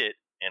and sit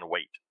and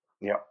wait.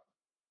 Yeah,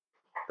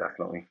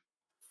 definitely.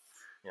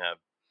 Yeah.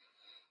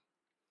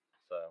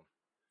 So,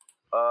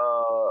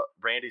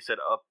 Randy said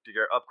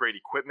upgrade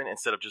equipment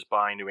instead of just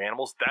buying new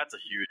animals. That's a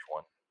huge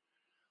one.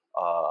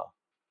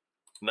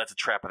 And that's a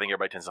trap I think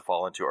everybody tends to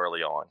fall into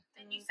early on.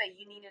 And you say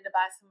you needed to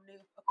buy some new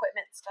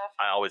equipment and stuff?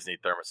 I always need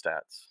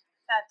thermostats.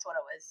 That's what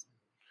it was.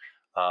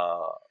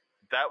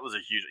 That was a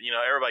huge,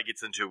 everybody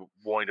gets into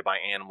wanting to buy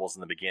animals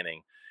in the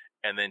beginning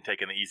and then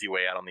taking the easy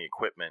way out on the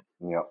equipment.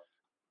 Yep.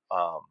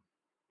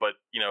 But,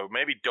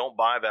 maybe don't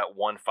buy that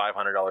one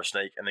 $500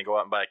 snake and then go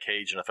out and buy a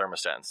cage and a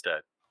thermostat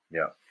instead.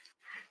 Yeah.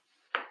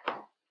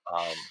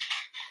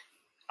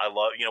 I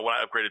love, when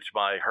I upgraded to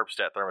my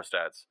Herpstat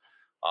thermostats,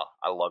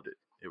 I loved it.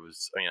 It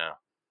was,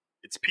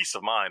 it's peace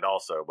of mind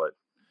also, but,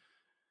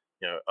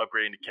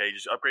 upgrading to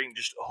cages, upgrading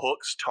just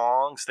hooks,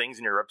 tongs, things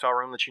in your reptile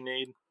room that you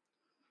need.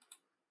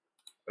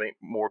 I think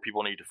more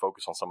people need to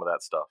focus on some of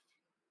that stuff.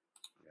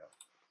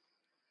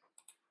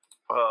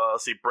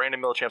 Let's see,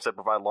 Brandon Millichamp said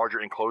provide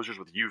larger enclosures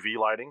with UV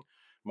lighting,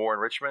 more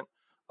enrichment,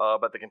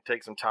 but they can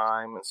take some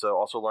time. And so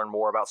also learn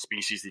more about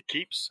species he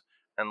keeps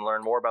and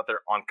learn more about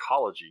their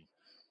oncology,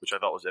 which I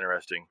thought was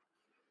interesting.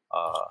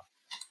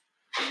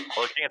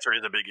 Cancer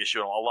is a big issue.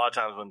 And a lot of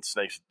times when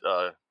snakes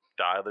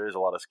die, there's a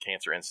lot of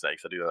cancer in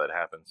snakes. I do know that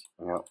happens.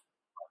 Yeah.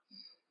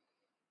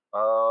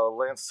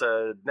 Lance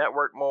said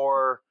network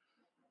more.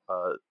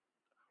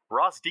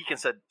 Ross Deacon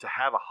said to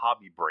have a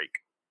hobby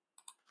break.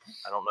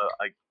 I don't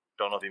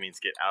know if he means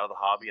get out of the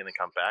hobby and then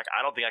come back.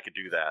 I don't think I could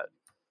do that.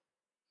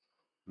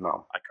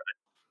 No, I could.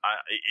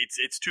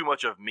 It's too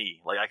much of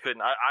me. Like I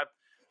couldn't.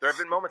 There have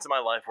been moments in my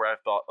life where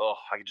I've thought, oh,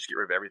 I could just get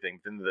rid of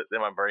everything. Then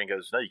my brain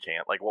goes, no, you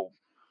can't. Like, what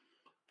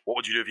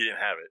would you do if you didn't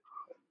have it?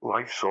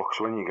 Life sucks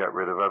when you get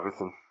rid of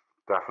everything.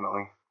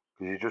 Definitely,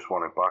 because you just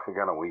want it back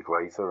again a week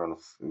later, and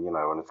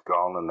it's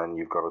gone, and then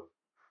you've got to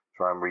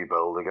try and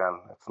rebuild again.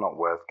 It's not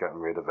worth getting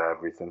rid of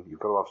everything. You've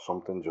got to have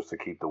something just to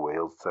keep the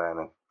wheels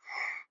turning.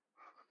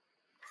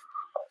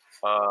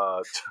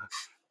 Todd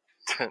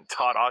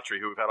Autry,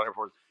 who we've had on here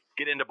before,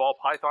 get into ball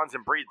pythons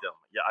and breed them.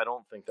 Yeah, I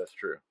don't think that's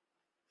true.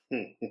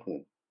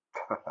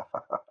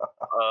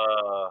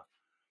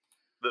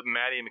 The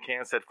Maddie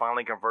McCann said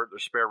finally convert their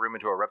spare room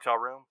into a reptile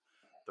room.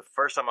 The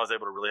first time I was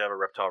able to really have a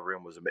reptile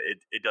room was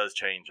it does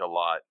change a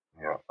lot.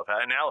 Yeah.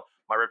 And now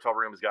my reptile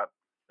room has got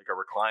like a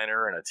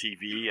recliner and a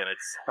TV, and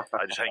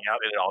I just hang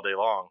out in it all day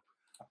long.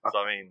 So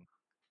I mean,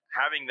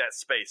 having that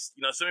space,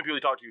 so many people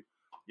you talk to,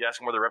 you ask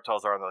them where the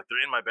reptiles are, and they're like,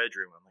 they're in my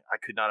bedroom. I'm like, I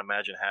could not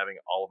imagine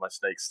having all of my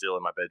snakes still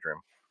in my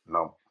bedroom.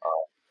 No.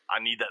 I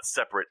need that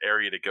separate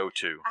area to go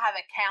to. I have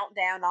a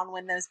countdown on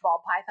when those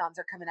ball pythons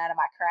are coming out of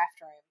my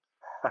craft room.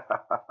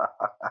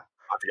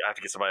 I have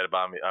to get somebody to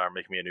buy me or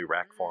make me a new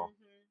rack for them.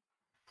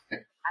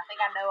 I think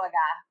I know a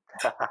guy.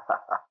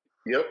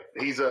 Yep,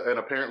 he's and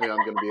apparently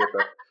I'm going to be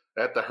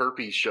at the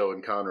herpes show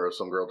in Conroe.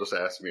 Some girl just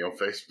asked me on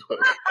Facebook.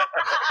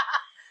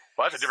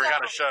 Well, that's a different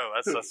kind of show.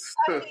 That's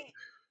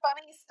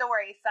funny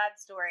story, sad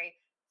story.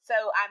 So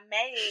I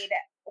made,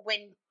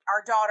 when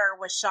our daughter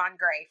was Sean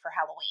Gray for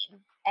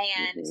Halloween,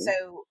 and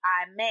so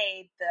I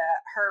made the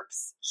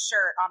Herps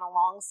shirt on a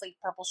long sleeve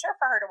purple shirt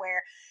for her to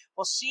wear.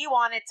 Well, she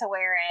wanted to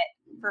wear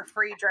it for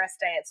free dress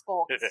day at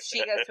school because she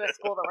goes to a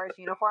school that wears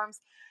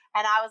uniforms.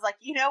 And I was like,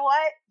 you know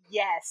what?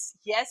 Yes,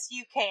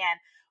 you can.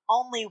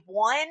 Only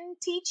one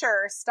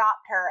teacher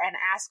stopped her and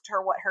asked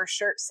her what her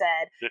shirt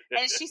said.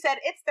 And she said,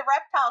 it's the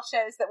reptile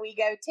shows that we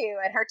go to.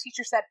 And her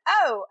teacher said,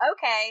 oh,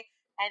 okay.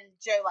 And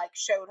Joe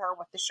showed her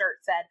what the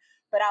shirt said.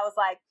 But I was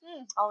like,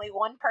 only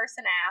one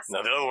person asked.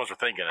 No, the other ones were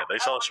thinking it. They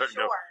saw the shirt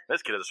and go,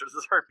 this kid has a shirt that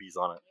says herpes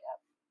on it. Yep.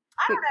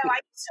 I don't know. I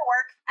used to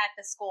work at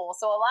the school,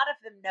 so a lot of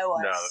them know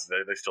us.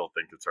 No, they still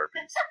think it's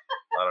herpes.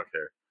 I don't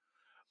care.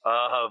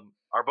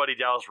 Our buddy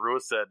Dallas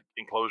Ruiz said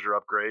enclosure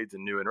upgrades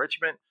and new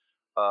enrichment.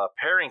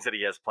 Pairings that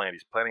he has planned.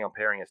 He's planning on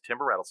pairing his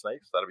timber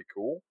rattlesnakes. That'd be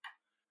cool.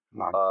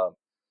 Nice.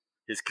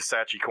 His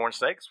Kasachi corn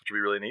snakes, which would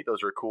be really neat.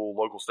 Those are a cool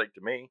local snake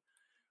to me.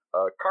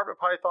 Carpet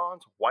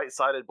pythons,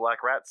 white-sided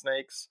black rat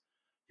snakes.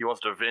 He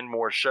wants to vend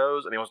more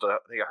shows, and he wants to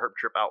take a herp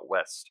trip out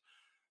west.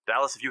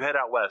 Dallas, if you head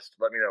out west,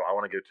 let me know. I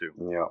want to go too.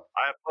 Yeah.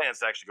 I have plans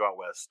to actually go out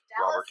west.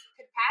 Dallas Robert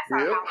could pass our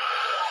house.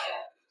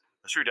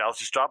 That's true, Dallas.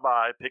 Just drop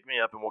by, pick me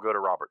up, and we'll go to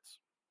Roberts.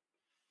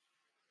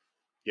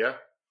 Yeah,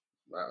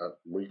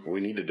 we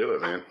need to do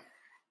it, man.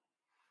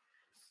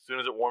 As soon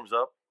as it warms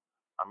up,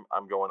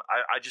 I'm going.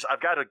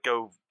 I've got to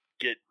go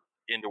get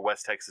into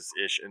West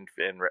Texas-ish and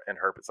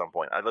herp at some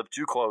point. I live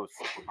too close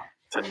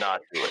to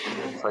not do it.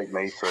 Take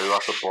me too.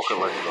 That's a bucket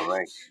list for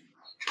me.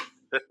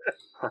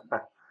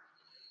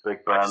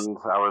 Big Bend,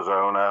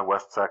 Arizona,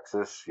 West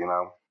Texas,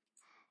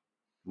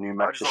 New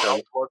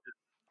Mexico.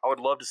 I would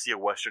love to see a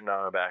Western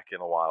Diamondback in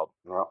the wild.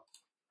 Yeah.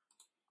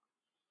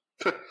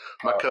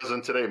 My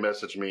cousin today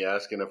messaged me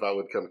asking if I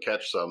would come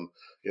catch some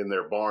in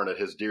their barn at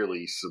his deer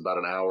lease about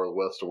an hour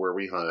west of where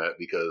we hunt at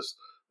because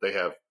they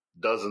have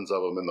dozens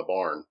of them in the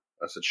barn.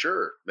 I said,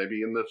 sure,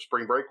 maybe in the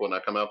spring break when I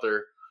come out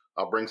there,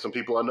 I'll bring some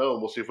people I know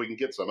and we'll see if we can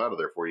get some out of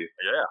there for you.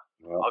 Yeah.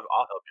 I'll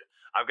help you.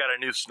 I've got a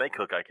new snake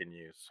hook I can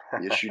use.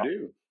 Yes, you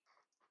do.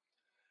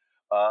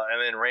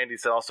 And then Randy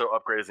said also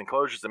upgrade his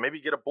enclosures and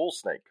maybe get a bull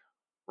snake.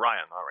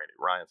 Ryan, not Randy.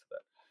 Ryan said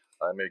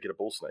that. Maybe get a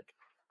bull snake.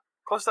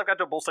 Closest I've got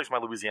to a bull snake is my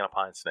Louisiana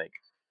pine snake.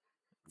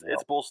 Yep.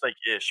 It's bull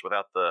snake-ish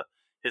without the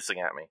hissing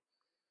at me.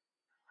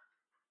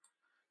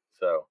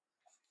 So.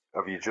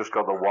 Have you just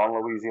got the one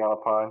Louisiana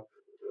pine?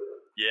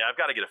 Yeah, I've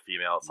got to get a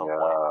female at some point.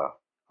 Yeah,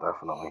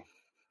 definitely.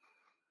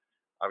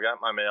 I've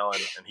got my male,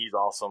 and he's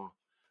awesome,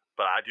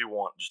 but I do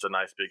want just a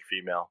nice big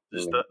female.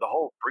 Just the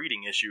whole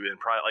breeding issue, and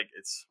probably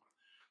it's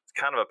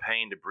kind of a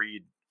pain to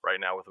breed right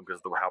now with them because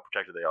of how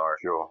protected they are.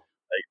 Sure.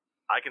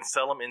 I can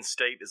sell them in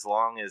state as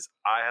long as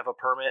I have a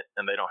permit,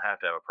 and they don't have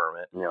to have a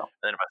permit. Yeah.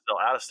 And then if I sell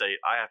out of state,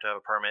 I have to have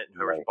a permit, and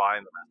whoever's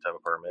buying them has to have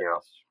a permit.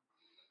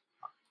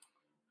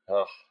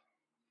 Yeah.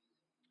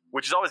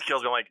 Which is always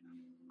kills me. I'm like,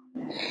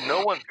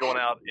 no one's going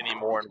out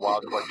anymore in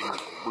wild collecting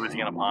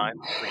Louisiana pine.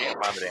 They can't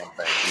find the damn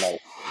thing. No.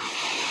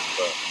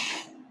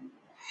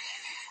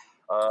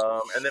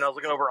 And then I was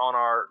looking over on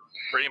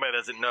for anybody that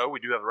doesn't know, we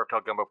do have a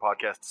Reptile Gumbo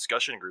podcast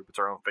discussion group. It's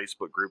our own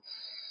Facebook group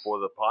for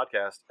the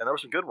podcast. And there were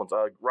some good ones.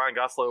 Ryan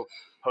Goslow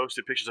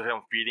posted pictures of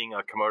him feeding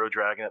a Komodo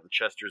dragon at the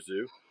Chester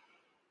Zoo,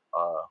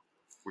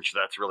 which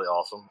that's really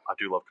awesome. I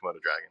do love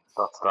Komodo dragons.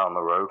 That's down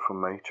the road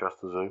from me,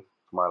 Chester Zoo.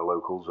 It's my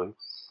local zoo.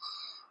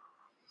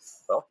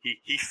 Well,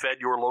 he fed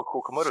your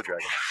local Komodo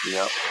dragon.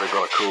 Yeah, they've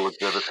got a cool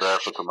exhibit there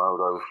for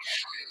Komodos.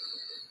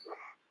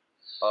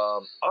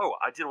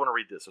 I did want to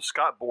read this. So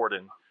Scott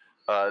Borden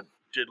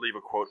did leave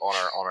a quote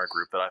on our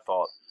group that I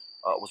thought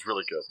was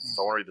really good.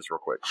 So I want to read this real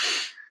quick.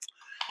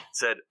 It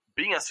said,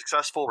 being a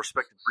successful,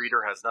 respected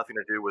breeder has nothing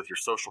to do with your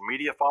social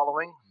media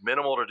following,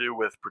 minimal to do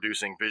with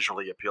producing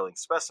visually appealing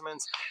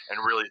specimens, and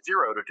really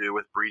zero to do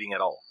with breeding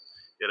at all.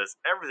 It has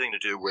everything to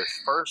do with,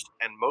 first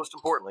and most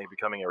importantly,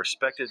 becoming a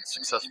respected,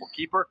 successful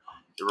keeper.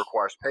 It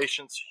requires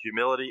patience,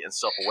 humility, and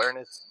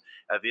self-awareness.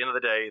 At the end of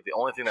the day, the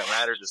only thing that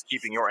matters is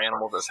keeping your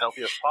animals as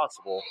healthy as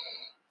possible.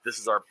 This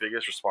is our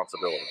biggest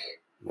responsibility.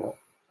 Yeah.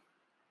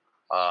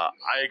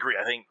 I agree.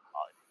 I think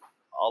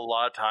a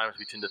lot of times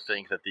we tend to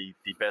think that the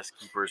best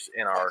keepers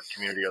in our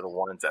community are the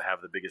ones that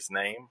have the biggest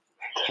name,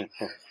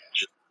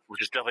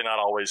 which is definitely not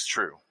always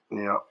true.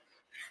 Yeah.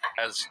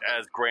 As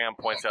Graham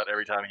points out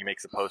every time he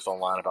makes a post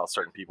online about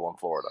certain people in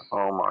Florida.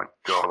 Oh my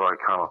God, I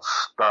cannot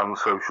stand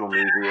social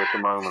media at the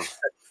moment.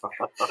 I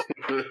love it.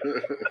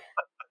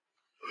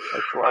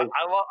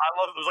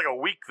 There was like a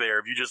week there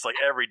of you just like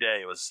every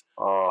day it was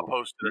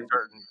posted a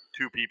certain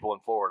two people in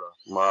Florida.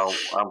 Well,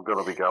 I'm going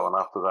to be going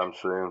after them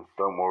soon.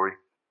 Don't worry.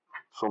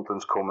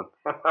 Something's coming.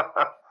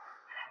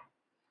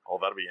 Oh,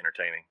 that'll be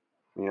entertaining.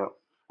 Yeah,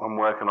 I'm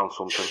working on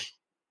something.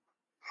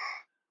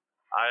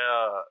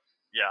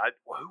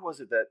 Who was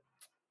it that?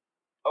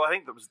 Oh, I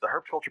think it was the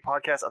Herp Culture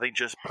podcast. I think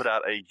just put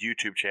out a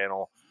YouTube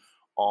channel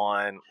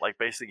on like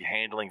basically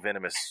handling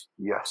venomous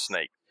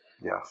snake.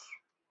 Yes.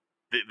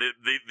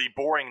 The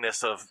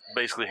boringness of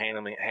basically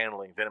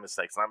handling venomous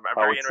snakes. And I'm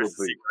very interested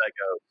to see where that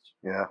goes.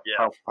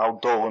 Yeah. How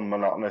dull and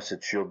monotonous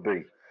it should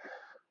be.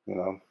 You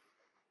know,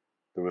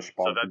 the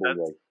responsible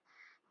way.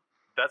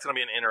 That's going to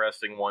be an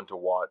interesting one to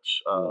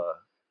watch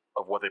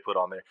of what they put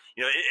on there.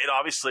 You know, it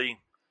obviously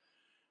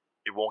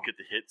it won't get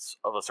the hits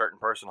of a certain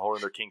person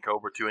holding their king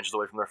cobra 2 inches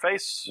away from their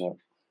face. Yeah.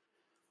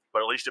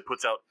 But at least it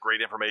puts out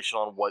great information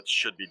on what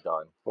should be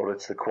done. Well,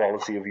 it's the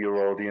quality of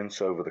your audience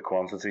over the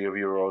quantity of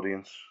your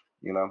audience,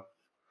 you know?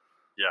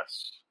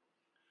 Yes.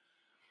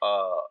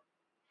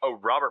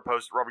 Robert,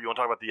 you want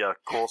to talk about the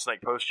coral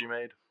snake post you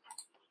made?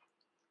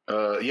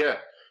 Yeah.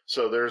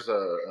 So there's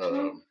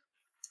a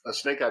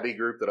snake ID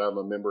group that I'm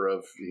a member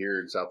of here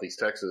in Southeast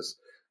Texas,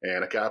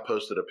 and a guy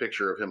posted a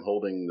picture of him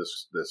holding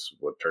this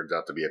what turns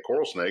out to be a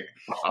coral snake,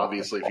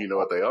 obviously, if you know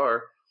what they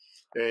are.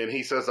 And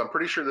he says, I'm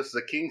pretty sure this is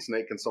a king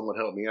snake. Can someone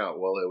help me out?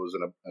 Well, it was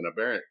an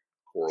aberrant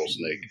coral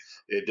snake.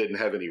 It didn't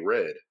have any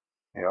red.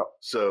 Yeah.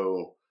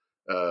 So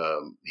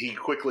the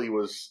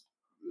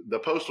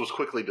post was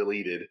quickly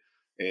deleted,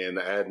 and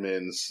the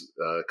admins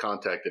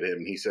contacted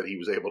him. He said he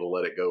was able to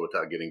let it go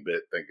without getting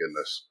bit. Thank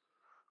goodness.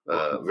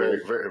 Very,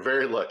 very,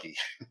 very lucky.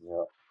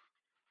 Yeah.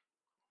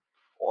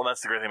 Well, and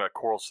that's the great thing about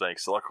coral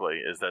snakes,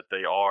 luckily, is that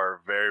they are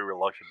very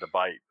reluctant to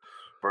bite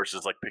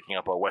versus like picking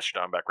up a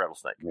western diamondback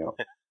rattlesnake. Yeah.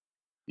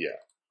 Yeah.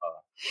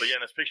 But yeah,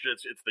 in this picture,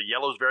 it's the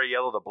yellow's very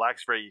yellow, the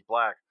black's very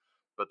black,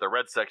 but the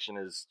red section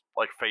is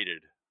like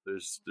faded.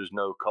 There's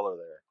no color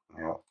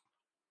there. Yeah.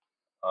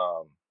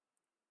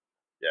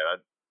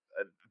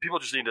 People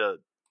just need to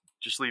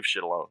just leave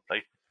shit alone.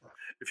 Like,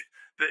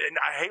 and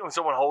I hate when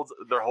someone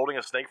they're holding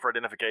a snake for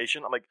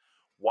identification. I'm like,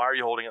 why are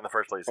you holding it in the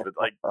first place? But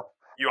like,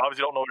 you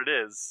obviously don't know what it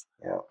is.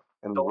 Yeah.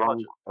 In the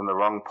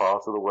wrong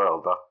part of the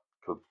world, that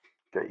could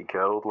get you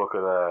killed. Look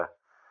at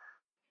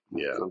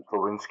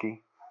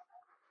Lewinsky.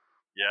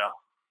 Yeah.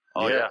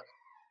 Oh yeah.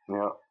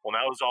 Yeah. Well,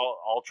 now it's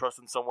all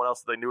trusting someone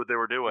else that they knew what they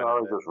were doing. No,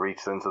 he just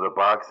reached into the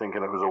bag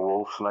thinking it was a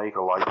wolf snake, a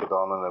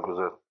lycodon, and it was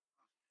a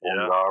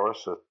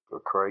Ungaris, a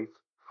crate.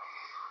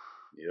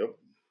 Yep.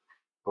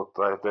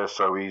 But they're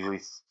so easy,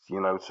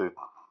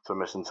 to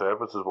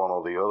misinterpret as one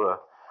or the other.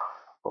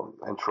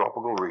 But in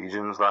tropical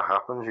regions, that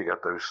happens. You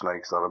get those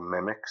snakes that are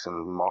mimics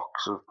and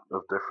mocks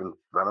of different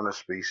venomous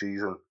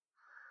species, and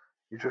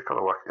you just got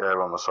to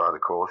err on the side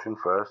of caution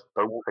first.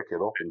 Don't pick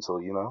it up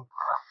until you know.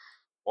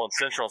 Well, in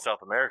Central and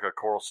South America,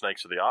 coral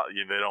snakes they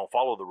don't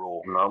follow the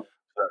rule. No.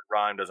 That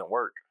rhyme doesn't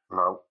work.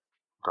 No,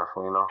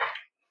 definitely not.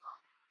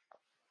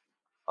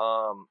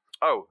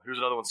 Here's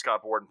another one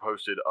Scott Borden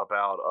posted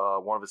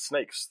about one of his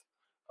snakes.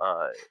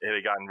 It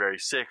had gotten very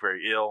sick,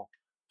 very ill,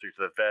 took it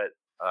to the vet,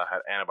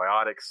 had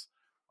antibiotics.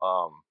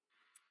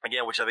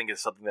 Again, which I think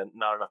is something that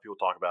not enough people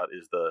talk about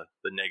is the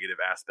negative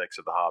aspects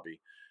of the hobby.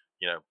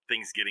 You know,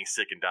 things getting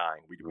sick and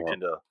dying. We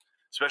tend to,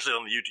 especially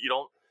on the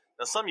YouTube,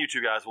 now some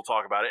YouTube guys will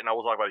talk about it, and I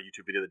will talk about a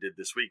YouTube video that did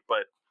this week,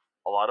 but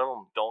a lot of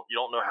them don't. You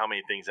don't know how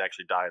many things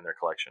actually die in their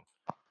collection.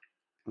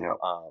 Yeah.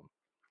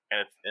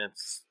 And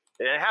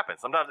it happens.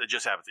 Sometimes it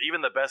just happens.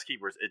 Even the best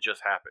keepers, it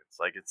just happens.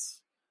 Like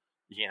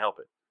you can't help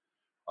it.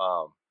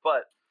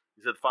 But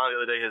he said finally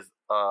the other day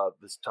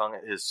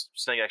his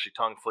snake actually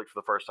tongue flicked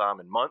for the first time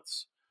in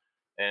months,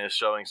 and is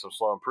showing some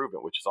slow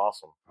improvement, which is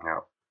awesome.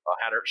 Yeah.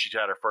 She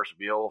had her first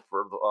meal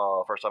for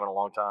the first time in a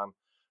long time.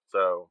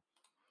 So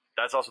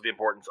that's also the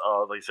importance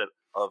of, like you said,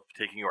 of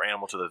taking your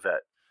animal to the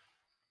vet.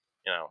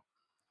 You know,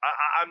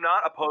 I'm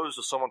not opposed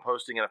to someone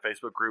posting in a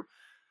Facebook group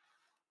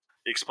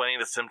explaining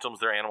the symptoms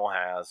their animal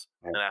has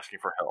and asking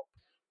for help.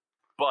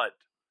 But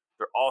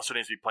there also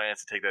needs to be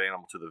plans to take that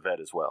animal to the vet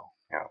as well.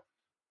 Yeah.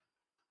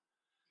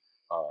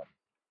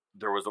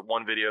 There was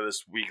one video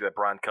this week that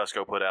Brian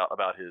Cusco put out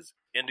about his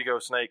indigo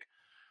snake.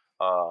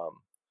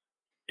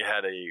 It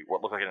had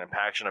what looked like an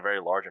impaction, a very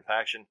large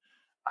impaction.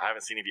 I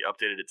haven't seen if he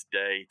updated it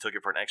today. He took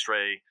it for an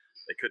X-ray.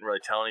 They couldn't really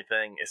tell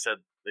anything. They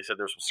said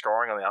there was some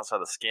scarring on the outside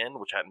of the skin,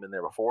 which hadn't been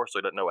there before, so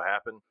he doesn't know what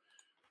happened.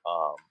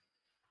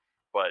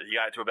 But he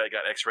got to a vet,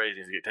 got X-rays,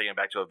 and he's taking it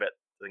back to a vet,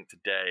 I think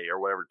today or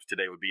whatever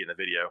today would be in the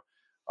video,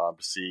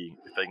 to see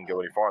if they can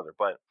go any farther.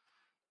 But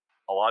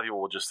a lot of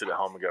people will just sit at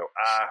home and go,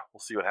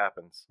 we'll see what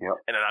happens. Yep.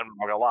 And I'm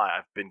not going to lie,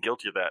 I've been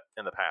guilty of that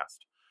in the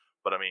past.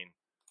 But I mean,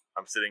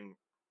 I'm sitting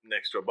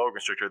next to a boa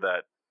constrictor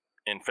that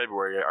in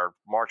February or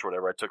March or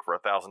whatever, I took for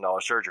 $1,000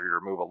 surgery to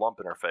remove a lump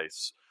in her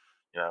face.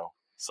 You know,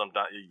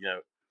 sometimes, if you're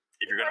going to.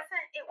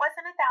 It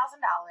wasn't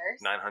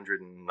 $1,000.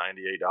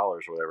 $998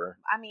 or whatever.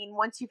 I mean,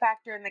 once you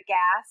factor in the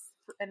gas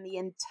and the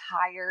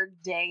entire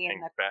day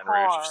in the Baton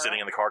car. Rouge, sitting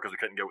in the car because we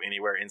couldn't go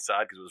anywhere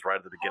inside because it was right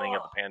at the beginning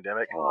of the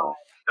pandemic. God.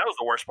 That was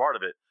the worst part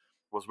of it.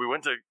 Was we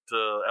went to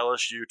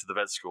LSU to the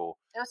vet school.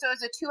 So it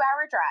was a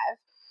 2-hour drive.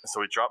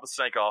 So we dropped the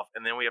snake off,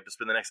 and then we have to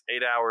spend the next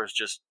 8 hours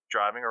just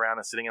driving around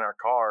and sitting in our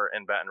car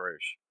in Baton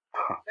Rouge.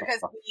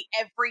 Because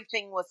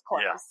everything was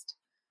closed. Yeah.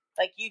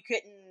 Like, you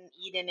couldn't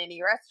eat in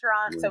any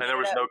restaurant. So and there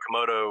was no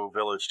Komodo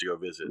village to go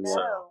visit. No.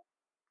 So.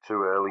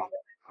 Too early.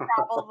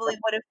 Probably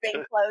would have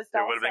been closed.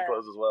 It would have been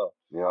closed as well.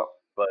 Yeah.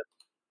 But,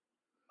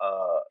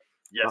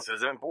 yes,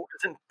 it's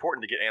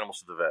important to get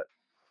animals to the vet.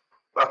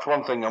 That's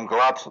one thing I'm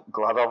glad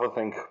of. I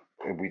think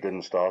we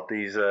didn't start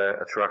these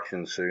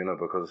attractions sooner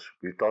because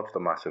we've dodged a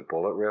massive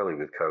bullet, really,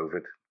 with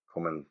COVID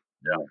coming.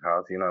 Yeah.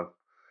 Hard,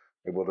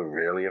 it would have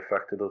really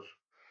affected us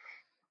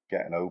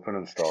getting open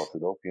and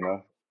started up.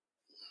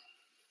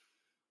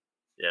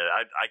 Yeah,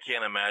 I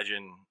can't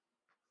imagine.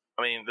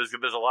 I mean,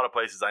 there's a lot of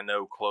places I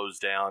know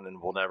closed down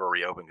and will never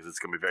reopen because it's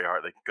going to be very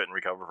hard. They couldn't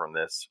recover from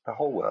this. The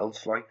whole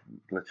world's like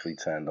literally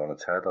turned on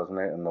its head, hasn't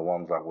it? And the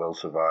ones that will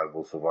survive,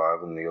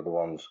 and the other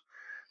ones,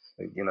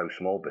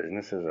 small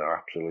businesses are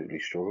absolutely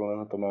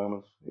struggling at the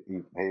moment.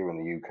 Here in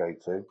the UK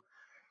too,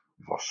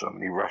 we've got so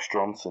many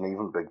restaurants and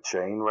even big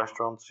chain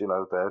restaurants.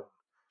 They're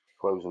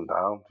closing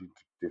down.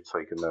 They've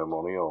taken their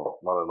money or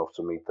not enough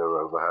to meet their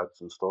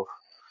overheads and stuff.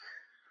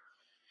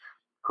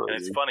 Crazy.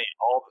 And it's funny,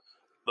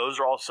 those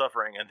are all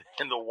suffering,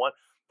 and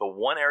the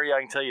one area I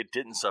can tell you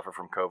didn't suffer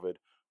from COVID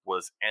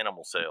was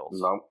animal sales.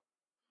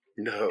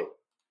 No.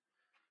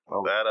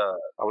 Well,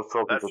 I was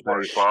talking to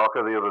Dave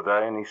Barker the other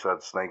day, and he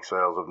said snake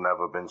sales have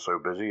never been so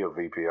busy at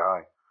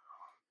VPI.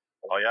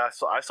 Oh yeah,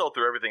 I sold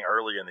through everything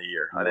early in the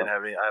year. Yeah. I didn't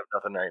have any. I have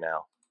nothing right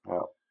now.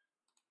 Yeah.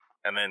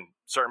 And then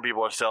certain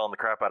people are selling the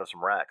crap out of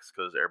some racks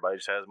because everybody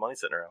just has money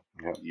sitting around.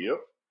 Yep.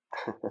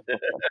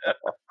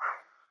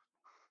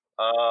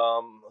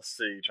 Let's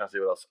see. Trying to see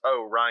what else.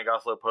 Oh, Ryan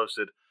Goslow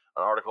posted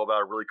an article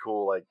about a really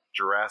cool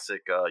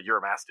Jurassic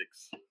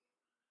Uromastyx.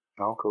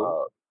 Oh,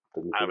 cool. I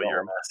have a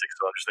Uromastyx,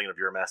 so I'm just thinking of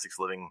Uromastyx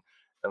living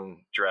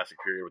in Jurassic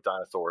period with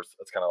dinosaurs.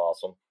 That's kind of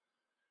awesome.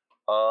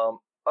 Oh,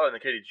 and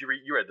then Katie, did you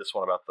read this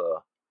one about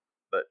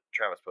that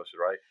Travis posted,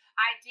 right?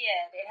 I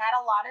did. It had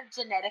a lot of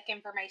genetic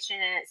information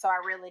in it, so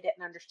I really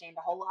didn't understand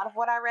a whole lot of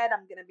what I read.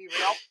 I'm going to be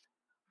real.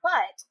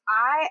 But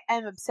I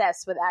am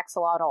obsessed with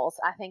axolotls.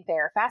 I think they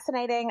are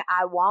fascinating.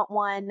 I want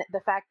one. The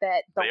fact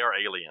that they are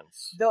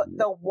aliens.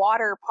 The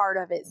water part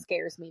of it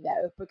scares me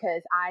though,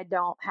 because I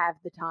don't have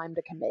the time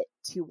to commit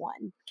to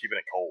one. Keeping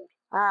it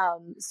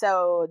cold.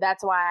 So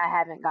that's why I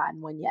haven't gotten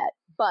one yet.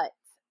 But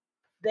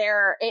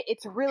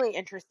it's really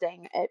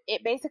interesting.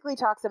 It basically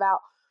talks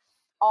about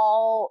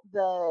all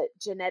the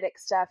genetic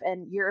stuff,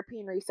 and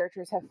European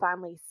researchers have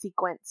finally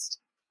sequenced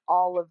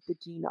all of the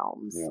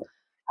genomes. Yeah.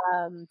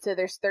 So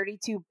there's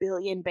 32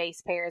 billion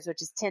base pairs,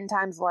 which is 10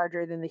 times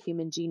larger than the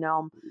human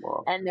genome.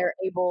 Wow. And they're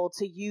able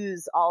to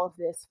use all of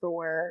this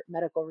for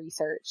medical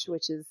research,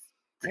 which is,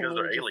 because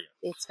they're aliens.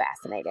 It's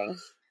fascinating.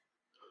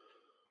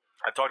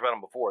 I talked about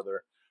them before.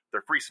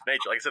 They're freaks of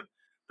nature. Like I said,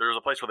 there was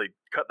a place where they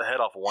cut the head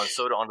off of one,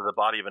 sewed it onto the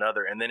body of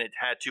another, and then it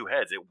had two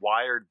heads. It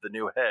wired the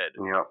new head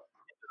into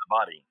the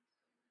body.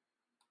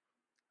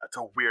 That's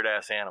a weird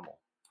ass animal.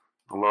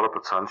 A lot of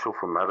potential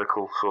for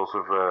medical sort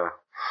of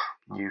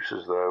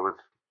uses there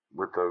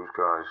with those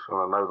guys. And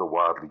I know they're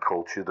widely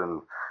cultured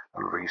and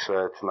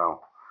researched now.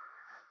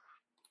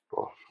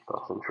 But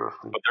that's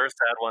interesting. But they're a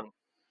sad one.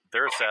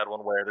 They're a sad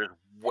one where there's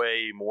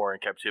way more in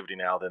captivity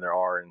now than there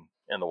are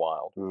in the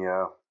wild.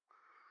 Yeah.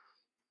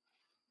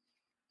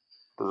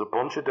 There's a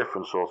bunch of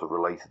different sorts of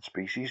related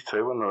species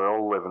too, and they're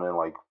all living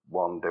in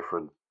one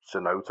different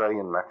cenote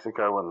in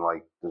Mexico,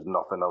 and there's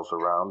nothing else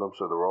around them,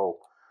 so they're all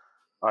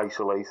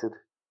isolated.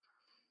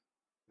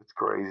 It's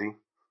crazy.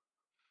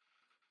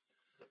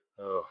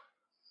 Oh.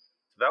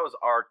 So that was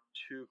our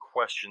 2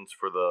 questions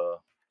for the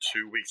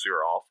 2 weeks we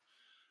were off.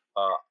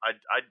 I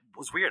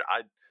was weird.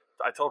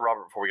 I told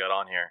Robert before we got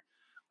on here,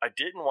 I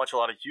didn't watch a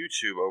lot of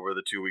YouTube over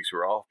the 2 weeks we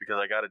were off because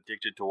I got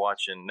addicted to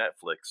watching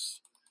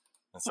Netflix,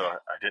 and so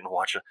I didn't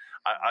watch it.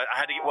 I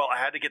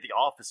had to get The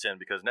Office in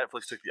because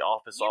Netflix took The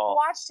Office off.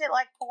 You've watched it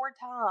 4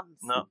 times.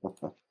 No,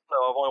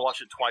 I've only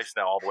watched it twice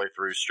now, all the way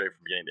through, straight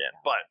from beginning to end.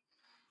 But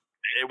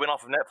it went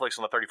off of Netflix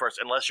on the 31st,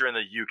 unless you're in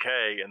the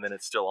UK, and then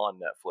it's still on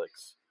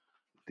Netflix.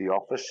 The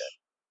Office?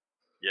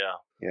 Yeah.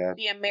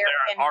 The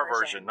American our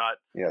version, not...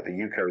 Yeah, the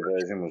UK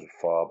version was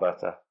far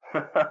better.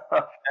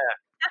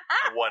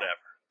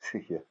 Whatever.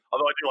 Yeah.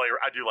 Although I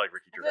do like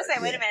Ricky Gervais. I was going to say,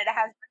 wait a minute, it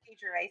has Ricky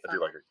Gervais. I do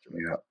like Ricky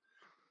Gervais. Yeah.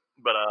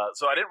 But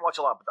so I didn't watch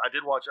a lot, but I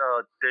did watch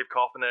Dave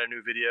Kaufman had a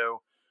new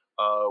video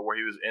where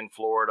he was in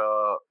Florida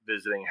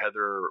visiting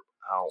Heather.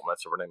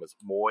 That's her name is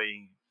Mo.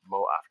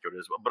 I forget what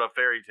it is, but a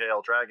Fairy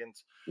Tale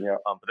Dragons. Yeah.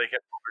 But they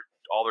kept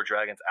all their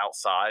dragons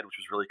outside, which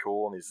was really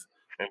cool, and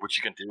which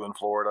you can do in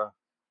Florida.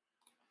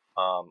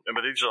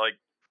 But these are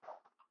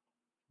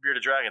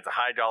bearded dragons, a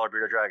high dollar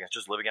bearded dragons,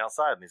 just living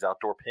outside in these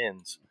outdoor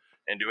pens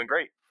and doing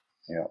great.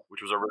 Yeah.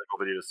 Which was a really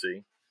cool video to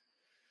see.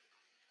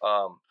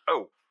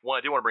 One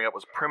I do want to bring up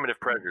was primitive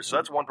predators. So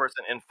that's one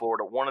person in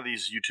Florida. One of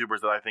these YouTubers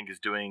that I think is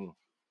doing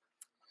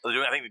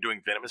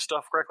venomous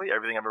stuff correctly.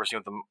 Everything I've ever seen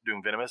with them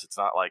doing venomous, it's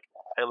not like,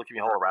 hey, look at me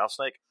hold a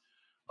rattlesnake.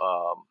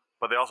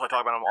 But they also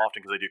talk about them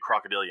often because they do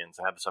crocodilians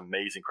and have this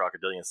amazing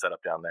crocodilian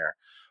setup down there.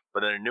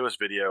 But in their newest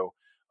video,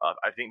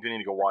 I think you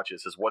need to go watch it.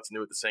 It says what's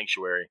new at the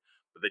sanctuary.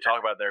 But they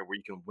talk about there where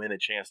you can win a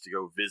chance to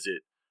go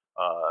visit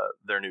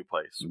their new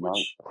place,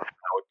 which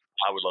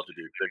I would love to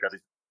do. They've got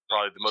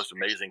probably the most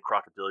amazing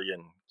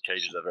crocodilian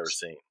cages I've ever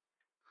seen.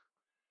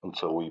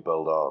 Until we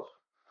build ours.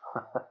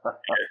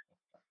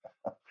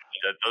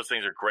 Those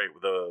things are great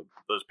with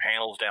those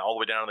panels down all the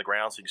way down to the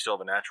ground, so you can still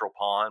have a natural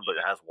pond, but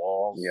it has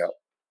walls. Yeah.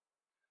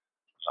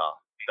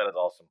 That is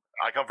awesome.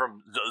 I come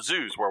from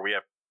zoos where we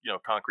have,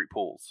 concrete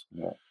pools.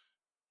 Yeah.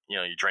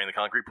 You drain the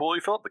concrete pool,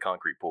 you fill up the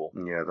concrete pool.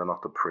 Yeah, they're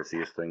not the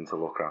prettiest thing to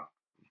look at.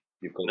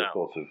 You've got to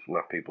sort of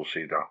let people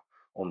see that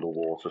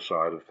underwater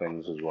side of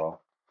things as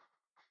well.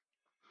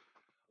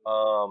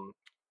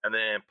 And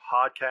then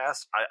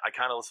podcasts. I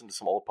kind of listened to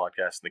some old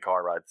podcasts in the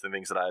car ride, some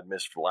things that I had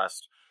missed for the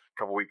last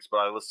couple weeks. But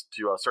I listened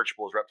to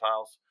Searchable as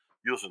Reptiles.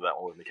 You listened to that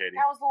one with me, Katie.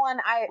 That was the one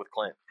with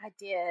Clint. I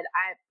did.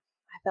 I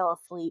fell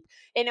asleep,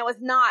 and it was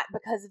not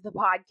because of the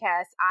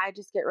podcast. I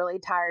just get really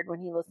tired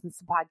when he listens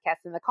to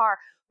podcasts in the car.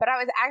 But I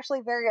was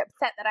actually very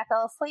upset that I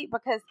fell asleep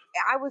because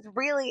I was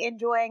really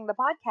enjoying the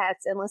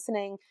podcast and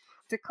listening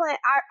to Clint.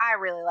 I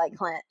really like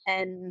Clint,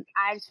 and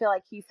I just feel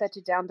like he's such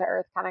a down to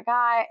earth kind of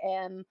guy,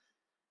 and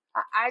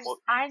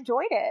I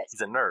enjoyed it.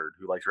 He's a nerd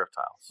who likes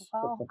reptiles.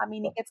 Well, I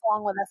mean, he gets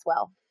along with us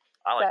well.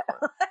 I like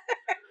Clint.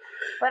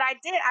 But I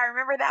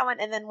remember that one,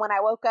 and then when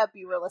I woke up,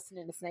 you were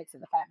listening to Snakes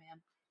and the Fat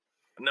Man.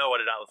 No, I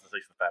did not listen to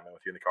Snakes and the Fat Man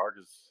with you in the car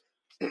because.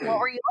 What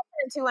were you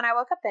listening to when I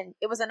woke up then?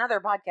 It was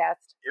another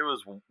podcast. It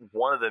was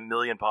one of the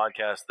million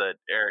podcasts that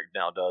Eric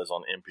now does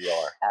on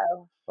NPR.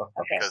 Oh,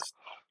 okay. Because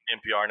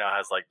NPR now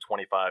has like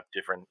 25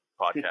 different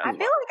podcasts. I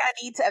feel like I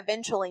need to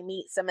eventually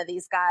meet some of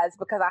these guys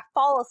because I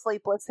fall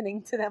asleep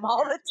listening to them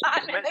all the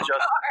time in the car.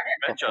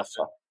 You've met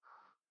Justin.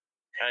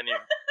 And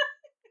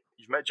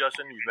you've met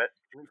Justin. You've met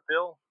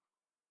Phil.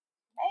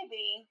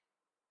 Maybe.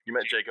 You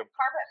met Jacob.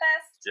 Carpet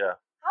Fest? Yeah.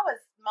 I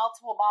was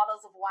multiple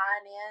bottles of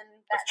wine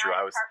in. That's true.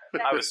 I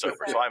was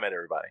sober, so I met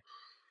everybody.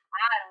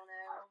 I don't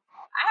know.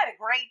 I had a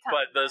great time.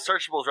 But the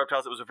Searchables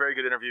Reptiles, it was a very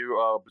good interview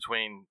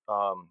between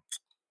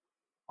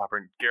my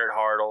friend Garrett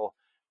Hartle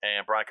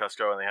and Brian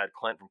Cusco, and they had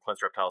Clint from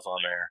Clint's Reptiles on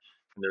there.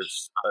 And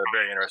there's a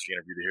very interesting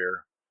interview to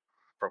hear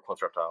from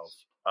Clint's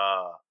Reptiles.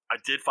 I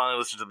did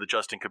finally listen to the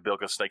Justin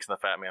Kabilka Snakes and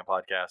the Fat Man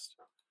podcast,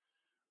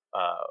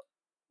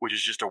 which is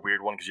just a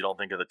weird one because you don't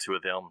think of the two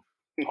of them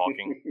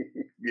talking.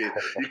 Yeah,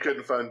 you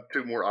couldn't find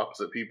two more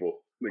opposite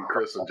people than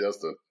Chris and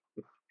Justin.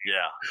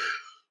 Yeah,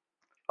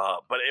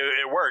 but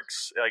it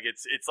works. Like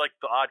it's like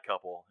the Odd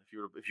Couple.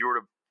 If you were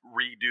to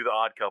redo the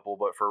Odd Couple,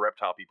 but for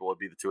reptile people, it'd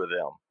be the two of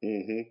them.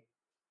 Mm-hmm.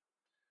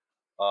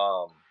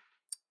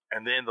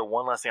 And then the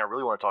one last thing I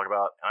really want to talk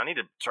about, and I need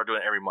to start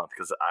doing it every month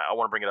because I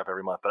want to bring it up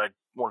every month. But I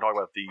want to talk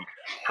about the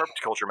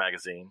Herpculture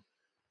magazine,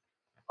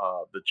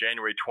 the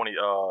January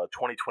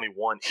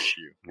 2021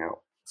 issue. Yeah.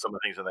 Some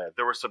of the things in there.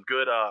 There were some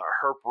good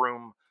herp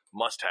room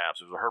must-haves.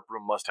 There was a herp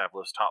room must-have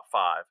list, top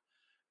 5.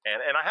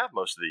 And I have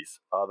most of these.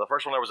 The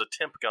first one there was a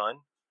temp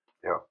gun.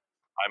 Yeah.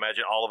 I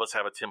imagine all of us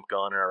have a temp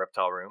gun in our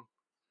reptile room.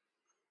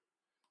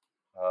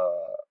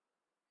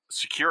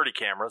 Security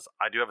cameras.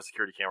 I do have a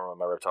security camera in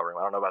my reptile room.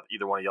 I don't know about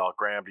either one of y'all.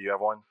 Graham, do you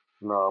have one?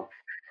 No.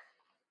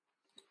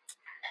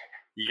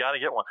 You got to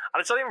get one.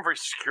 And it's not even for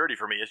security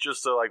for me. It's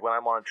just so like when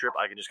I'm on a trip,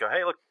 I can just go,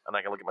 hey, look, and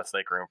I can look at my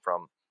snake room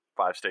from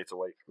 5 states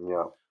away.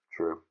 Yeah,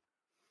 true.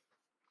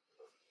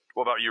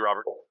 What about you,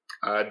 Robert?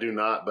 I do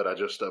not, but I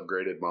just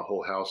upgraded my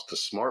whole house to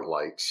smart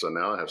lights. So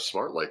now I have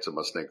smart lights in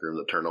my snake room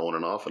that turn on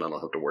and off, and I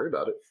don't have to worry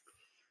about it.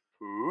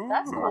 Ooh.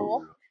 That's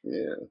cool.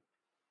 Yeah.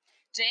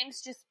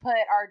 James just put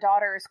our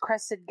daughter's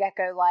crested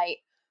gecko light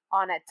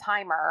on a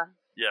timer.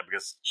 Yeah,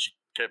 because she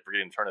kept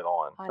forgetting to turn it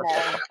on. I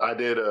know. I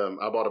did.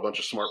 I bought a bunch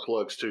of smart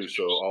plugs too,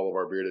 so all of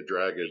our bearded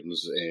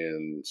dragons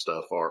and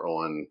stuff are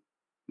on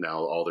now.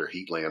 All their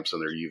heat lamps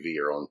and their UV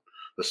are on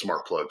the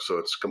smart plug, so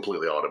it's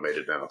completely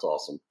automated now. It's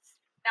awesome.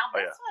 Now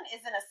this one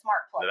isn't a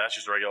smart plug. No, that's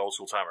just a regular old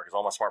school timer because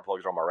all my smart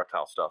plugs are on my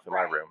reptile stuff in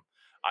my room.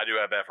 I do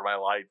have that for my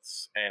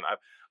lights, and I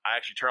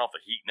actually turn off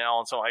the heat now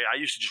on some. I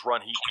used to just run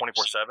heat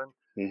 24/7,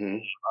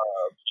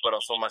 but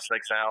on some of my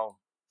snakes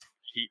now,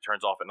 heat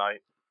turns off at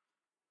night,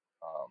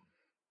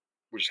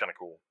 which is kind of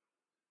cool.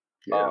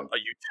 Yeah. A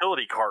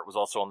utility cart was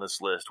also on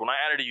this list. When I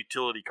added a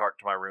utility cart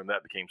to my room,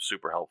 that became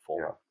super helpful.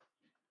 Yeah.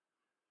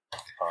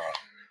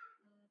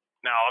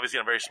 Now, obviously,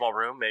 in a very small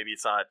room, maybe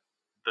it's not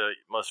the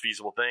most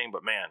feasible thing,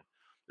 but man,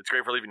 it's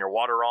great for leaving your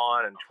water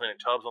on and cleaning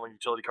tubs on the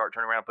utility cart,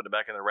 turning around, putting it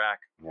back in the rack.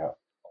 Yeah.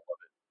 I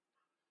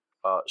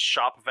love it.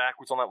 Shop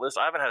vac was on that list.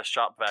 I haven't had a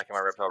shop vac in my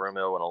reptile room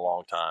though in a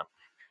long time.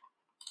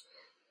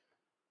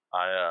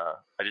 I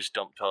just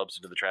dump tubs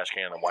into the trash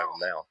can and wipe them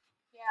down.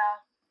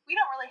 Yeah, we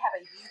don't really have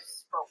a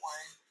use for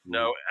one.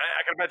 No,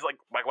 I can imagine like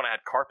back when I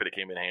had carpet, it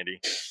came in handy.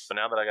 But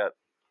now that I got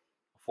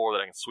a floor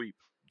that I can sweep,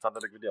 it's not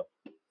that big of a deal.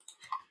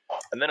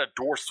 And then a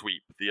door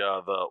sweep, the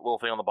little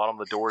thing on the bottom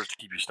of the doors to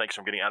keep your snakes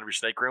from getting out of your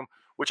snake room,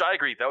 which I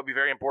agree, that would be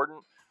very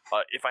important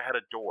if I had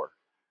a door.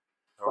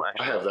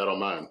 I have that on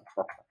mine.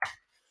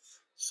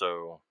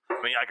 So,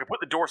 I mean, I could put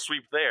the door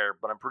sweep there,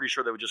 but I'm pretty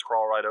sure they would just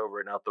crawl right over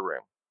it and out the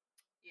room.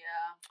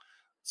 Yeah.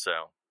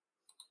 So,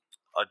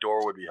 a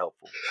door would be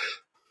helpful.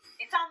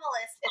 It's on the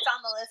list. It's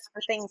on the list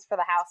for things for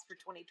the house for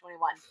 2021.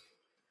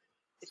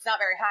 It's not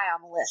very high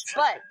on the list,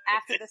 but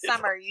after the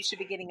summer, you should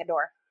be getting a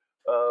door.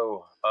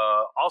 Oh,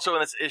 also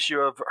in this issue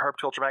of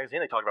Herpculture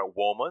magazine, they talk about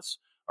womas.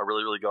 A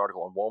really, really good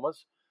article on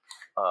womas.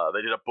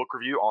 They did a book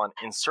review on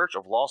In Search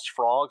of Lost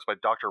Frogs by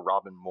Dr.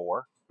 Robin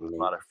Moore.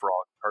 Not a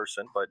frog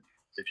person, but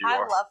if you I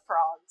are, love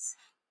frogs.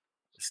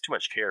 it's too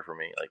much care for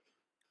me. Like,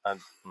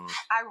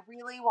 I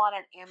really want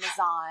an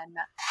Amazon.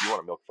 You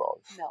want a milk frog?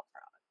 Milk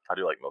frog. I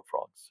do like milk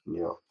frogs.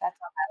 Yeah. That's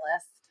on my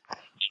list.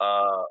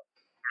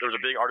 There was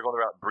a big article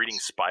about breeding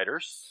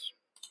spiders.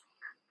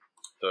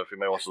 So if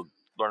anybody wants to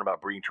learn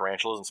about breeding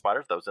tarantulas and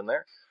spiders, that was in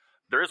there.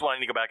 There is one I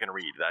need to go back and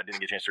read that I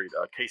didn't get a chance to read.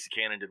 Casey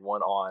Cannon did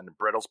one on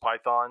Brettles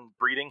python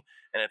breeding,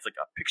 and it's like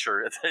a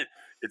picture.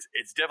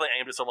 It's definitely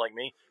aimed at someone like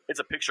me. It's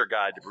a picture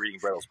guide to breeding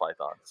Brettles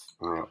pythons.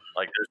 Mm.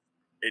 Like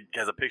it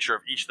has a picture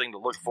of each thing to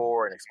look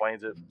for and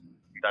explains it.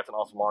 That's an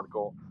awesome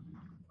article.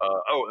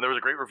 And there was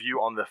a great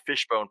review on the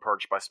fishbone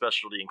perch by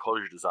Specialty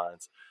Enclosure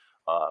Designs,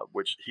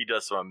 which he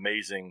does some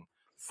amazing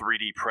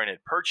 3D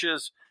printed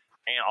perches,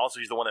 and also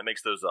he's the one that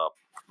makes those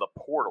the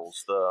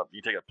portals.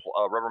 You take a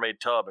Rubbermaid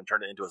tub and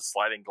turn it into a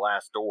sliding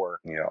glass door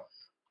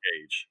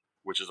cage,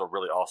 which is a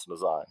really awesome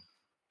design.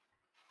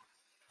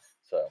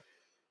 So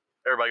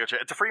everybody go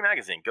check. It's a free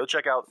magazine. Go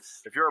check out.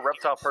 If you're a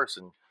reptile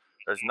person,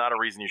 there's not a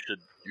reason you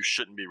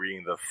shouldn't be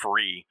reading the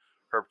free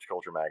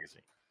Herpetoculture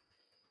magazine.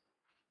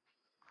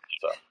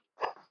 So,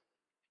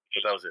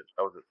 but that was it.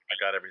 I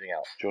got everything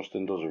out.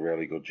 Justin does a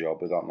really good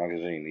job with that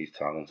magazine. He's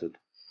talented.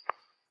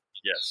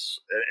 Yes,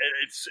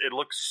 it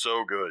looks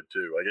so good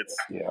too. Like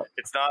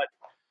it's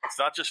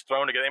not just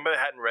thrown together. Anybody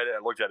that hadn't read it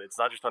and looked at it, it's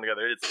not just thrown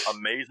together. It's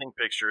amazing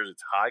pictures.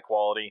 It's high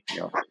quality.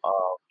 Yeah.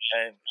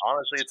 And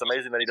honestly, it's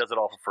amazing that he does it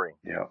all for free.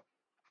 Yeah.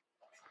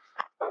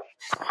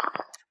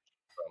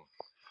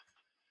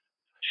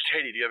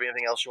 Katie, do you have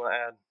anything else you want to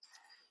add?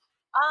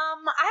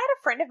 I had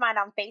a friend of mine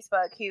on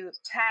Facebook who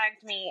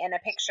tagged me in a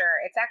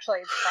picture. It's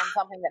actually from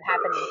something that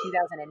happened in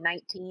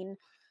 2019.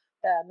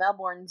 The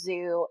Melbourne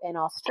Zoo in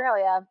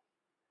Australia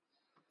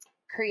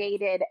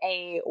created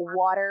a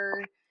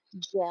water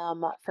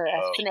gym for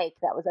a snake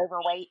that was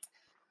overweight.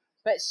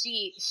 But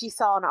she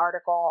saw an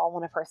article on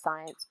one of her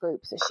science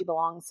groups that she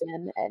belongs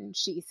in, and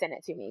she sent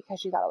it to me because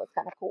she thought it was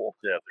kind of cool.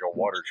 Yeah, it's like a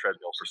water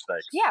treadmill for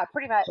snakes. Yeah,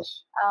 pretty much.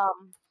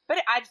 But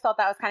I just thought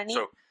that was kind of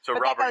neat. So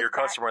Robert, your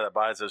customer that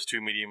buys those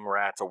 2 medium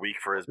rats a week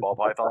for his ball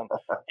python,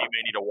 he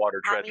may need a water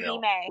treadmill. He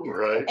may.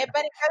 Right.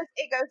 But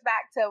it goes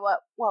back to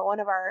what one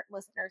of our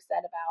listeners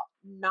said about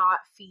not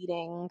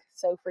feeding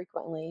so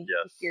frequently.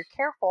 Yes. If you're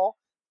careful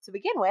to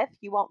begin with,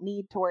 you won't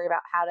need to worry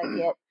about how to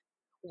get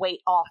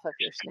weight off of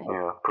your snake.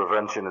 Yeah,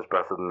 prevention is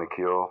better than the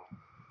cure.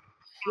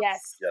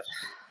 Yes. Yes.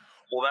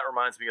 Well, that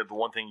reminds me of the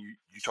one thing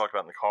you talked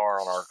about in the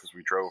car because we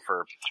drove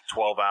for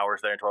 12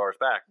 hours there and 12 hours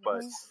back.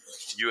 But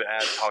you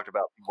had talked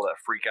about people that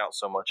freak out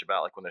so much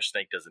about like when their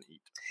snake doesn't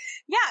eat.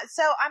 Yeah,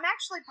 so I'm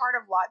actually part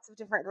of lots of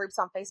different groups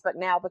on Facebook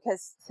now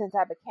because since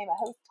I became a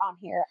host on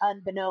here,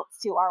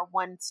 unbeknownst to our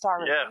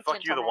 1-star. Yeah, fuck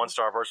you, the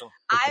 1-star person.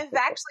 I've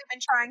actually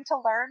been trying to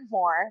learn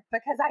more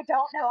because I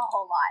don't know a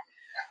whole lot.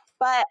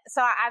 But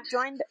so I've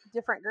joined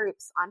different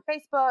groups on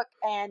Facebook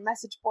and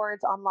message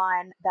boards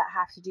online that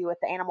have to do with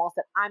the animals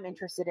that I'm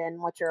interested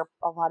in, which are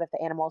a lot of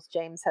the animals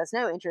James has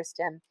no interest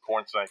in.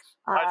 Corn snakes.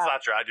 That's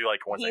not true. I do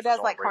like corn snakes. He does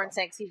like corn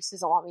snakes. He just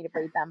doesn't want me to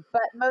breed them.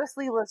 But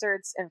mostly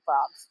lizards and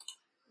frogs.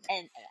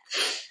 And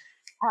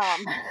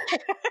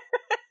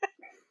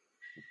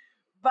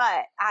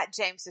but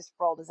James just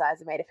rolled his eyes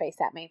and made a face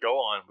at me. Go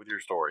on with your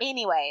story.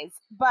 Anyways,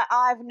 but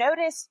I've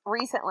noticed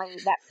recently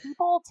that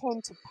people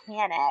tend to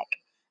panic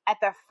at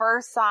the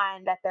first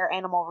sign that their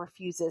animal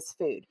refuses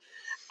food.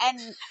 And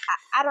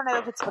I don't know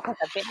if it's because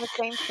I've been with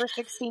James for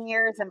 16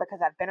 years and because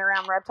I've been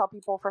around reptile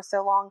people for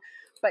so long,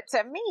 but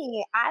to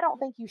me, I don't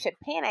think you should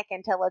panic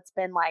until it's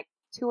been like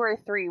 2 or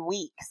 3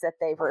 weeks that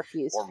they've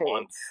refused or food.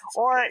 Months,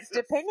 or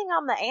depending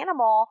on the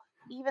animal,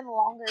 even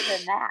longer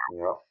than that.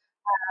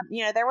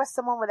 Yeah. There was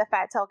someone with a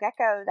fat-tailed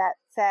gecko that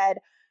said,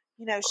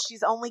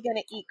 she's only going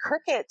to eat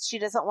crickets. She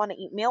doesn't want to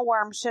eat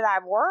mealworms. Should I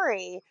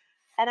worry?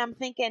 And I'm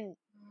thinking,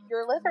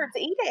 your lizard's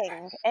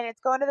eating and it's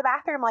going to the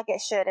bathroom like it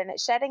should and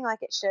it's shedding like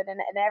it should and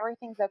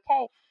everything's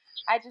okay.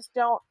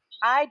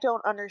 I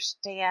don't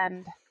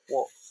understand.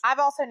 Well, I've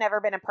also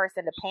never been a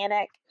person to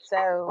panic, so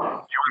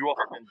you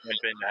also didn't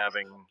jump into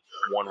having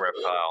one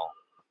reptile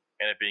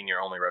and it being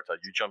your only reptile.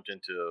 You jumped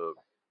into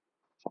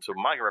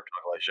my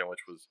reptile collection,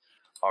 which was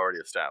already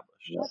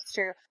established. That's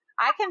true.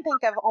 I can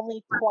think of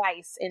only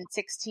twice in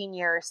 16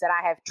 years that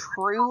I have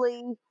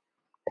truly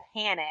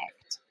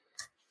panicked.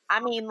 I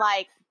mean,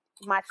 like,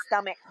 my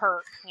stomach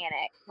hurt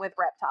panic with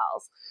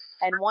reptiles.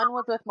 And one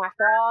was with my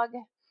frog,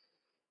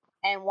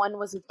 and one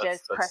was with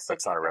just crested.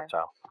 That's not a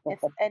reptile.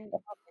 So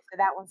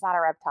that one's not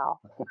a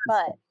reptile.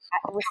 But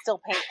it was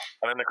still painful.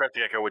 And then the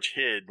crested gecko, which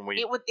hid, and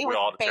we was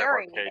all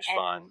buried. the cage And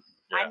fine.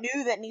 Yeah. I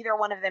knew that neither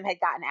one of them had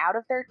gotten out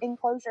of their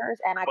enclosures,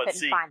 and I couldn't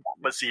find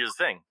them. But see, here's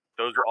the thing.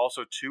 Those were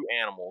also 2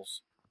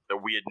 animals that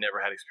we had never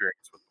had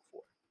experience with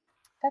before.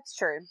 That's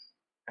true.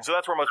 And so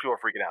that's where most people are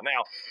freaking out.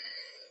 Now,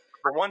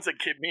 the ones that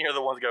kid me are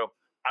the ones that go,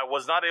 I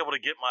was not able to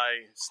get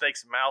my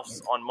snake's mouth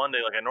on Monday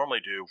like I normally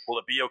do. Will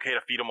it be okay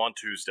to feed him on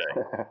Tuesday?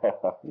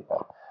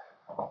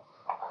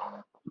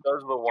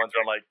 Those are the ones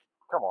where I'm like,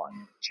 come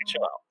on,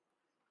 chill out.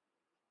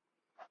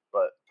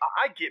 But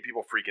I get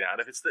people freaking out.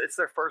 If it's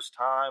their first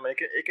time, it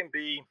can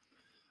be.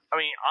 I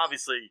mean,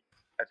 obviously,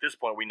 at this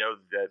point, we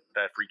know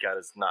that freak out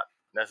is not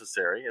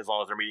necessary as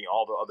long as they're meeting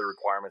all the other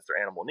requirements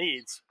their animal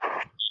needs.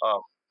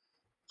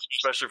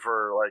 Especially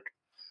for like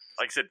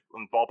I said,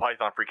 when ball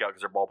python freak out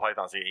because their ball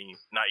pythons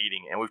not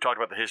eating. And we've talked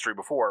about the history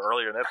before.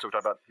 Earlier in the episode, we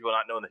talked about people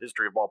not knowing the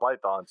history of ball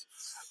pythons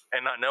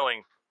and not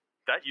knowing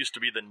that used to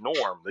be the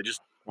norm. They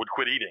just would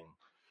quit eating.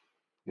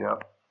 Yeah.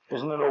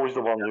 Isn't it always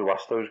the ones who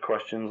ask those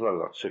questions, though,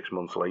 that 6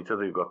 months later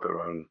they've got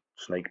their own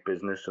snake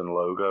business and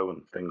logo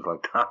and things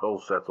like that all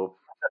set up?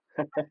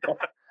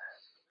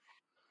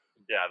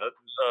 Yeah,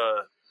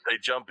 they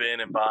jump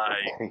in and buy,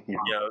 well,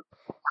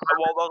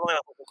 the only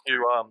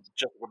thing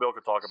Jessica Bill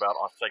could talk about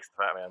on Snakes the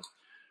Fat Man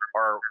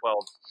are, well,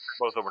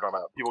 both of them we're talking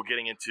about people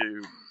getting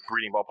into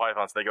breeding ball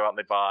pythons. They go out and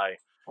they buy,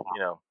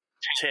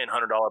 $10,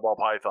 $100 ball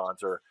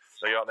pythons, or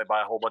they go out and they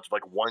buy a whole bunch of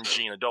like one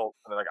gene adults,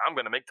 and they're like, I'm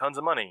going to make tons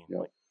of money. Yeah.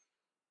 Like,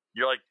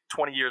 you're like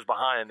 20 years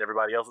behind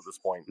everybody else at this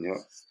point. Yeah.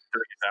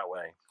 Doing it that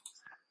way.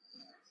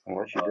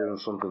 Unless you're doing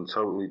something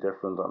totally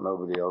different that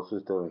nobody else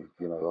is doing,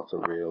 that's a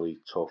really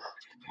tough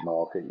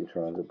market you're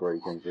trying to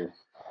break into.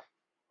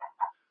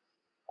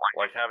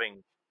 Like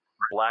having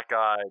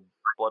black-eyed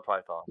blood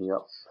python.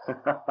 Yep.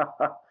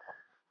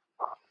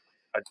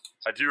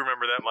 I do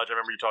remember that much. I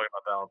remember you talking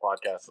about that on the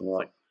podcast.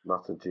 Yeah,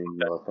 that's a gene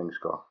that I think's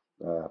got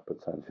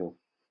potential.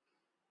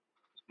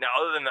 Now,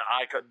 other than the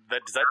eye,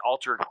 does that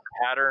alter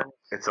pattern?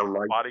 It's a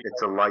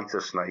lighter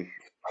snake.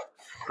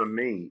 For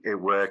me, it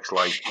works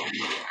like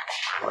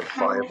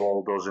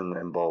Fireball does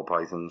in ball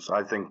pythons.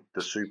 I think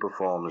the super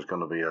form is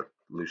going to be a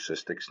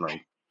leucistic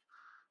snake.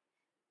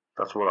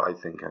 That's what I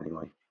think,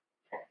 anyway.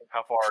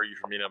 How far are you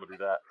from being able to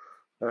do that?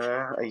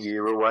 A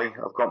year away.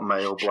 I've got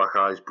male black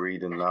eyes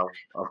breeding now.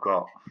 I've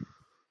got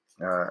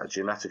a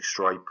genetic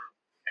stripe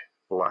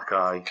black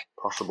eye,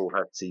 possible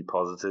Het T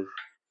positive,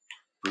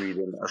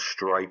 breeding a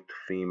striped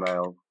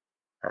female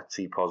Het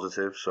T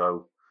positive.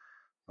 So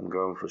I'm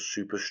going for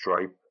super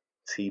stripe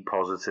T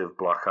positive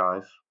black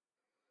eyes.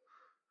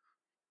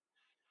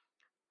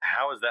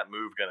 How is that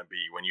move going to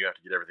be when you have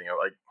to get everything out?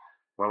 Like,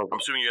 well, I'm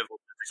assuming you have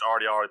it's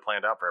already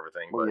planned out for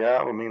everything. Well, yeah,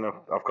 I mean,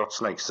 I've got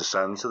snakes to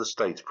send to the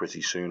States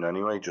pretty soon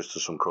anyway, just to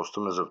some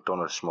customers. I've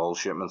done a small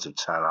shipment of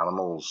 10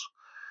 animals.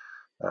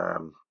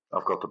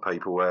 I've got the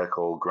paperwork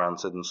all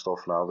granted and stuff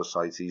now, the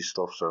CITES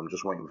stuff, so I'm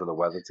just waiting for the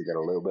weather to get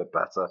a little bit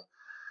better.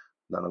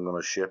 Then I'm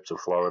going to ship to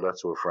Florida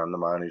to a friend of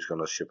mine who's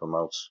going to ship them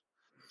out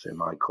to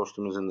my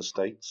customers in the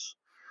States.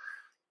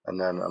 And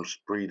then I'm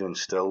breeding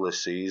still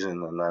this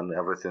season, and then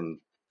everything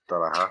that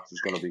I had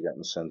is going to be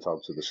getting sent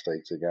out to the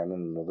States again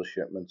in another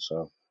shipment,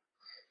 so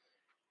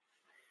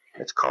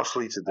it's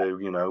costly to do,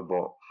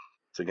 but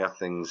to get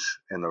things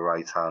in the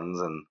right hands,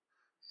 and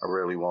I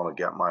really want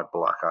to get my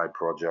black eye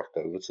project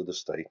over to the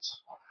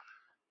States,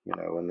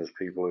 and there's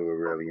people who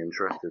are really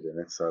interested in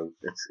it, so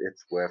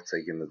it's worth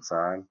taking the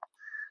time.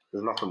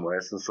 There's nothing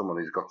worse than someone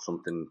who's got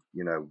something,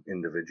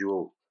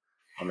 individual,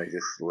 and they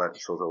just let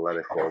it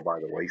fall by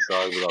the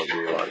wayside without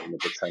realizing the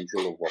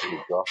potential of what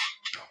we've got.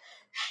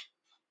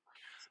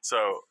 So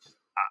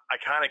I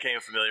kind of came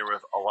familiar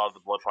with a lot of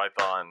the blood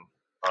python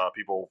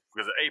people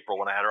because of April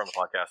when I had her on the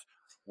podcast.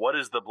 What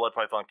is the blood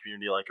python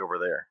community like over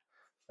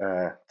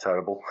there?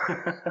 Terrible.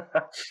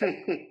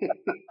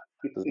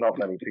 There's not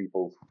many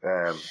people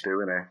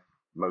doing it.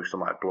 Most of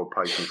my blood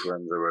python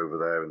friends are over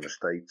there in the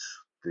States.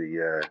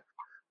 The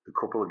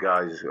couple of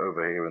guys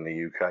over here in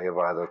the UK have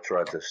either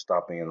tried to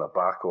stab me in the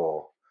back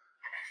or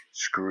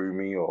screw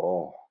me,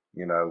 or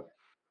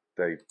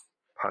they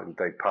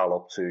pal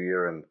up to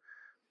you and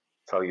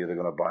tell you they're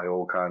going to buy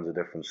all kinds of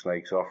different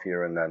snakes off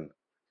you, and then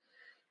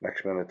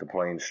next minute they're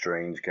playing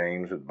strange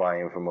games with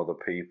buying from other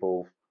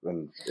people,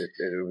 and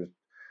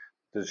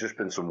there's just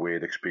been some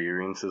weird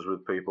experiences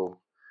with people.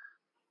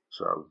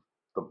 So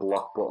the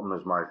block button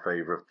is my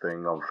favorite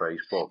thing on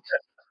Facebook,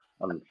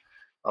 and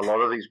a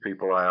lot of these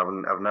people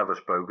I've never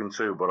spoken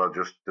to, but I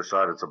just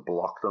decided to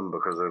block them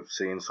because I've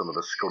seen some of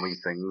the scummy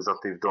things that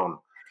they've done,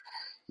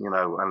 and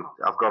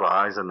I've got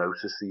eyes and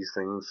notice these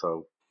things,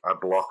 so I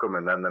block them,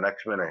 and then the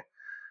next minute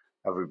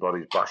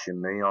everybody's bashing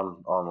me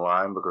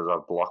online because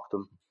I've blocked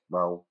them.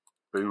 Well,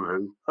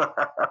 boo-hoo.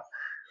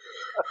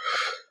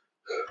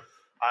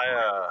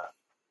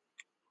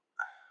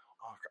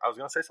 I was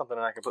going to say something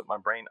and I can put my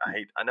brain.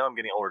 I know I'm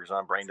getting older because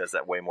my brain does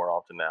that way more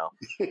often now.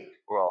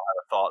 Where I'll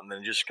have a thought and then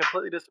it just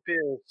completely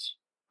disappears.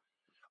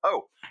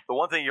 Oh, the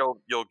one thing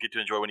you'll get to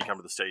enjoy when you come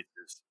to the States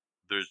is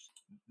there's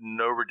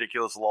no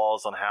ridiculous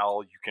laws on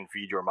how you can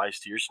feed your mice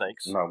to your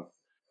snakes. No.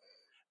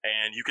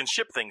 And you can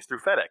ship things through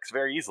FedEx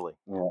very easily.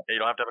 Yeah. And you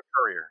don't have to have a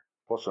courier.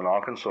 Plus in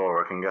Arkansas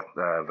I can get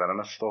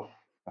venomous stuff.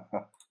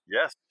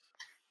 Yes.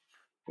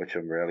 Which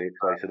I'm really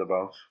excited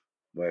about.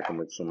 Working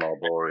with some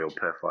arboreal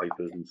pet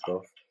vipers and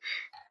stuff.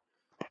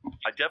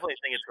 I definitely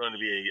think it's going to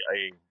be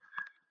a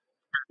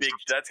big.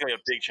 That's going to be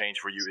a big change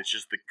for you. It's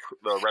just the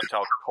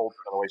reptile culture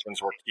and the way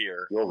things work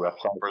here. Your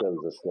reptile shows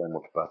are so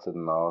much better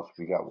than ours.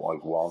 We get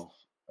like one,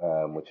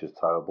 which is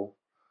terrible.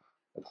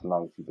 It's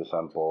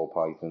 90% ball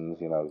pythons,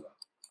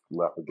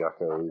 leopard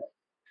geckos,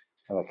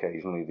 and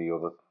occasionally the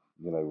other,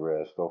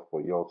 rare stuff.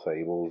 But your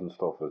tables and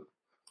stuff are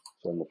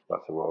so much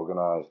better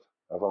organised.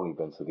 I've only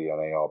been to the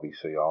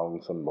NARBC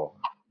Arlington, but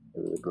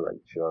It was a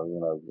great show.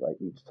 Like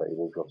each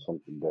table's got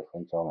something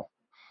different on it.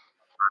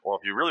 Well,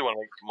 if you really want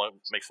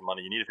to make some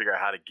money, you need to figure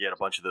out how to get a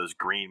bunch of those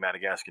green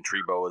Madagascan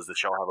tree boas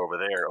that y'all have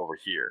over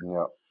here.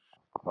 Yeah.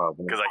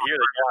 Because I hear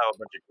that you have a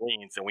bunch of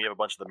greens and we have a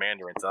bunch of the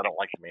mandarins. I don't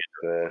like the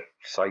mandarins.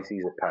 The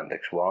CITES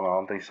Appendix 1,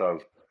 aren't they?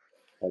 So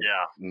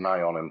yeah,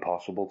 nigh on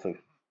impossible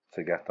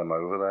to get them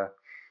over there.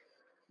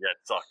 Yeah,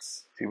 it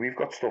sucks. See, we've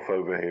got stuff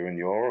over here in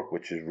Europe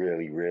which is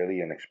really, really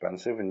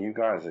inexpensive, and you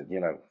guys,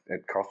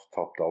 it costs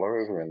top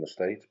dollar over in the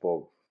States,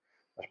 but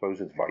I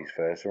suppose it's vice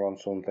versa on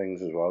some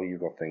things as well.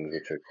 You've got things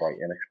which are quite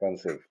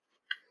inexpensive.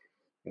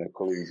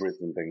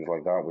 Colubrids and things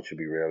like that, which would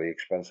be really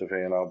expensive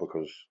here now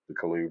because the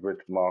colubrid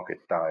market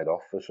died off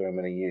for so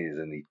many years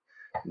in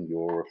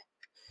Europe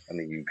and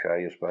the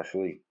UK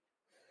especially.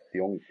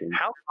 The only thing.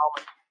 How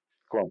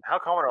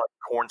common are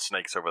corn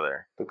snakes over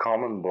there? They're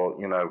common, but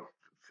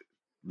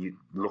you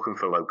looking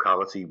for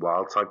locality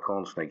wild type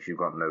corn snakes, you've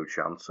got no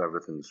chance.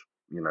 Everything's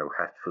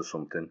het for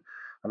something,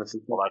 and it's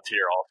that's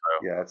here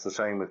also. Yeah, it's the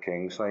same with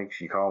king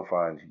snakes. You can't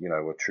find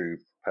a true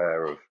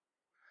pair of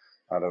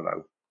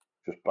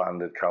just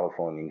banded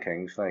Californian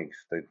king snakes.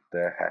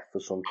 They're het for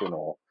something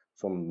or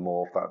some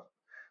morph that.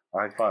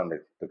 I find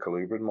that the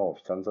colubrid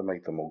morphs tend to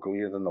make them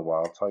uglier than the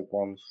wild type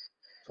ones.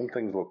 Some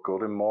things look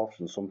good in morphs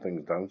and some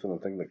things don't, and I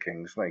think the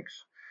king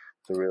snakes,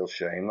 it's a real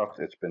shame that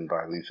it's been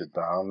diluted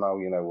down now.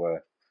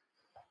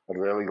 I'd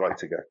really like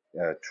to get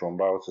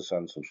Trumbauer to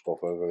send some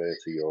stuff over here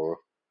to Europe.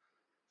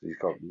 He's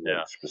got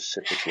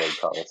specific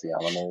locality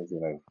animals,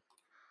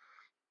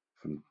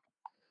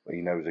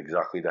 he knows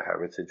exactly the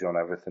heritage on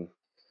everything.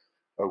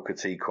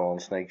 Okatee corn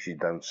snakes you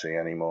don't see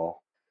anymore.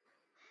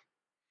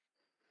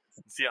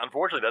 See,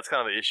 unfortunately, that's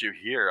kind of the issue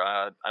here.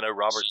 I know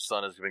Robert's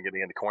son has been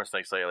getting into corn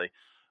snakes lately,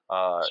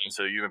 and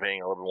so you've been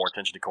paying a little bit more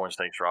attention to corn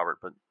snakes, Robert.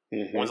 But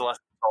when's the last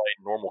time you saw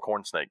a normal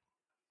corn snake?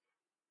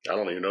 I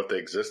don't even know if they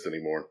exist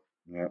anymore.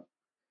 Yeah,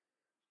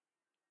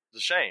 it's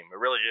a shame. It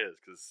really is,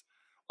 because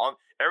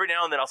every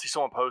now and then I'll see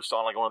someone post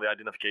on like one of the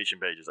identification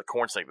pages a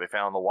corn snake they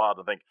found in the wild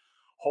and think,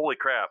 "Holy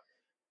crap!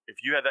 If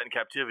you had that in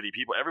captivity,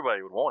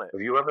 everybody would want it."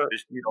 Have you ever,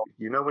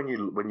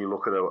 when you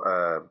look at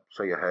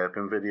say a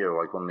hairpin video,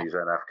 like one of these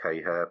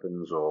NFK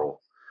hairpins or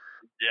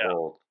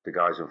the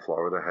guys in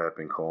Florida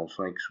hairpin corn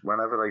snakes,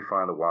 whenever they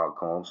find a wild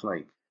corn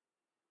snake,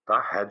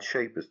 that head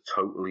shape is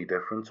totally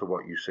different to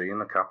what you see in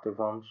the captive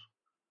ones.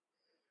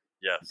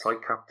 Yes. It's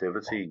like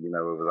captivity,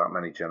 over that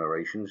many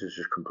generations, it's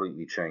just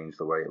completely changed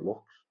the way it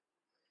looks.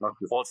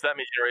 Well, it's that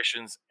many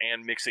generations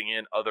and mixing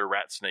in other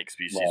rat snake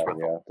species with them.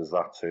 Yeah, there's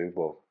that too,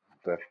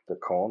 but the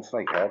corn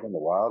snake head in the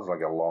wild is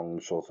like a long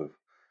sort of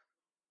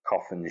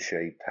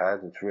coffin-shaped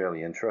head. It's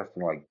really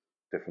interesting, like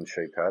different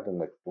shaped head,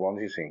 and the ones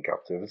you see in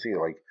captivity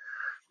are like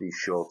these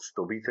short,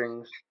 stubby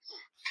things.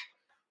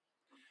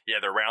 Yeah,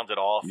 they're rounded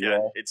off.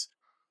 Yeah, it's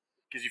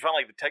because you find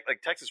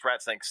like Texas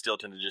rat snakes still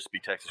tend to just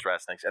be Texas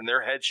rat snakes, and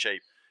their head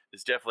shape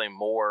is definitely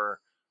more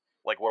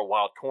like what a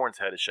wild corn's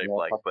head is shaped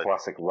like. But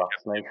classic rat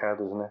snake head,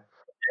 isn't it?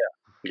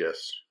 Yeah.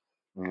 Yes.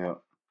 Yeah.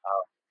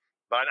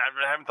 But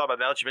I haven't thought about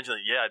that. Now that you mentioned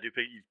it, I do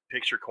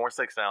picture corn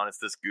snakes now, and it's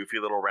this goofy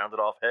little rounded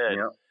off head.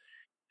 Yeah.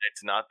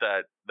 It's not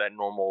that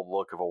normal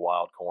look of a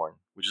wild corn,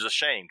 which is a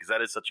shame because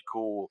that is such a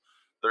cool.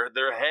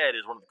 Their head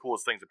is one of the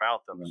coolest things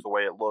about them. Just the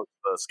way it looks,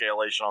 the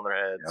scalation on their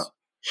heads.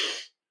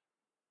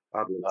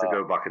 Yeah. I'd love to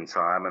go back in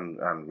time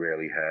and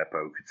really hair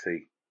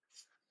Okatee.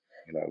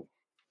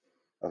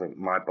 I think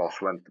my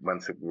boss went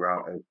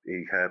around.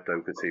 He herped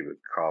Okatee with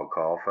Carl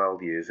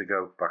Karfeld years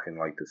ago, back in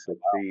like the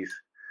 60s.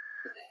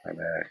 And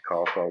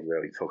Karfeld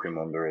really took him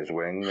under his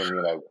wing,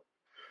 and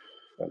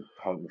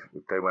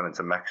they went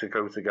into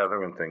Mexico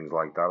together and things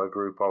like that. A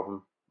group of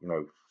them,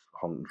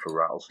 hunting for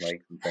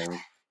rattlesnakes and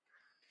things.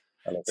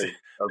 And I think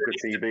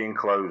Okatee being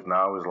closed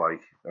now is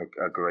like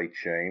a great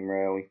shame,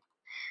 really.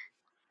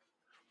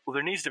 Well,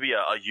 there needs to be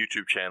a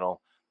YouTube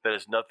channel that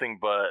is nothing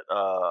but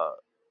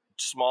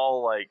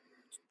small, like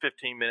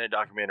 15-minute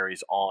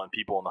documentaries on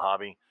people in the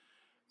hobby,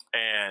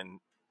 and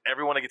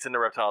everyone that gets into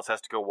reptiles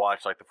has to go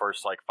watch like the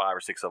first like 5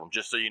 or 6 of them,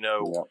 just so you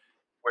know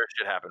where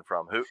shit happened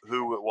from,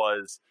 who it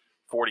was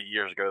 40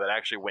 years ago that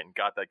actually went and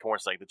got that corn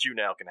snake that you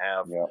now can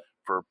have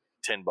for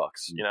 $10.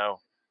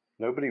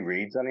 Nobody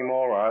reads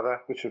anymore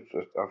either, which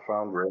I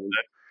found really.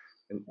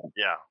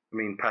 Yeah. I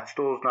mean, pet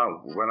stores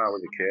now. When I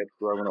was a kid,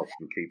 growing up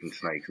and keeping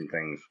snakes and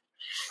things,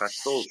 pet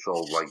stores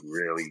sold like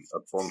really a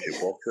bunch of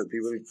books. They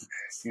were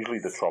usually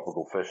the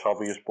tropical fish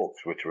hobbyist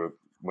books, which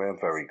weren't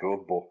very good,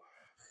 but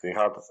they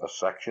had a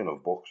section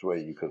of books where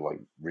you could like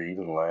read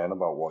and learn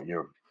about what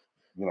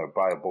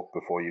buy a book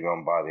before you go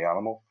and buy the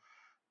animal.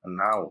 And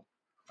now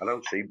I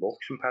don't see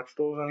books in pet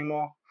stores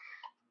anymore.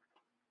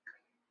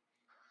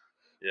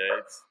 Yeah,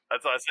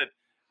 that's what I said.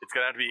 It's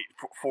gonna have to be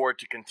for it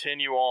to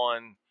continue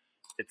on.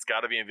 It's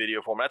got to be in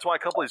video form. That's why a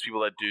couple of these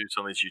people that do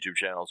some of these YouTube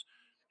channels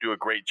do a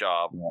great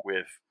job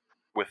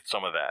with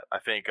some of that. I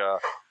think,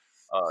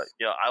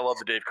 I love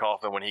the Dave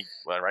Kaufman when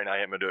right now I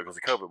haven't been doing it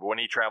because of COVID, but when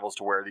he travels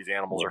to where these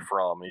animals are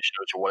from, and he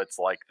shows you what it's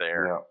like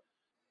there,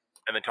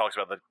 and then talks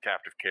about the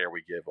captive care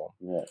we give them.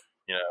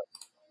 Yeah.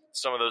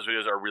 Some of those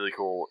videos are really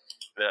cool.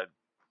 That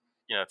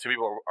two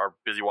people are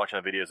busy watching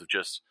the videos of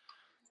just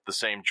the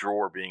same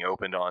drawer being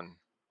opened on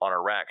a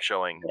rack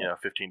showing,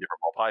 15 different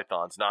ball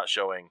pythons, not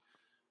showing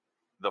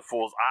the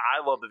full. I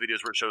love the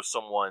videos where it shows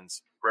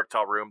someone's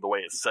reptile room, the way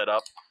it's set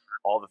up,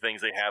 all the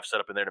things they have set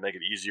up in there to make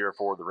it easier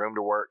for the room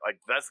to work. Like,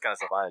 that's the kind of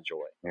stuff I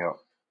enjoy. Yeah.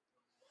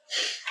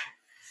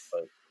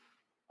 But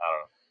I don't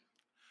know.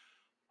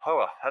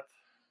 Oh,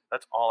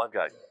 that's all I've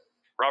got.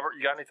 Robert,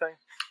 you got anything?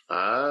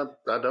 I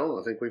don't.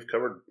 I think we've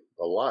covered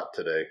a lot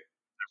today.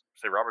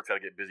 Say Robert's got to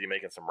get busy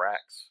making some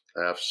racks.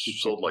 I've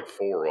sold like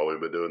 4 while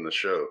we've been doing the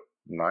show.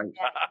 Nice.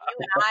 Yeah,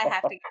 you and I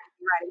have to get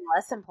writing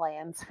lesson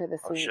plans for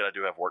this Oh week. shit, I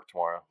do have work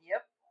tomorrow.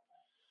 Yep.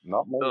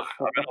 Not me. Ugh,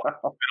 I've been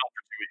off for 2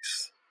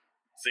 weeks.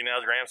 See,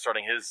 now Graham's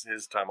starting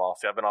his time off.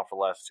 See, I've been off for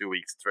the last 2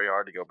 weeks. It's very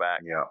hard to go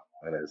back. Yeah,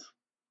 it is.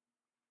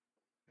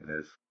 It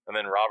is. And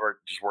then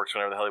Robert just works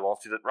whenever the hell he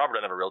wants to. Robert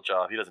doesn't have a real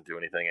job. He doesn't do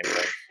anything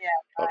anyway.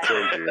 Yeah. I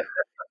told you.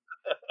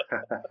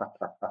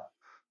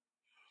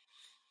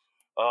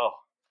 Oh,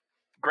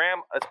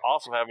 Graham, it's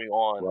awesome having you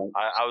on. Well,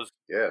 I was.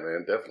 Yeah,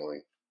 man,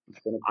 definitely. It's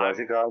been a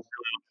pleasure, guys.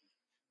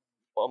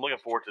 Well, I'm looking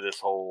forward to this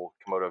whole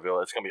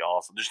Komodoville. It's going to be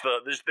awesome. Just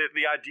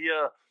the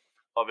idea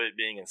of it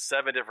being in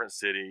 7 different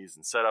cities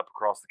and set up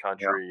across the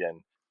country,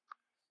 and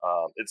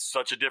it's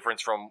such a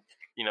difference from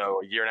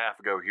a year and a half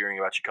ago hearing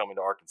about you coming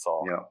to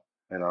Arkansas. Yeah,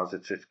 and as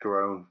it's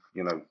grown,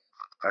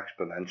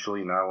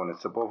 exponentially now, and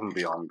it's above and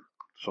beyond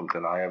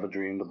something I ever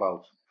dreamed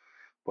about.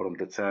 But I'm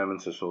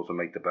determined to sort of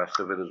make the best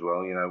of it as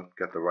well.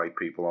 Get the right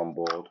people on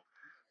board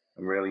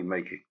and really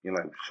make it,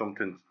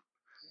 something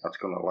that's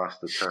going to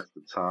last the test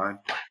of time.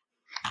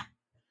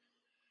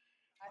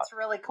 That's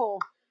really cool.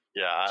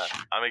 Yeah,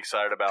 I'm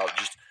excited about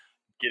just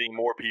getting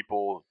more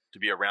people to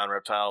be around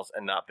reptiles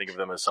and not think of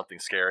them as something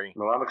scary.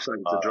 Well, I'm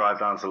excited to drive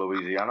down to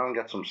Louisiana and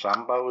get some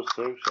samboas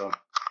too. So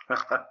you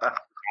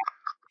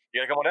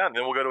gotta come on down.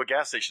 Then we'll go to a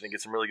gas station and get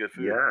some really good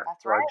food. Yeah,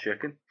 That's fried right.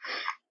 chicken.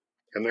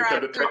 And then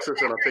come to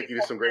Texas and I'll take you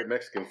to some great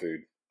Mexican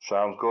food.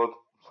 Sounds good.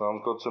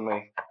 Sounds good to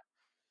me.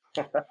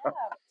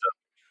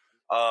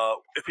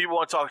 If people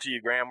want to talk to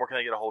you, Graham, where can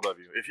they get a hold of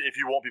you? If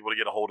you want people to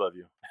get a hold of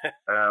you.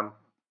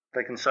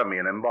 They can send me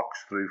an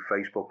inbox through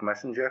Facebook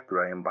Messenger,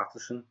 Graham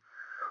Battison,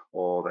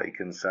 or they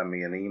can send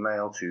me an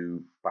email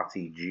to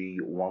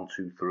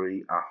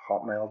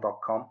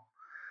battyg123@hotmail.com.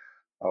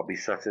 I'll be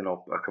setting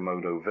up a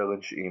Komodo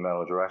Village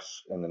email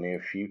address in the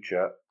near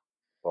future,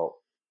 but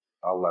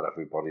I'll let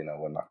everybody know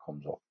when that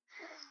comes up.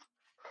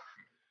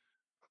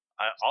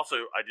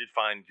 I did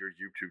find your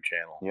YouTube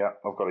channel. Yeah,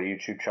 I've got a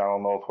YouTube channel,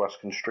 Northwest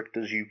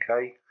Constrictors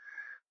UK.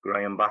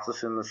 Graham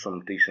Battison, there's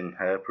some decent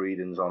herp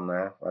readings on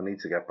there. I need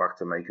to get back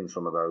to making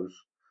some of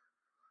those.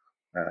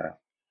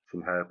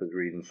 Some herpers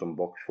reading some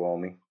books for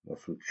me, or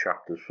some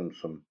chapters from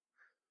some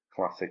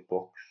classic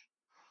books.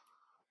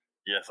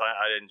 Yes,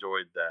 I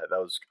enjoyed that. I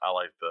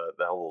liked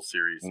the whole little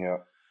series.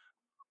 Yeah.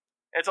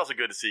 It's also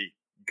good to see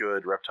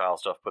good reptile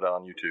stuff put out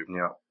on YouTube.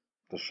 Yeah.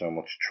 There's so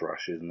much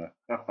trash, isn't there?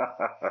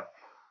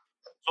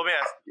 So let me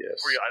ask,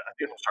 Yes. I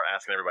think we'll start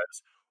asking everybody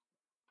this.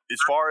 As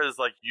far as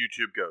like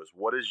YouTube goes,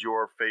 what is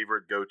your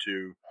favorite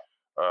go-to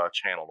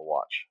channel to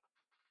watch?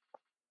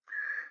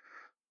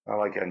 I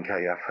like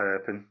NKF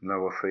herping,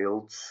 Noah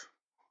Fields.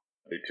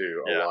 Me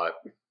too, a Yeah. lot.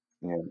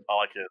 Yeah. I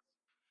like it.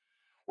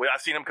 Well,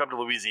 I've seen him come to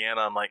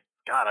Louisiana. I'm like,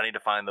 God, I need to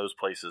find those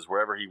places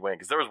wherever he went.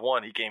 Because there was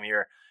one, he came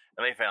here,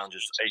 and they found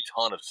just a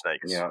ton of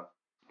snakes. Yeah.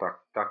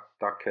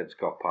 That kid's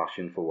got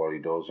passion for what he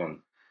does,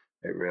 and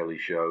it really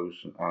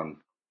shows.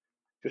 And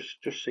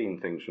just seeing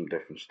things from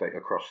different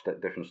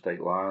different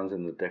state lines,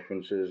 and the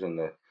differences and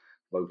the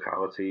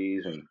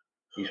localities, and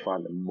he's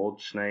finding mud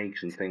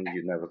snakes and things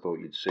you'd never thought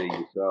you'd see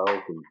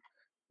yourself, and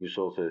you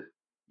sort of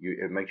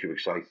it makes you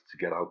excited to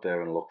get out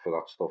there and look for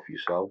that stuff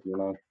yourself,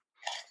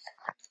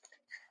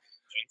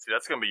 See,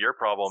 that's going to be your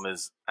problem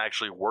is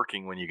actually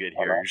working when you get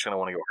here. You're just going to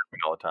want to go working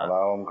all the time.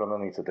 Now I'm gonna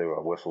need to do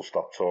a whistle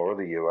stop tour of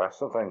the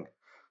US, I think.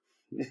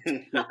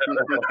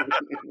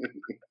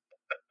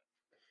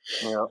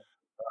 Yeah,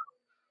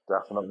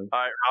 definitely. All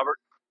right, Robert,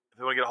 if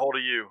they want to get a hold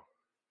of you.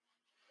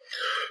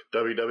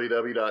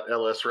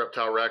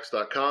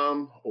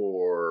 www.lsreptileracks.com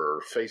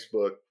or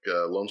Facebook,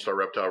 Lone Star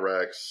Reptile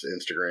Racks,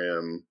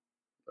 Instagram.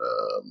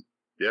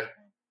 Yeah,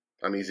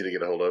 I'm easy to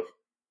get a hold of.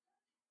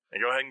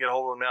 And go ahead and get a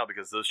hold of them now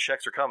because those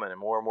checks are coming and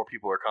more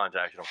people are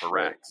contacting them for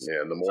racks. Yeah,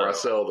 and the more I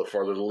sell, the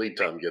farther the lead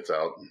time gets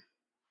out.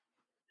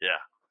 Yeah.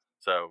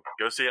 So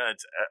go see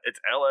it. It's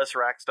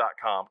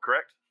lsracks.com,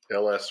 correct?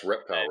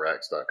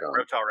 lsreptileracks.com.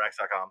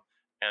 Reptileracks.com.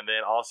 And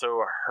then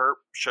also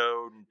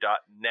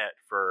herpshow.net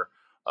for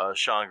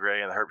Sean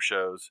Gray and the Herp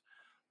Shows.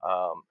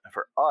 And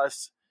for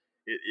us,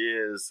 it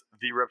is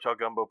the Reptile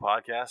Gumbo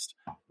Podcast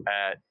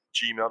at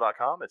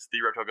gmail.com. It's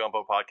the Reptile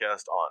Gumbo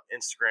Podcast on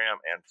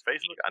Instagram and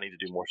Facebook. I need to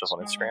do more stuff on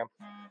Instagram.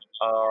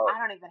 I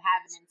don't even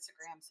have an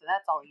Instagram, so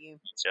that's all you.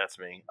 That's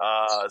me.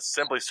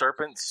 Simply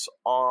Serpents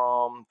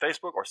on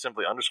Facebook or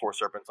simply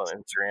 _Serpents on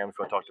Instagram if you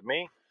want to talk to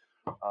me.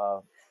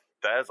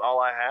 That is all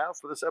I have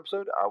for this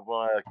episode. I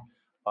want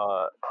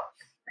to,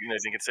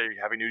 you can say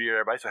Happy New Year,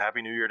 everybody. So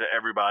Happy New Year to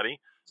everybody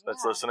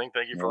that's listening.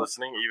 Thank you for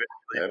listening. Even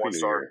Happy one New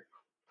star. Year.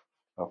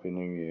 Happy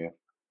New Year.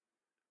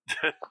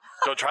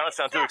 Don't try not to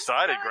sound too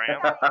excited,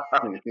 Graham.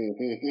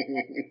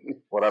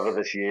 Whatever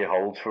this year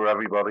holds for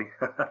everybody.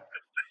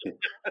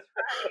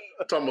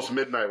 It's almost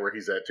midnight where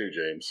he's at too,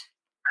 James.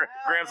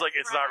 Graham's like,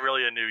 it's not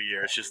really a new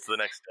year. It's just the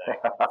next day.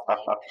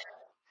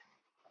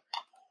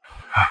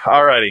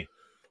 Alrighty.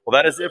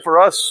 Well, that is it for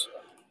us.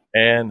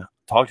 And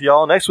talk to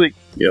y'all next week.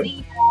 Yep.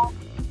 See ya.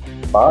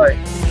 Bye.